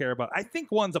I don't care about? I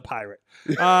think one's a pirate.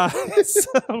 And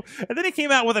then he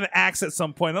came out with an axe at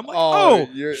some point. I'm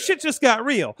like, shit just got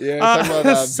real. Yeah,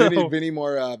 talking about Vinny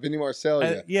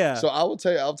Marcellia. Yeah. So I'll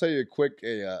tell you a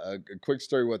quick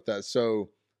story with that. So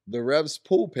the Rev's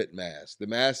pulpit mask, the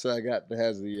mask that I got that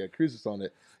has the crucix on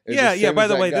it. Yeah. By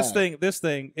the way, this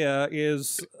thing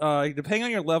is depending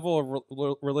on your level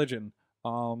of religion.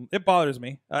 It bothers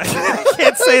me. I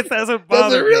can't say it doesn't bother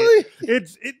Does it really?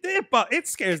 me. It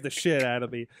scares the shit out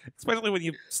of me, especially when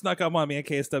you snuck up on me at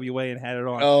KSWA and had it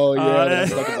on. Oh yeah,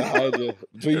 stuck behind you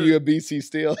between you and BC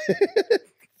Steel.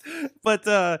 But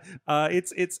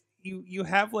it's you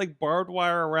have like barbed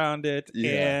wire around it,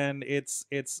 and it's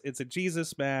a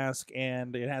Jesus mask,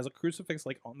 and it has a crucifix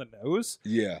like on the nose.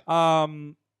 Yeah.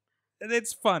 And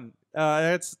it's fun.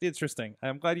 It's interesting.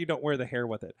 I'm glad you don't wear the hair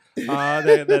with it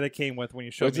that it came with when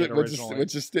you showed me it originally.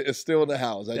 Which is still in the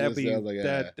house. That's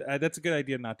a good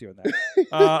idea not doing that.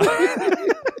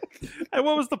 And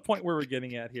what was the point we were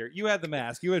getting at here? You had the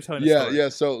mask. You were telling a story. Yeah.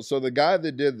 So the guy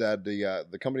that did that,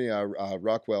 the company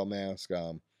Rockwell Mask,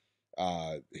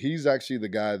 he's actually the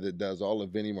guy that does all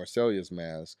of Vinny Marcellia's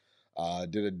masks.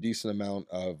 Did a decent amount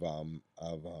of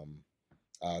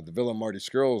the villain Marty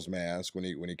Skrull's mask when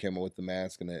he came up with the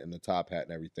mask and the top hat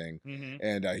and everything. Mm-hmm.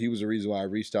 And he was the reason why I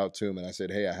reached out to him and I said,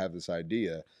 hey, I have this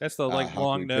idea. That's the like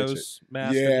long nose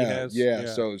mask that he has. Yeah.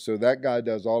 So that guy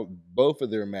does both of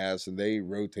their masks and they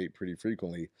rotate pretty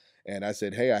frequently. And I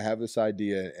said, hey, I have this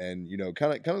idea, and you know,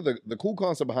 kind of the cool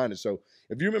concept behind it. So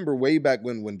if you remember way back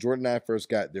when Jordan and I first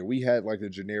got there, we had like the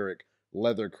generic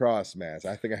leather cross mask.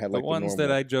 I think I had like the ones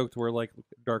that I joked were like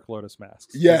Dark Lotus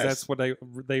masks. Yes, that's what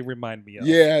they remind me of.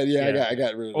 Yeah. I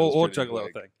got rid of those. Old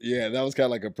Juggalo thing. Yeah, that was kind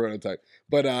of like a prototype.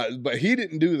 But he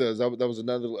didn't do those. That was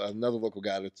another local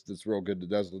guy that's real good that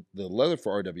does the leather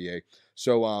for RWA.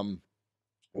 So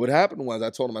what happened was I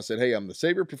told him, I said, hey, I'm the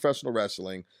savior of professional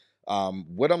wrestling.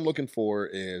 What I'm looking for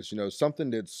is, you know,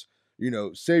 something that's, you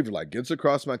know, savior like gets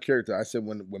across my character. I said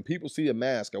when people see a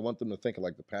mask, I want them to think of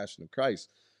like the Passion of Christ.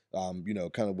 You know,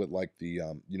 kind of with like the,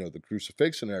 you know, the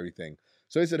crucifixion and everything.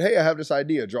 So he said, hey, I have this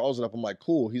idea, draws it up. I'm like,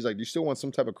 cool. He's like, do you still want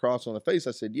some type of cross on the face?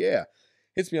 I said, yeah.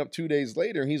 Hits me up 2 days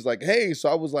later. And he's like, hey, so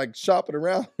I was like shopping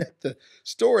around at the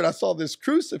store and I saw this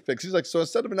crucifix. He's like, so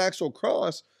instead of an actual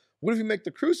cross, what if you make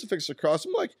the crucifix a cross?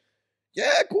 I'm like,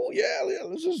 yeah, cool. Yeah,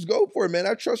 let's just go for it, man.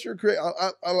 I trust your creative.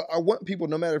 I want people,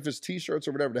 no matter if it's T-shirts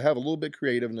or whatever, to have a little bit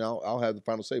creative, and I'll have the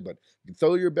final say. But you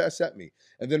throw your best at me.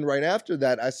 And then right after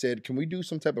that, I said, can we do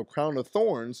some type of crown of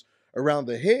thorns around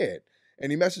the head?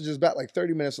 And he messages back like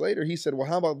 30 minutes later. He said, well,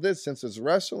 how about this? Since it's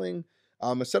wrestling,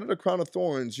 instead of the crown of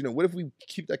thorns, you know, what if we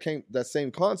keep that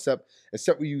same concept,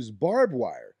 except we use barbed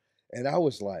wire? And I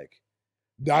was like,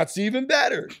 that's even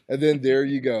better. And then there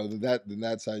you go.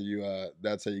 That's how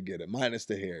you get it. Minus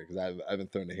the hair, because I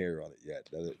haven't thrown the hair on it yet.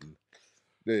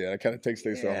 It kind of takes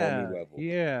things to a whole new level.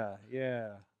 Yeah.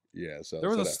 So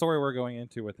there was a story we're going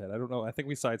into with that. I don't know. I think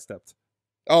we sidestepped.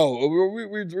 Oh, we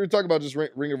were talking about just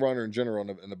Ring of Honor in general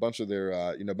and a bunch of their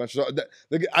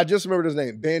I just remembered his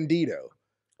name, Bandito.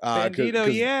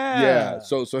 Bandito, yeah.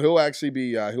 So he'll actually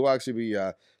be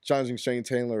challenging Shane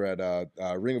Taylor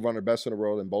at Ring of Honor Best in the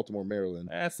World in Baltimore, Maryland.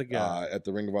 That's the guy at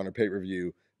the Ring of Honor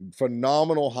pay-per-view.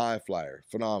 Phenomenal high flyer,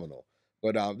 phenomenal.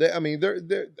 But they're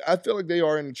I feel like they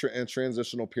are in a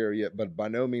transitional period, but by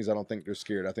no means I don't think they're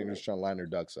scared. I think they're just trying to line their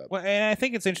ducks up. Well, and I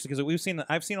think it's interesting because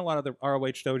I've seen a lot of the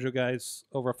ROH Dojo guys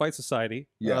over at Fight Society.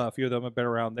 Yeah. A few of them have been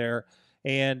around there.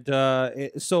 And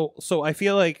so I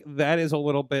feel like that is a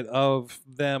little bit of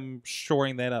them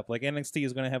shoring that up. Like NXT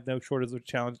is going to have no shortage of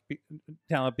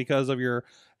talent because of your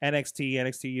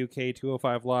NXT UK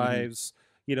 205 lives,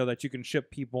 that you can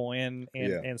ship people in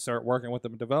and start working with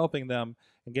them and developing them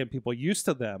and getting people used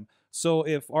to them. So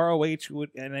if ROH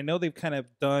would, and I know they've kind of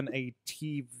done a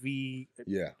TV,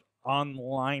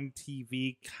 online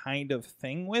TV kind of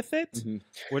thing with it,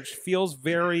 which feels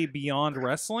very beyond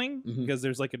wrestling because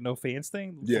there's like a no fans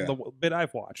thing from the bit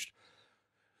I've watched.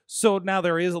 So now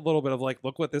there is a little bit of like,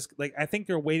 look what this, like, I think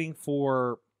they're waiting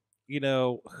for,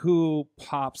 who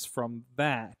pops from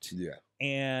that. Yeah.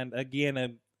 And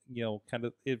again, kind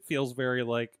of, it feels very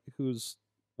like who's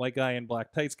white guy and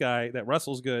black tights guy that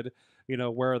wrestles good,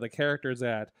 where are the characters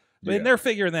at? But they're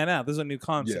figuring that out. This is a new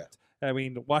concept. I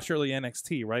mean, watch early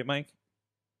NXT, right, Mike?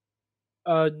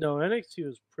 No, NXT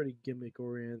was pretty gimmick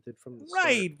oriented from the start.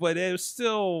 Right, but it was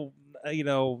still,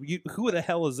 who the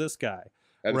hell is this guy?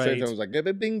 At the same time, it was like,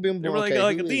 bing, bing, bing. They were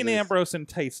like Dean Ambrose and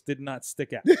tights did not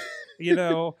stick out,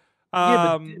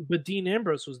 but Dean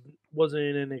Ambrose wasn't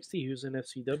in NXT. He was an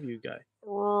FCW guy.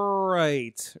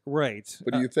 Right.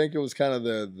 But do you think it was kind of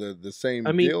the same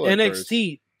I mean, deal at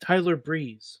NXT, first? Tyler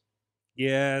Breeze.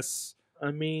 Yes.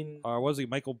 I mean... was he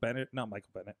Michael Bennett? Not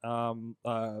Michael Bennett.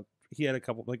 He had a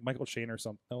couple, like Michael Shane or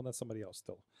something. No, that's somebody else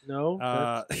still.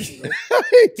 No. He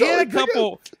had a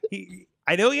couple...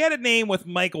 I know he had a name with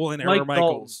Michael in it, or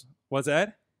Michaels. What's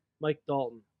that? Mike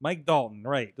Dalton. Mike Dalton,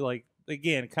 right. Like,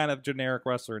 again, kind of generic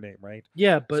wrestler name, right?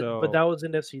 Yeah, but that was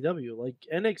in FCW. Like,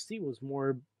 NXT was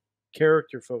more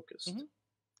character focused.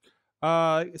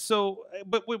 But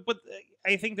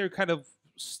I think they're kind of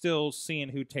still seeing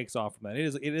who takes off from that.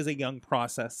 It is a young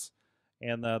process,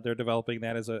 and they're developing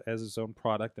that as its own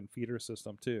product and feeder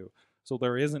system too. So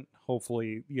there isn't,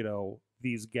 hopefully,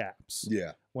 these gaps.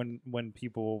 Yeah. When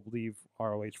people leave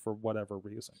ROH for whatever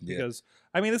reason, because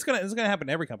I mean, it's gonna happen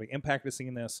to every company. Impact has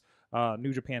seen this.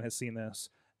 New Japan has seen this,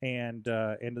 and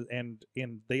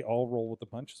they all roll with the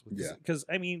punches. Because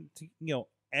I mean,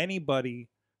 anybody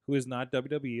who is not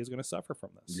WWE is going to suffer from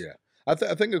this. Yeah. I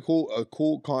think a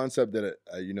cool concept that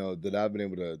that I've been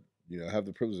able to have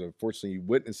the privilege of fortunately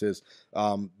witness is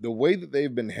the way that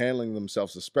they've been handling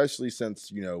themselves, especially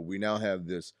since we now have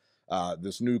this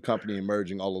new company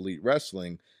emerging, All Elite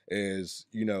Wrestling. Is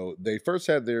they first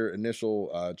had their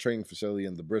initial training facility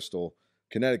in the Bristol,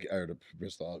 Connecticut, or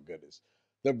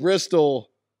the Bristol,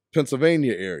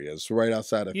 Pennsylvania areas, right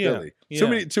outside of Philly. Too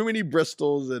many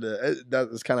Bristols, and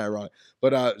that's kind of ironic.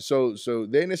 But so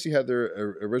they initially had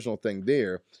their original thing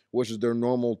there, which is their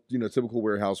normal, typical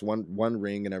warehouse, one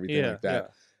ring and everything like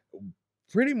that.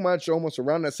 Pretty much almost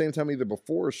around that same time, either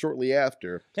before or shortly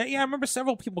after. Yeah, I remember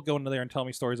several people going to there and telling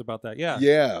me stories about that.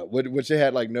 Yeah, which they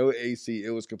had like no AC. It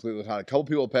was completely hot. A couple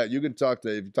people, Pat, you can talk to,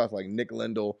 if you talk to like Nick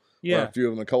Lindell, or a few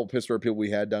of them, a couple Pittsburgh people we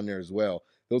had down there as well.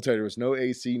 They'll tell you there was no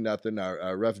AC, nothing.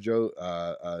 Our ref Joe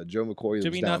McCoy,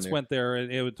 Jimmy Nuts went there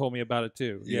and it told me about it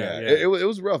too. It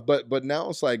was rough, but now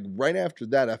it's like right after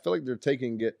that, I feel like they're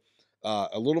taking it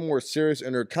a little more serious,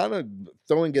 and they're kind of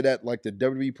throwing it at like the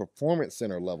WWE Performance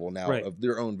Center level now of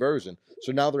their own version.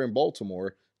 So now they're in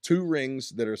Baltimore, 2 rings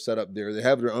that are set up there. They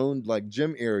have their own like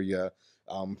gym area.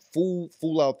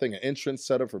 Full out thing, an entrance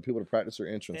set up for people to practice their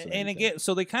entrance. And again,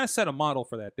 so they kind of set a model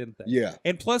for that, didn't they? Yeah.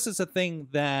 And plus, it's a thing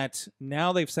that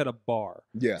now they've set a bar.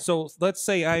 Yeah. So let's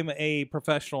say I'm a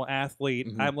professional athlete.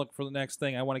 I'm looking for the next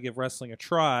thing. I want to give wrestling a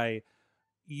try.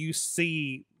 You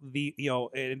see in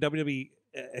WWE.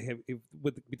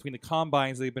 Between the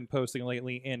combines they've been posting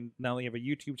lately, and now they have a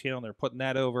YouTube channel and they're putting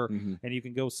that over, and you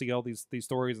can go see all these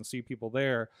stories and see people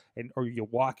there, or you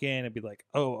walk in and be like,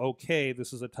 oh, okay,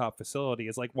 this is a top facility.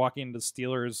 It's like walking into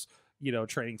Steelers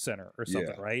training center or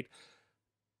something, right?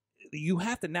 You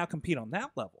have to now compete on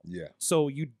that level. Yeah. So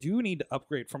you do need to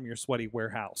upgrade from your sweaty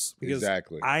warehouse, because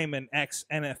I'm an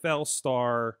ex-NFL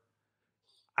star.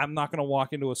 I'm not going to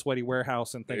walk into a sweaty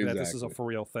warehouse and think that this is a for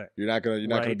real thing. You're not going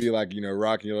to be like,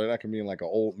 Rocky. You're not going to be in like an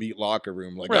old meat locker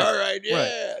room. Like, all right,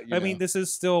 yeah. I mean, this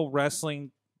is still wrestling.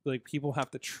 Like, people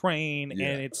have to train,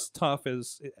 and it's tough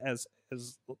as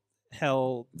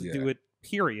hell to do it,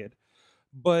 period.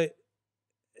 But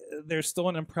there's still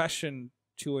an impression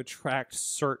to attract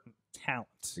certain talent.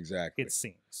 Exactly. It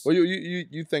seems. Well,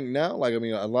 you think now, like, I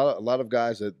mean, a lot of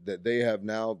guys that they have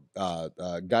now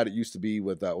got it used to be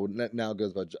with now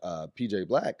goes by PJ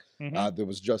Black. There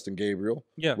was Justin Gabriel.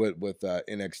 With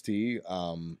NXT.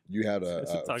 You had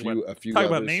a few talk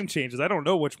about name changes. I don't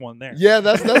know which one there. Yeah,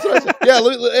 that's what I said.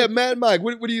 Yeah, Mad Mike.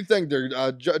 What do you think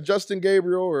there? Justin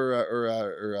Gabriel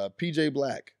or PJ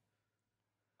Black?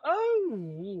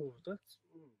 Oh,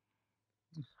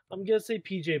 I'm gonna say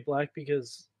PJ Black,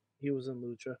 because He was in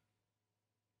Lucha.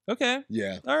 Okay.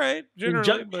 Yeah. All right.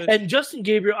 Generally, but And Justin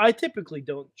Gabriel, I typically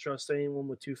don't trust anyone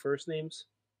with 2 first names.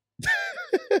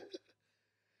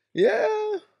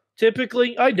 Yeah.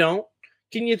 Typically, I don't.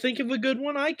 Can you think of a good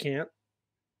one? I can't.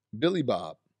 Billy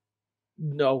Bob.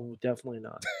 No, definitely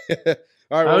not. All right.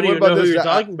 I Well, don't even know who you're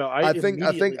talking about. I think I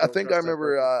immediately don't trust that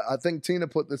remember. person. I think Tina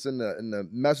put this in the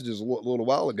messages a little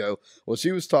while ago. Well,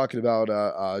 she was talking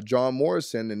about John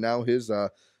Morrison and now his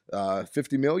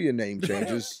 50 million name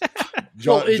changes.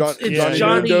 Johnny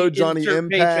Mundo, Johnny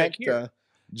Impact,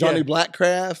 Johnny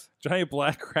Blackcraft. Johnny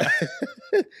Blackcraft.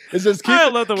 It's just I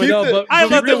love the way. I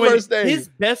love the the way first name. his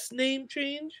best name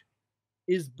change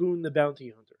is Boone the Bounty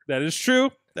Hunter. That is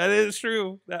true. That is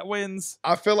true. That wins.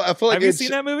 I feel like Have you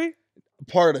seen that movie?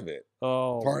 Part of it.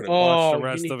 Oh, Part of it. Watch the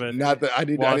rest of it. Not that I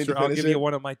need. I need to I'll finish give it. you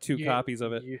one of my 2 copies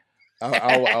of it.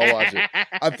 I'll watch it.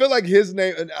 I feel like his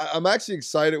name, and I'm actually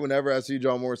excited whenever I see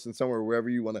John Morrison somewhere, wherever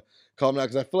you want to call him now,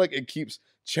 because I feel like it keeps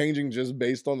changing just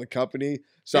based on the company.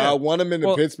 So I want him in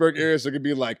the Pittsburgh area, so it could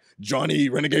be like Johnny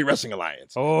Renegade Wrestling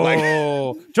Alliance. Oh,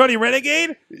 like, Johnny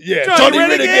Renegade? Yeah, Johnny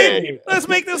Renegade. Let's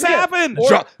make this happen.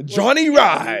 Johnny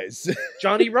Rise.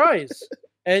 Johnny Rise.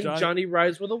 And Johnny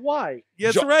Rise with a Y.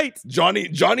 Yes, right. Johnny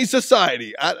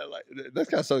Society. That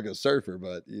kind of sounds like a surfer,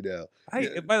 but you know.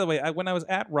 By the way, when I was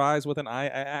at Rise with an I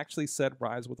actually said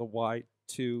Rise with a Y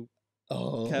to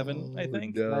Kevin, I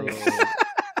think. No.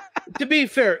 To be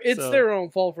fair, it's their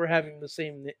own fault for having the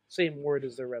same word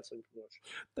as their wrestling promotion.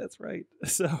 That's right.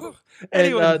 So,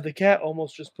 anyway. And the cat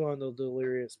almost just put on the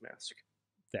Delirious mask.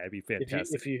 That'd be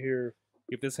fantastic. If you hear...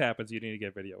 If this happens, you need to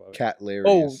get video of it.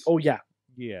 Cat-larious. Oh, yeah.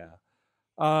 Yeah.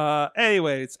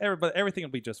 Anyways, everything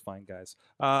will be just fine, guys.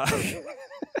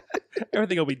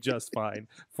 Everything will be just fine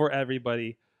for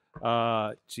everybody.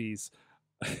 Jeez.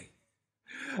 All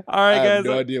right, guys. I have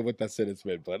no idea what that sentence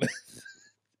meant, but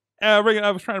I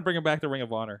was trying to bring him back to Ring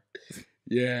of Honor.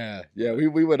 Yeah, we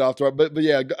went off to our, but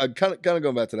yeah, kind of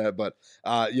going back to that, but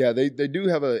yeah, they do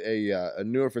have a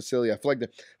newer facility. I feel like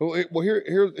that. Well,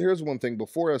 here's one thing.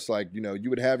 Before us, like, you know,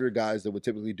 you would have your guys that would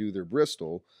typically do their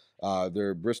Bristol,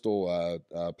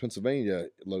 Pennsylvania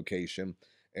location,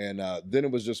 and then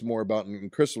it was just more about.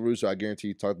 And Crystal Russo, I guarantee,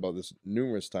 you talked about this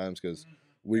numerous times because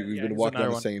we've been walking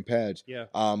on the same page. Yeah.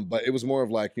 But it was more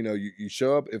of like, you know, you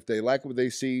show up if they like what they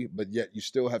see, but yet you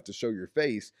still have to show your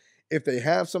face. If they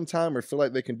have some time or feel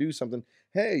like they can do something,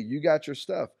 hey, you got your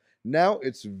stuff. Now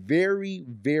it's very,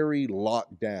 very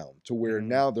locked down to where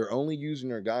now they're only using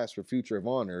their guys for Future of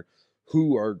Honor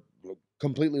who are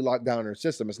completely locked down in their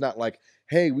system. It's not like,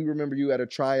 hey, we remember you at a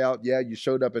tryout. Yeah, you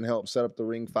showed up and helped set up the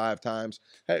ring 5 times.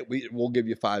 Hey, we'll give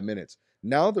you 5 minutes.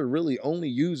 Now they're really only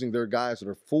using their guys that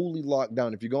are fully locked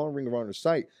down. If you go on Ring of Honor's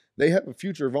site, they have a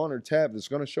Future of Honor tab that's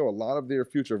going to show a lot of their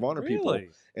Future of Honor people.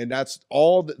 And that's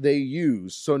all that they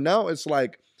use. So now it's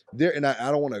like they're, and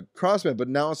I don't want to crossman, but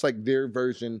now it's like their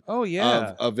version of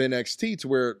NXT, to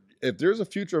where if there's a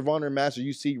Future of Honor match that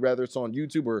you see, whether it's on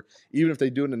YouTube or even if they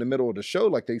do it in the middle of the show,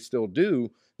 like they still do,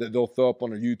 that they'll throw up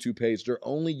on their YouTube page, they're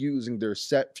only using their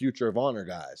set Future of Honor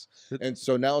guys. And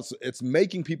so now it's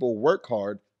making people work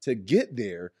hard to get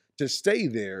there, to stay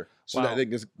there, so that they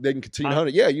can continue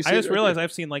hunting. Yeah, you see. I just realized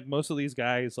I've seen like most of these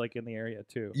guys like in the area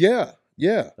too. Yeah.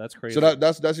 That's crazy. So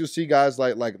that's you'll see guys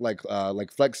like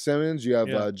Flex Simmons. You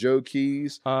have Joe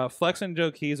Keys. Flex and Joe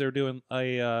Keys are doing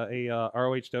a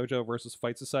ROH Dojo versus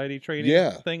Fight Society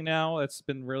training thing now. It's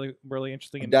been really, really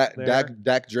interesting. Dak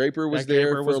Draper was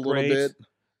there for a little bit.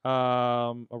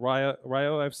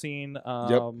 Ryo I've seen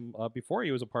before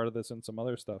he was a part of this and some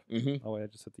other stuff. Oh wait, I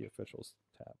just hit the officials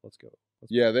tab. Let's go.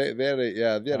 They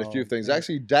had a few things.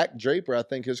 Actually, Dak Draper, I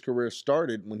think his career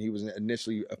started when he was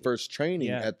initially first training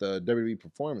at the WWE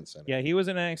Performance Center. Yeah, he was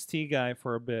an NXT guy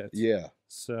for a bit. Yeah.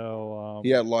 So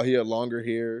he had longer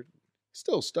hair.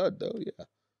 Still stud though. Yeah.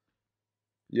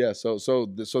 Yeah, so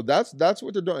that's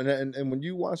what they're doing, and when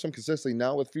you watch them consistently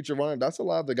now with Future of Honor, that's a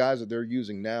lot of the guys that they're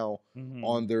using now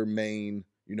on their main,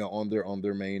 their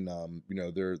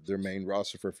main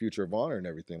roster for Future of Honor and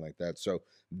everything like that. So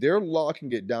they're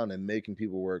locking it down and making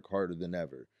people work harder than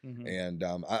ever. And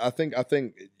I think I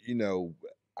feel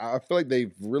like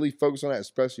they've really focused on that,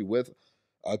 especially with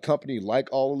a company like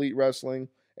All Elite Wrestling.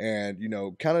 And,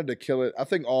 kind of to kill it, I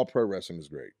think all pro wrestling is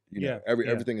great.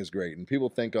 Everything is great. And people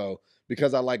think, oh,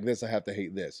 because I like this, I have to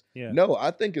hate this. Yeah. No,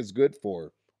 I think it's good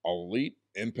for All Elite,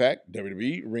 Impact,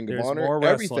 WWE, Ring of Honor,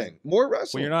 everything. More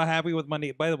wrestling. When you're not happy with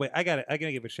Monday, by the way, I gotta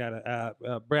give a shout out.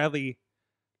 Bradley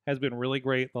has been really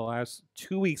great the last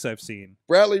 2 weeks I've seen.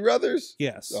 Bradley Ruthers?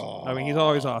 Yes. Aw. I mean, he's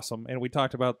always awesome. And we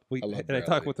talked about, I love I talked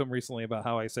Bradley. with him recently about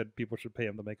how I said people should pay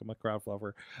him to make him a crowd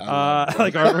fluffer. I love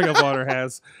Like our Ring of Honor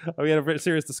has. We had a very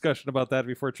serious discussion about that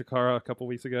before Chikara a couple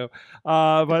weeks ago.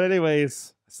 But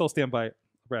anyways, still stand by it,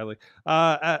 Bradley.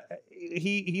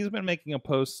 He's been making a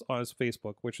post on his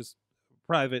Facebook, which is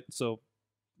private, so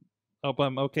hope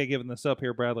I'm okay giving this up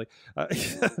here, Bradley.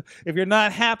 If you're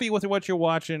not happy with what you're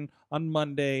watching on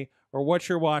Monday or what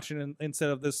you're watching instead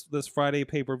of this Friday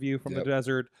pay-per-view from the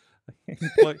desert,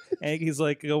 and he's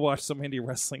like, go watch some Indie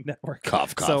Wrestling Network.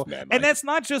 Cough, So, man. and that's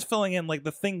not just filling in like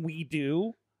the thing we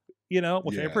do,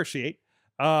 which I appreciate.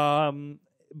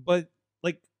 But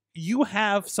like, you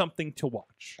have something to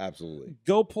watch. Absolutely.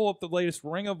 Go pull up the latest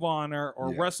Ring of Honor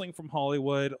or Wrestling from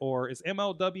Hollywood, or is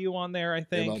MLW on there? I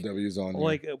think MLW's on there.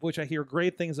 Like, which I hear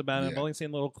great things about. I've only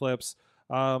seen little clips.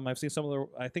 I've seen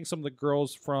I think some of the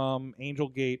girls from Angel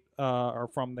Gate are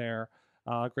from there.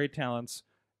 Great talents,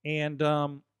 and I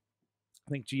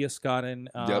think Gia Scott and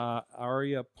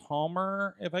Aria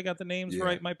Palmer, if I got the names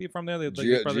right, might be from there.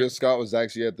 Gia Scott was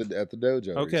actually at the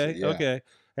dojo. Okay, recently. okay.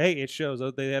 Hey, it shows.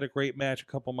 They had a great match a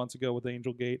couple months ago with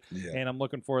Angel Gate, and I'm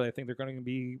looking forward. I think they're going to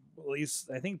be at least.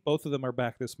 I think both of them are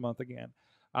back this month again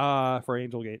for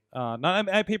Angel Gate. Not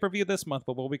at pay-per-view this month,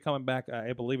 but we'll be coming back,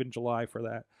 I believe, in July for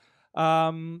that.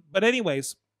 But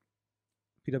anyways,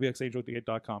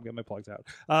 pwxangelgate.com. Get my plugs out.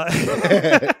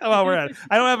 While we're at it,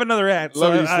 I don't have another ad,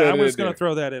 so I'm just going to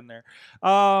throw that in there.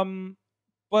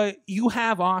 But you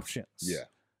have options. Yeah.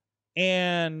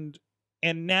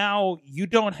 And now you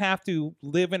don't have to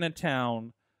live in a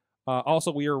town.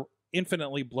 Also, we are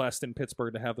infinitely blessed in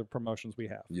Pittsburgh to have the promotions we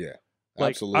have. Yeah,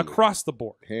 like, absolutely, across the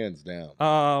board, hands down.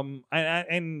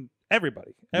 And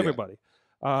everybody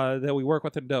that we work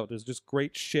with and don't. There's just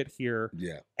great shit here.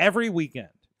 Yeah, every weekend,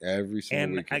 every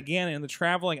single weekend. And again, in the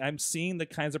traveling, I'm seeing the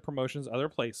kinds of promotions other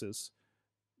places,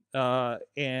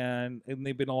 and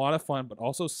they've been a lot of fun, but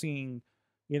also seeing,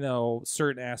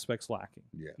 certain aspects lacking.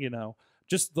 Yeah,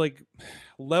 just like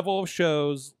level of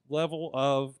shows, level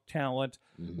of talent,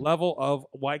 level of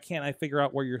why can't I figure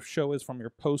out where your show is from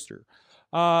your poster?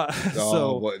 Believe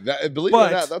it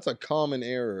or not, that's a common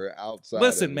error outside.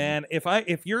 Listen, man,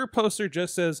 if your poster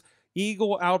just says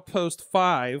Eagle Outpost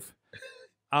 5,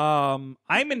 I'm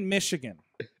in Michigan.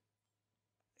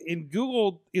 And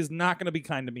Google is not going to be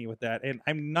kind to me with that. And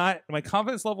my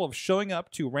confidence level of showing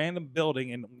up to a random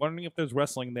building and wondering if there's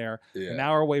wrestling there an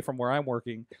hour away from where I'm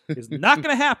working is not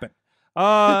going to happen.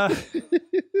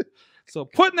 So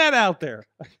putting that out there,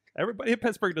 everybody in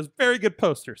Pittsburgh does very good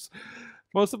posters.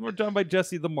 Most of them are done by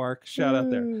Jesse the Mark. Shout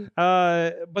out there.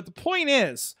 But the point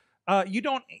is,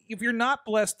 if you're not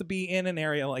blessed to be in an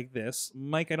area like this,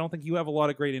 Mike, I don't think you have a lot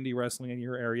of great indie wrestling in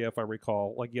your area, if I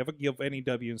recall. Like, you have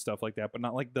NEW and stuff like that, but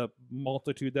not like the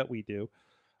multitude that we do.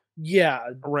 Yeah,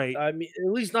 right. I mean,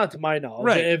 at least not to my knowledge.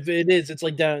 Right. If it is, it's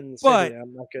like down in the city.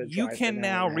 I'm not going to. You can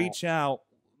now reach out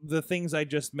the things I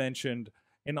just mentioned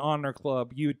in Honor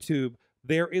Club, YouTube.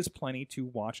 There is plenty to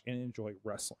watch and enjoy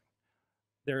wrestling.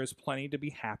 There is plenty to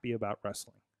be happy about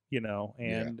wrestling,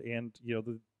 and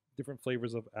the different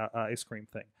flavors of ice cream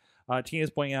thing. Tina's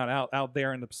pointing out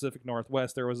there in the Pacific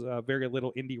Northwest, there was very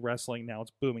little indie wrestling. Now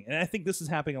it's booming, and I think this is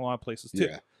happening in a lot of places too,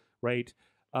 right?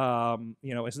 And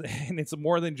it's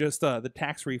more than just the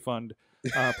tax refund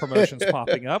promotions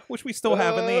popping up, which we still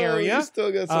have in the area. We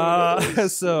still got some of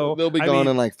those. So they'll be gone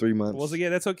in like 3 months. Well, yeah,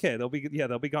 that's okay. They'll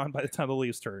be gone by the time the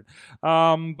leaves turn.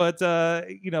 But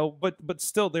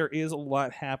still, there is a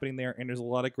lot happening there, and there's a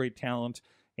lot of great talent.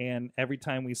 And every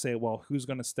time we say, well, who's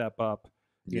going to step up?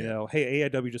 Hey,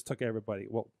 AIW just took everybody.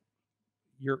 Well,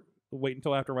 you're wait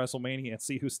until after WrestleMania and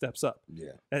see who steps up.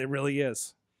 Yeah, and it really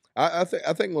is. I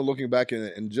think we're looking back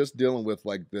and just dealing with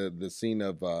like the scene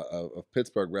of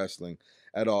Pittsburgh wrestling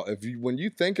at all. When you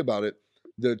think about it,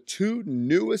 the two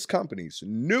newest companies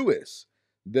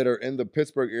that are in the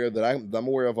Pittsburgh area that I'm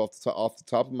aware of off the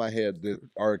top of my head that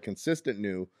are consistent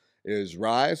new is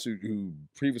Rise, who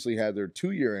previously had their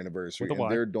 2-year anniversary,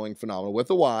 and they're doing phenomenal with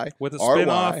a Y, with a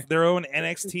spin-off, their own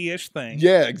NXT-ish thing.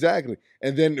 Yeah, exactly.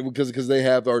 And then because they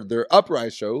have their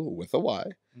Uprise show with a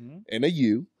Y and a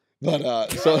U.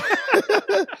 But so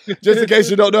just in case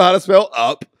you don't know how to spell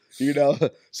up,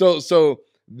 so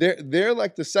they're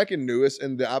like the second newest,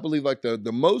 and I believe like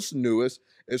the most newest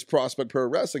is Prospect Pro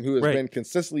Wrestling, who has been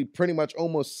consistently pretty much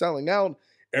almost selling out.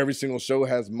 Every single show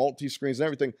has multi-screens and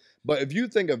everything. But if you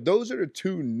think of those are the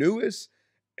two newest,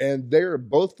 and they're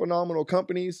both phenomenal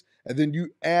companies, and then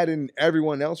you add in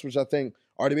everyone else, which I think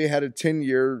RDB had a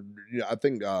 10-year, I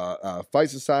think Fight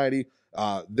Society,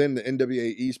 Then the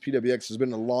NWA East, PWX has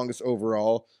been the longest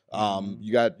overall.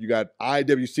 You got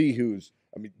IWC, who's,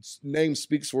 I mean, name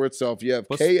speaks for itself. You have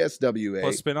KSWA.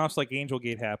 Plus spinoffs like Angel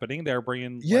Gate happening. They're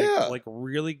bringing like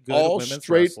really good all women's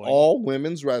straight, wrestling. all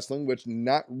women's wrestling, which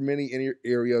not many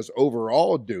areas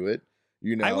overall do it.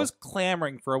 You know, I was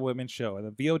clamoring for a women's show,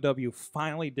 and the VOW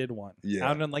finally did one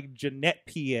out in like Jeanette,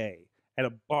 PA, at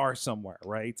a bar somewhere,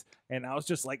 right? And I was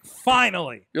just like,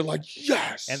 finally! You're like,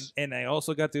 yes! And I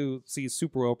also got to see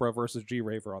Super Oprah versus G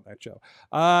Raver on that show.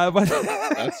 But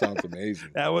that sounds amazing.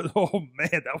 That was, oh man,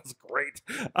 that was great.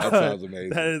 That sounds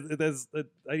amazing.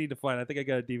 I need to find, I think I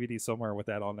got a DVD somewhere with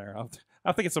that on there.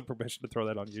 I'll think it's some permission to throw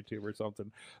that on YouTube or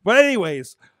something. But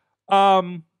anyways,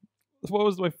 what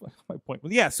was my point?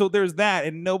 Well, yeah, so there's that,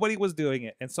 and nobody was doing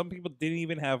it, and some people didn't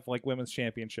even have like women's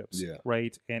championships,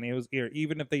 right? And it was,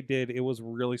 even if they did, it was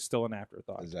really still an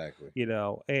afterthought, exactly. You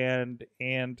know, and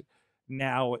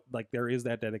now like there is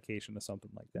that dedication to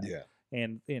something like that,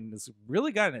 and it's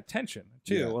really gotten attention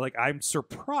too. Like I'm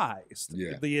surprised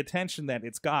the attention that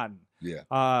it's gotten,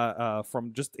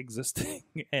 from just existing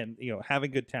and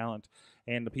having good talent.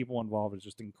 And the people involved is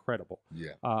just incredible.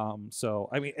 So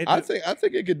I mean, I think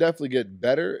it could definitely get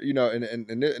better. You know,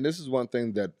 and this is one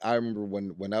thing that I remember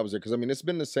when I was there, because I mean it's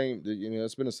been the same.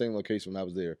 It's been the same location when I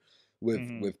was there with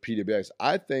PWX.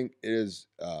 I think it is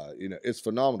it's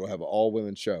phenomenal to have an all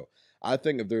women show. I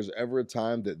think if there's ever a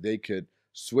time that they could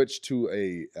switch to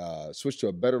a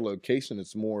better location,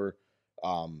 it's more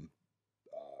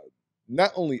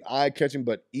not only eye-catching,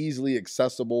 but easily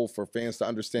accessible for fans to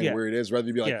understand where it is, rather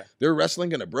than be like, they're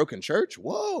wrestling in a broken church?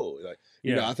 Whoa. Like,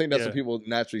 you know, I think that's what people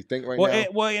naturally think now.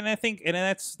 And I think, and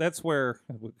that's where,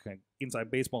 inside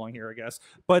baseball here, I guess.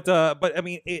 But I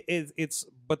mean,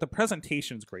 but the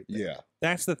presentation's great there. Yeah.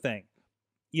 That's the thing.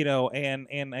 You know,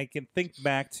 and I can think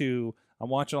back to, I'm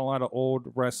watching a lot of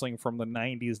old wrestling from the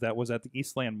 90s that was at the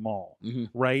Eastland Mall,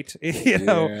 right? You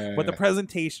know, but the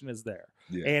presentation is there.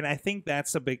 And I think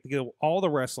that's a big, all the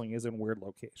wrestling is in weird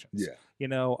locations. You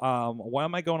know, why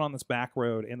am I going on this back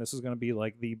road and this is going to be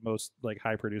like the most like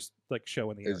high produced like show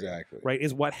in the area, right?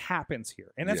 Is what happens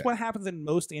here. And that's what happens in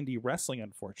most indie wrestling,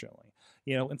 unfortunately.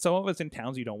 You know, and some of it's in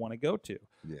towns you don't want to go to.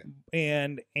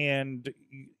 And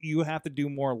you have to do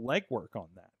more legwork on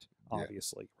that.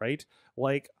 Obviously, right?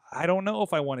 Like, I don't know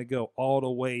if I want to go all the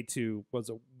way to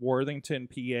Worthington,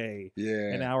 PA,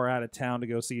 an hour out of town to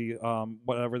go see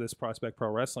whatever this Prospect Pro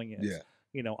Wrestling is.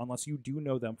 You know, unless you do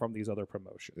know them from these other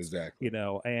promotions. Exactly. You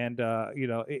know, and you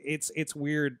know, it's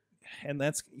weird, and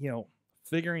that's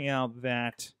figuring out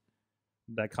that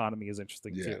dichotomy is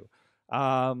interesting too.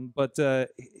 But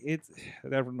it's I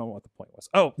never know what the point was.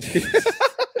 Oh.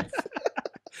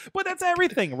 But that's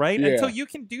everything, right? Until you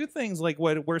can do things like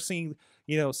what we're seeing,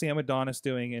 Sam Adonis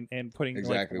doing and putting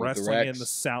like wrestling in the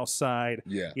South Side.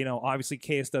 You know, obviously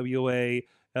KSWA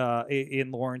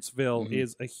in Lawrenceville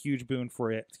is a huge boon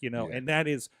for it, and that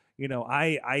is,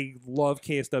 I love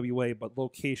KSWA, but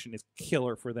location is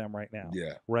killer for them right now.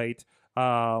 Right.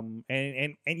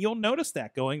 And you'll notice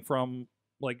that going from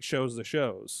like shows to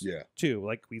shows too.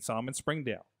 Like we saw them in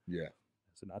Springdale.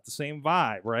 So not the same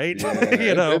vibe, right?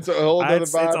 It's a whole other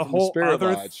vibe. It's a whole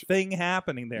other Lodge. thing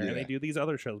happening there, and they do these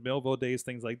other shows, Millville Days,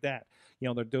 things like that.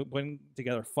 They're putting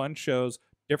together fun shows,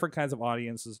 different kinds of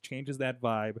audiences, changes that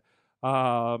vibe,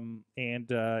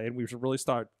 and we should really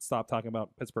stop talking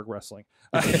about Pittsburgh wrestling.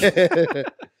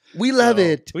 We love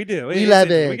it. We do. We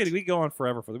love it. We go on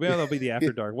forever for that'll be the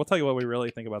After Dark. We'll tell you what we really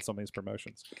think about some of these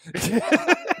promotions.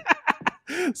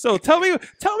 So tell me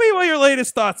what your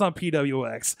latest thoughts on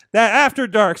PWX. That After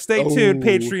Dark. Stay tuned,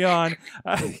 Patreon.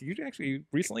 You actually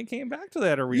recently came back to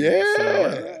that arena.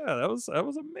 That was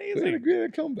amazing. A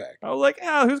great comeback. I was like,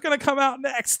 who's gonna come out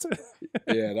next?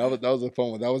 That was a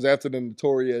fun one. That was after the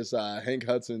notorious Hank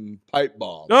Hudson pipe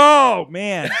bomb. Oh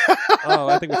man.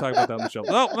 I think we'll talk about that on the show.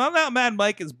 Well, now Mad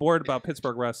Mike is bored about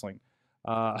Pittsburgh wrestling.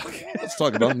 Let's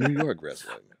talk about New York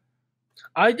wrestling.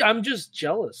 I'm just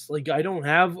jealous. Like, I don't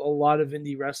have a lot of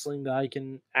indie wrestling that I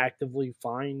can actively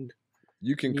find.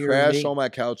 You can crash on my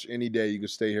couch any day. You can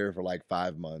stay here for like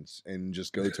 5 months and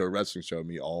just go to a wrestling show with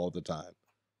me all the time.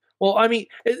 Well, I mean,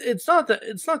 it's not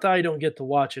that I don't get to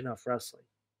watch enough wrestling.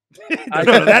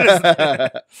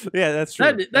 That is, that's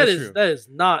true. That is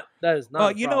not.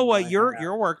 Well, you know what?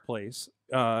 Your workplace,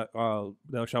 shall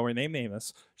we name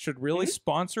this, should really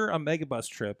sponsor a megabus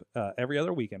trip every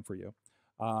other weekend for you.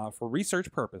 For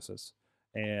research purposes,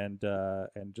 and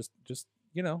just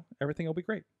everything will be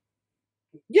great.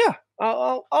 Yeah,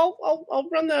 I'll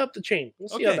run that up the chain. We'll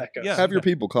see how that goes. Yeah. Have your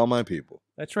people call my people.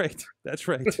 That's right.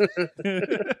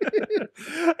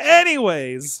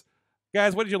 Anyways,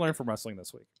 guys, what did you learn from wrestling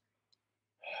this week?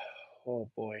 Oh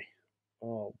boy,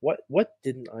 Oh, what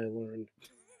didn't I learn?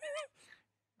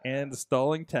 And the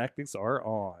stalling tactics are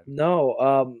on.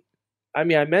 No, I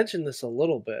mean I mentioned this a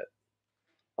little bit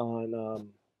on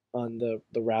the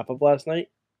wrap up last night,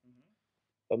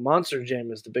 but Monster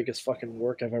Jam is the biggest fucking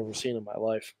work I've ever seen in my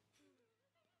life.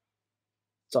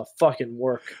 It's a fucking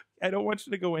work. I don't want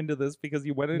you to go into this because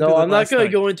you went into No, it I'm not last going to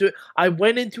night. go into it. I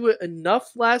went into it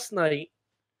enough last night,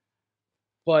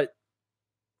 but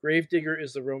Gravedigger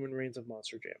is the Roman Reigns of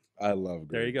Monster Jam. I love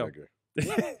There you go. Gravedigger.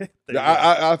 There you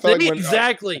I feel like when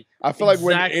Exactly. I feel like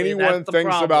when Exactly, anyone that's the thinks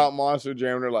problem. about Monster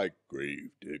Jam, they're like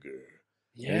Gravedigger.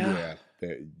 Yeah.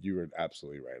 You were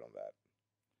absolutely right on that.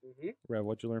 Mhm. Rev,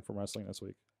 what'd you learn from wrestling this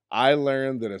week? I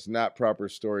learned that it's not proper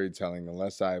storytelling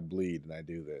unless I bleed and I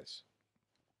do this.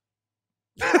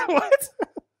 What?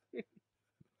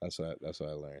 That's what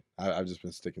I learned. I've just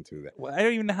been sticking to that. Well, I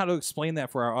don't even know how to explain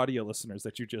that for our audio listeners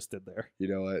that you just did there. You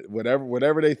know what?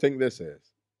 Whatever they think this is.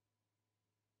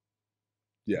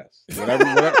 Yes. Whatever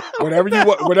you want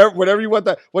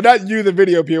that. Well, not you, the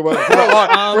video people, but for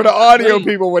the audio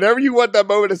people, whatever you want that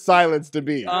moment of silence to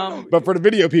be. But for the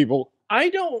video people, I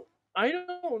don't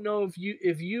know if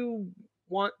you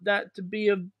want that to be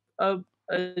an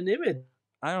image.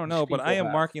 I don't know, but I am People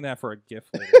have. marking that for a GIF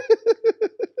later.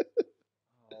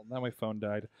 Oh, now my phone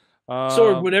died.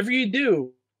 So whatever you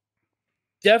do,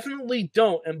 definitely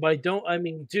don't, and by don't I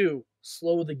mean do,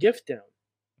 slow the gift down.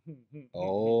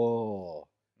 oh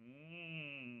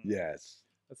yes.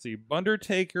 Let's see,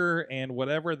 Undertaker and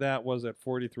whatever that was at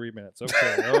 43 minutes.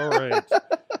 Okay, all right.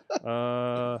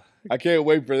 I can't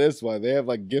wait for this one. They have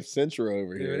like GIF Central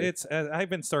over here. Dude,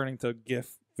 I've been starting to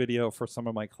GIF video for some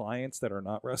of my clients that are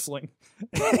not wrestling,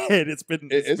 and it's becoming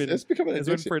it's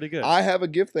been pretty good. I have a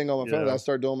GIF thing on my phone. Yeah. I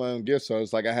started doing my own GIF, so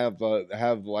it's like I have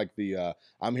like the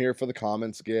I'm here for the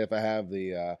comments GIF. I have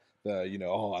the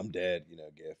I'm dead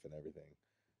GIF and everything.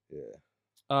 Yeah.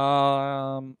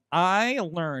 I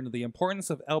learned the importance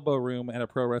of elbow room at a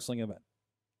pro wrestling event.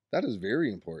 That is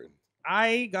very important.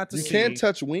 I got to You see. can't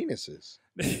touch weenuses.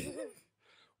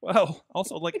 Well,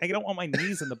 also, like, I don't want my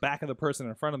knees in the back of the person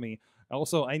in front of me.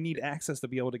 Also, I need access to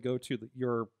be able to go to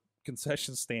your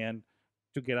concession stand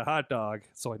to get a hot dog,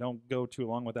 so I don't go too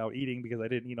long without eating because I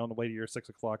didn't eat on the way to your 6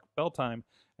 o'clock bell time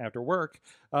after work.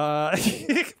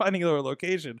 Finding another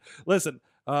location. Listen,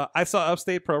 I saw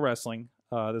Upstate Pro Wrestling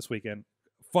this weekend.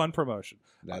 Fun promotion.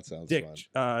 That sounds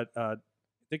fun.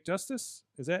 Dick Justice?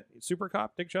 Is that Super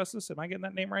Cop Dick Justice? Am I getting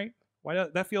that name right? Why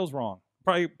that feels wrong?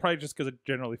 Probably just because it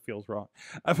generally feels wrong.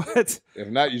 But if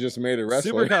not, you just made a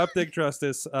wrestler. Super Cop Dick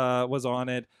Justice was on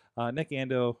it. Nick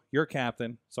Ando, your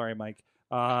captain. Sorry, Mike.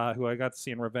 Who I got to see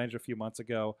in Revenge a few months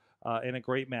ago in a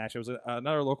great match. It was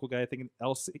another local guy. I think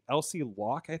LC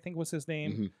Locke, I think was his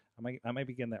name. Mm-hmm. I might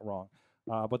be getting that wrong.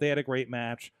 But they had a great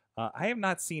match. I have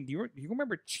not seen. Do you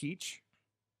remember Cheech?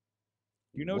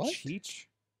 Do you know What? Cheech?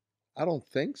 I don't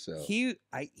think so. He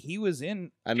was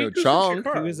in. I know Cheech was in Chong.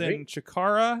 Chikara, He was in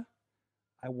Chikara.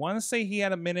 I want to say he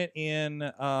had a minute in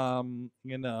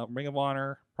Ring of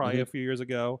Honor probably a few years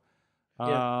ago.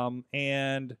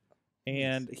 And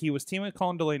he was teaming with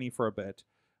Colin Delaney for a bit.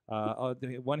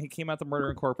 When he came out the Murder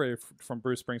Incorporated from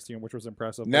Bruce Springsteen, which was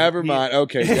impressive. Never mind.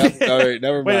 Okay. Yep. All right.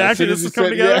 Never mind. Wait, actually, this is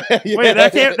coming together. Yeah. Wait,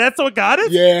 that's what got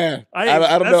it. Yeah. I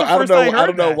don't know. I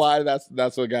don't know that. why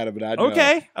that's what got it, but I know.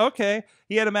 Okay.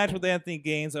 He had a match with Anthony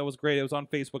Gaines that was great. It was on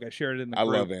Facebook. I shared it in the group.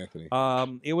 I love Anthony.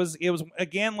 It was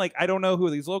again like I don't know who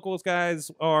these locals guys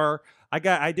are.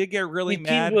 I did get really he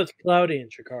mad. teamed with Cloudy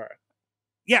and Chikara.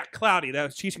 Yeah, Cloudy. That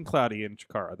was Cheech and Cloudy in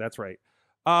Chikara. That's right.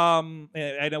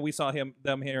 I know we saw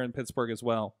them here in Pittsburgh as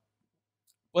well.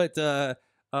 But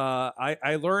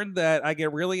I learned that I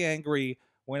get really angry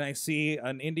when I see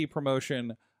an indie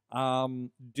promotion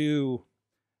do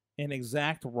an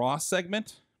exact Raw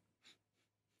segment.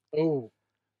 Oh,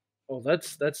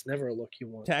 that's never a look you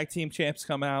want. Tag team champs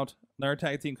come out. Another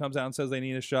tag team comes out and says they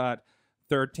need a shot.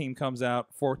 Third team comes out.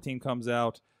 Fourth team comes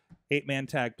out. 8-man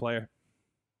tag player.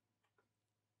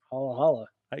 Holla holla.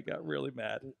 I got really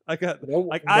mad. I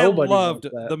loved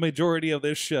the majority of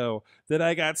this show. That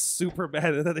I got super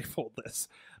mad that they pulled this.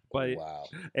 But wow.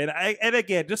 And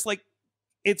again, just like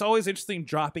it's always interesting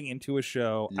dropping into a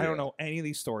show. Yeah. I don't know any of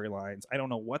these storylines. I don't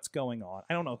know what's going on.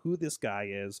 I don't know who this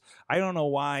guy is. I don't know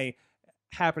why.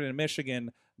 Happened in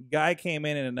Michigan. Guy came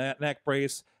in a neck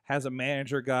brace. Has a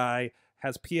manager guy.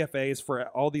 Has PFAs for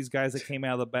all these guys that came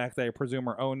out of the back that I presume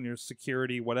are owning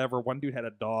security, whatever. One dude had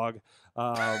a dog,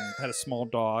 had a small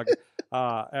dog,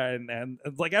 and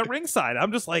like at ringside,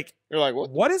 I'm just like, you're like,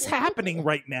 what is happening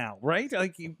right now, right?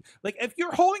 Like if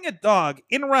you're holding a dog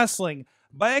in wrestling,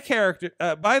 by a character,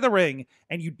 by the ring,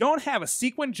 and you don't have a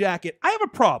sequin jacket, I have a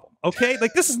problem. Okay,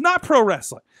 like this is not pro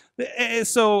wrestling.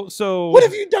 So What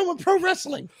have you done with pro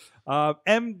wrestling?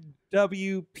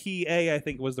 MWPA, I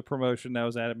think, was the promotion that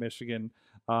was at Michigan.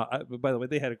 By the way,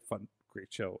 they had a fun,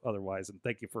 great show. Otherwise, and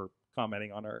thank you for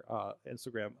commenting on our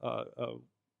Instagram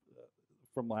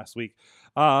from last week.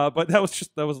 But that was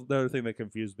the other thing that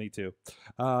confused me too.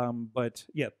 But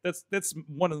yeah, that's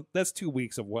 2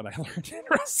 weeks of what I learned in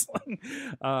wrestling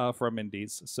from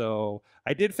Indies. So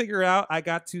I did figure out I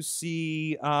got to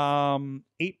see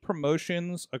 8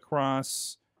 promotions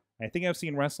across. I think I've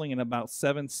seen wrestling in about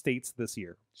 7 states this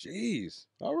year. Jeez,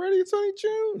 already it's only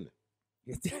June.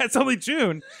 Yeah, it's only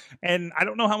June, and I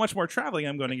don't know how much more traveling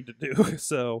I'm going to need to do.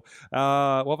 So,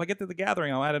 well, if I get to the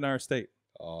gathering, I'll add another state.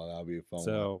 Oh, that'll be a fun one.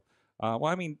 So, well,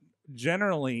 I mean,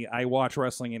 generally, I watch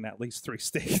wrestling in at least 3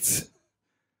 states,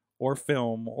 or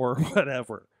film, or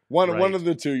whatever. One of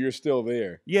the two, you're still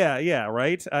there. Yeah,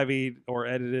 right? I mean, or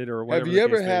edited, or whatever. Have you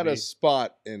ever had a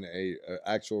spot in a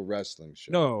actual wrestling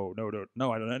show? No,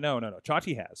 I don't know. No.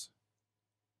 Chachi has.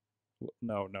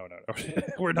 No.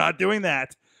 We're not doing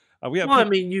that. I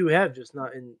mean, you have, just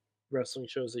not in wrestling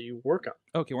shows that you work on.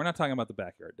 Okay, we're not talking about the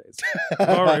backyard days.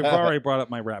 I've already brought up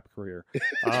my rap career.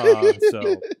 Oh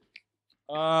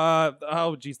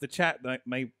geez, the chat.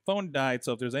 My phone died,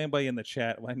 so if there's anybody in the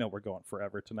chat, well, I know we're going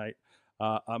forever tonight.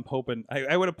 I'm hoping.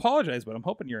 I would apologize, but I'm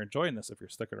hoping you're enjoying this if you're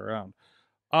sticking around.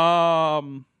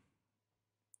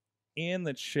 In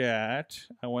the chat,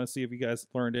 I want to see if you guys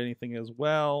learned anything as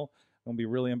well. I'm gonna be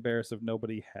really embarrassed if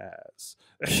nobody has.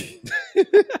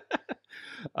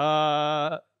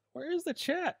 Where is the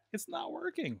chat? It's not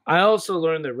working. I also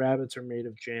learned that rabbits are made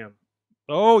of jam.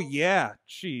 Oh yeah,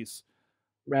 jeez.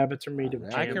 Rabbits are made of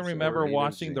jam. I can remember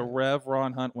watching the Rev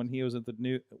Ron Hunt when he was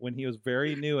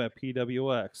very new at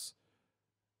PWX.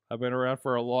 I've been around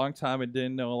for a long time and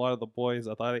didn't know a lot of the boys.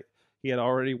 I thought he had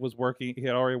already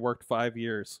worked 5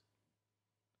 years.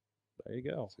 There you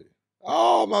go.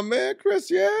 Oh, my man, Chris,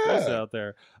 yeah. Chris out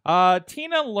there.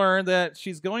 Tina learned that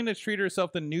she's going to treat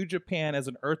herself to New Japan as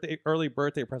an early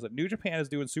birthday present. New Japan is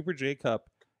doing Super J Cup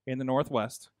in the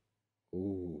Northwest.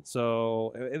 Ooh.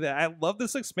 So I love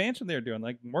this expansion they're doing.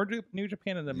 Like, more New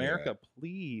Japan in America,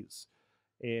 please.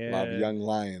 And love young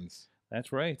lions.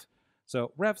 That's right.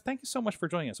 So, Rev, thank you so much for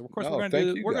joining us. Of course, we're going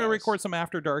to record some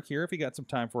After Dark here if you got some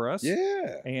time for us.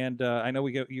 Yeah. And I know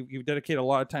you've dedicated a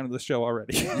lot of time to the show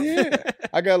already. Yeah.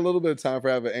 I got a little bit of time for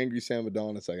I have an angry Sam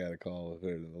Adonis I got to call.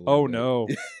 Oh no.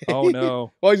 Oh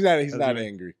no. Well, he's not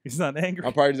angry. He's not angry.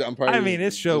 I'm probably I mean,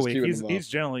 it's show week. He's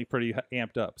generally pretty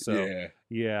amped up. So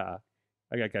yeah.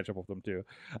 I got to catch up with them too.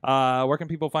 Where can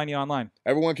people find you online?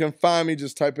 Everyone can find me.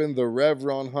 Just type in the Rev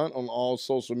Ron Hunt on all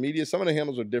social media. Some of the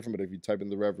handles are different, but if you type in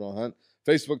the Rev Ron Hunt,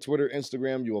 Facebook, Twitter,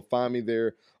 Instagram, you will find me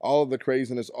there. All of the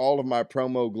craziness, all of my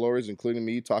promo glories, including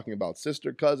me talking about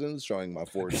sister cousins, showing my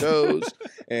 4 shows,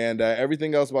 and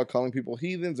everything else about calling people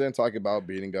heathens and talking about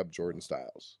beating up Jordan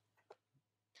Styles.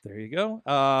 There you go.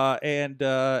 And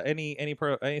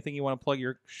anything you want to plug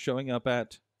you're showing up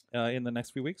at in the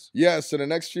next few weeks? Yes, in the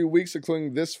next few weeks,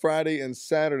 including this Friday and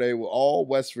Saturday, all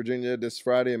West Virginia. This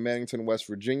Friday in Mannington, West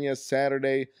Virginia.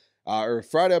 Friday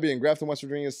I'll be in Grafton, West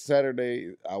Virginia.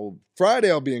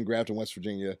 Friday I'll be in Grafton, West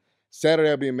Virginia. Saturday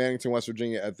I'll be in Mannington, West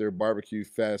Virginia at their barbecue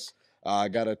fest. I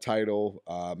got a title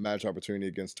match opportunity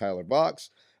against Tyler Box.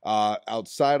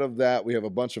 Outside of that, we have a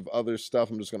bunch of other stuff.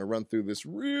 I'm just going to run through this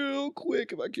real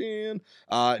quick if I can.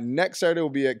 Next Saturday will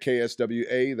be at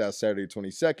KSWA. That's Saturday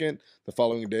 22nd. The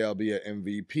following day, I'll be at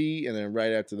MVP. And then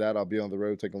right after that, I'll be on the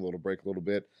road, taking a little break a little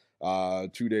bit. 2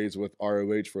 days with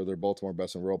ROH for their Baltimore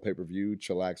Best in World pay-per-view,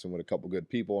 chillaxing with a couple good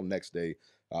people. Next day,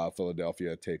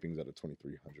 Philadelphia tapings at a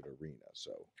 2300 arena.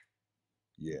 So,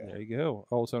 yeah. There you go.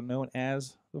 Also known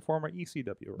as the former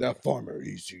ECW. Right? The former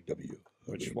ECW.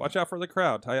 Which, watch out for the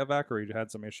crowd. Taya Valkyrie had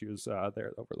some issues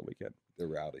there over the weekend. They're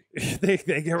rowdy. they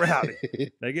get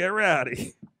rowdy. They get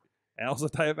rowdy. And also,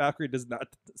 Taya Valkyrie does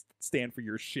not stand for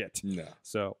your shit. No.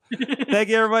 So, thank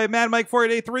you, everybody. Mad Mike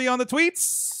 4883 on the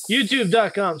tweets.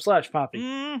 YouTube.com/Poppy.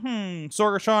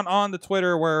 Sorgatron on the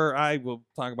Twitter, where I will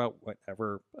talk about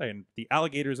whatever. And the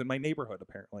alligators in my neighborhood,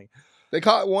 apparently. They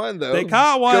caught one, though. They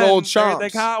caught one. Good old chomps. They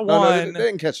caught one. No, they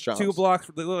didn't catch chomps. 2 blocks.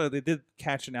 They did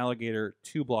catch an alligator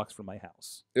 2 blocks from my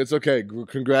house. It's okay.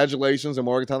 Congratulations. In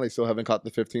Morgantown, they still haven't caught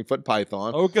the 15-foot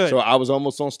python. Oh, good. So I was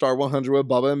almost on Star 100 with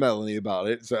Bubba and Melanie about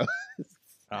it. So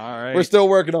all right. We're still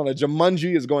working on it.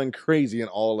 Jumanji is going crazy in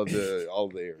all of the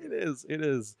areas. It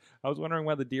is. I was wondering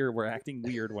why the deer were acting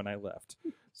weird when I left.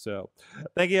 So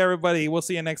thank you, everybody. We'll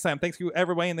see you next time. Thanks to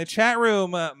everybody in the chat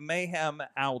room. Mayhem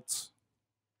out.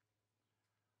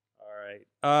 All right.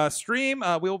 stream.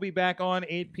 We'll be back on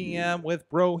 8 p.m. with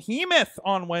Brohemoth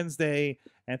on Wednesday.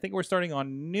 And I think we're starting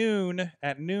on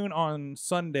at noon on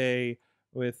Sunday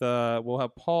with we'll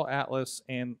have Paul Atlas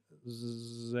and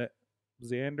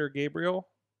Xander Gabriel.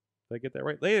 Did I get that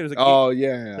right? There's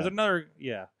There's another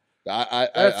I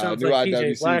sounds knew like PJ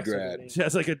IWC Black's grad. name.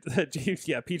 Just like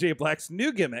PJ Black's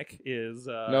new gimmick is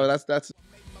No, that's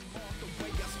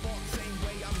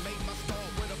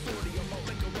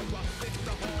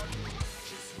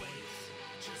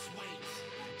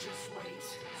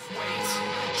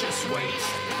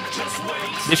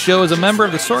This show is a member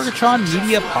of the Sorgatron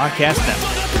Media Podcast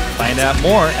Network. Find out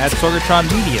more at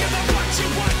sorgatronmedia.com.